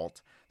our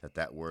fault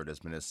that word has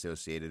been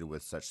associated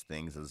with such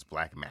things as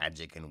black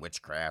magic and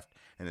witchcraft.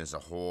 And there's a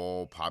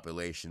whole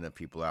population of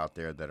people out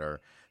there that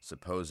are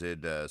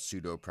supposed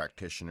pseudo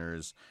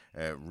practitioners,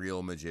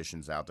 real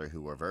magicians out there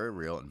who are very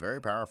real and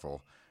very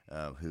powerful,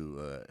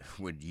 who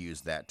would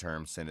use that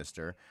term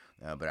sinister.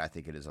 But I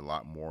think it is a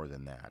lot more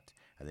than that.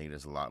 I think it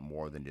is a lot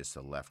more than just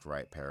a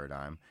left-right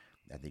paradigm.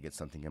 I think it's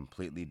something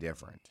completely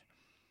different,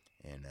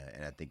 and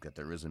I think that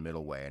there is a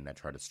middle way, and I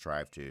try to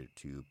strive to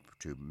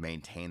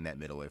maintain that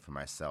middle way for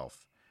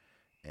myself,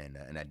 and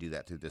I do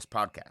that through this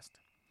podcast.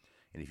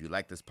 And if you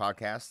like this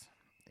podcast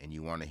and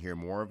you want to hear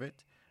more of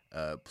it,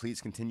 please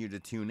continue to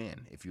tune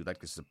in. If you'd like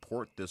to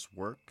support this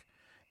work,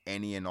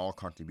 any and all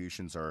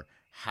contributions are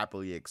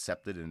happily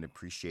accepted and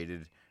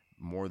appreciated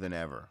more than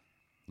ever.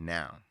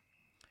 Now,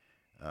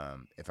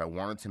 if I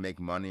wanted to make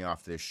money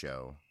off this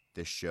show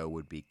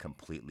would be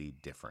completely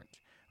different.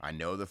 I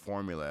know the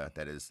formula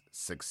that is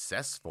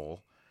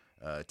successful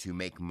to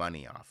make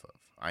money off of.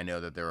 I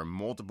know that there are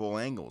multiple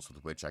angles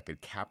with which I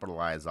could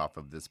capitalize off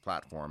of this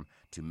platform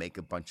to make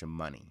a bunch of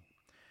money.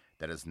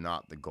 That is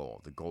not the goal.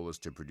 The goal is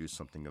to produce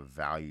something of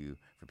value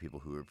for people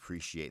who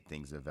appreciate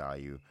things of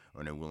value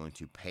and are willing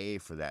to pay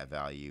for that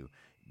value,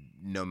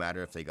 no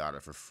matter if they got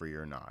it for free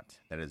or not.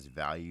 That is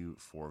value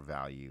for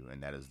value,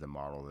 and that is the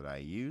model that I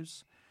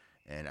use.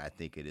 And I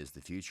think it is the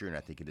future, and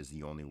I think it is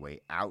the only way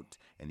out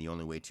and the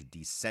only way to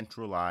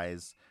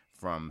decentralize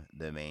from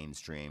the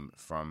mainstream,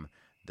 from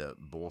the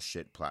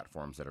bullshit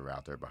platforms that are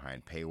out there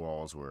behind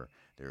paywalls where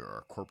there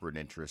are corporate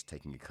interests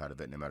taking a cut of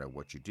it no matter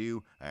what you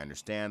do. I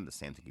understand the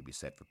same thing can be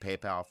said for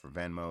PayPal, for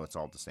Venmo. It's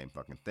all the same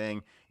fucking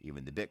thing.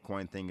 Even the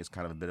Bitcoin thing is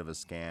kind of a bit of a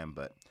scam,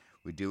 but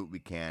we do what we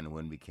can,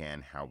 when we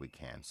can, how we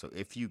can. So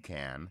if you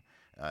can,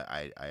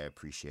 I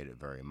appreciate it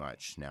very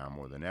much. Now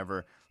more than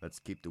ever, let's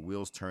keep the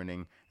wheels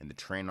turning and the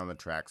train on the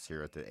tracks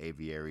here at the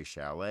Aviary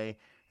Chalet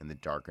in the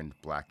darkened,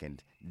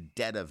 blackened,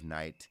 dead of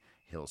night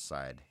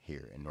hillside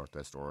here in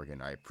Northwest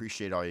Oregon. I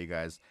appreciate all you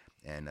guys,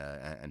 and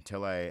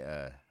until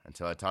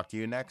I talk to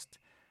you next,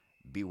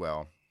 be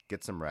well,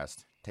 get some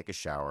rest, take a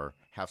shower,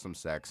 have some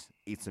sex,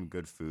 eat some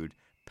good food,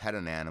 pet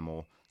an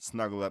animal,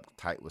 snuggle up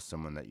tight with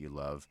someone that you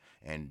love,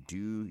 and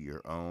do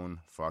your own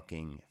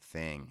fucking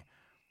thing.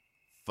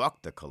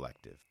 Fuck the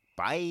collective.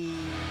 Bye.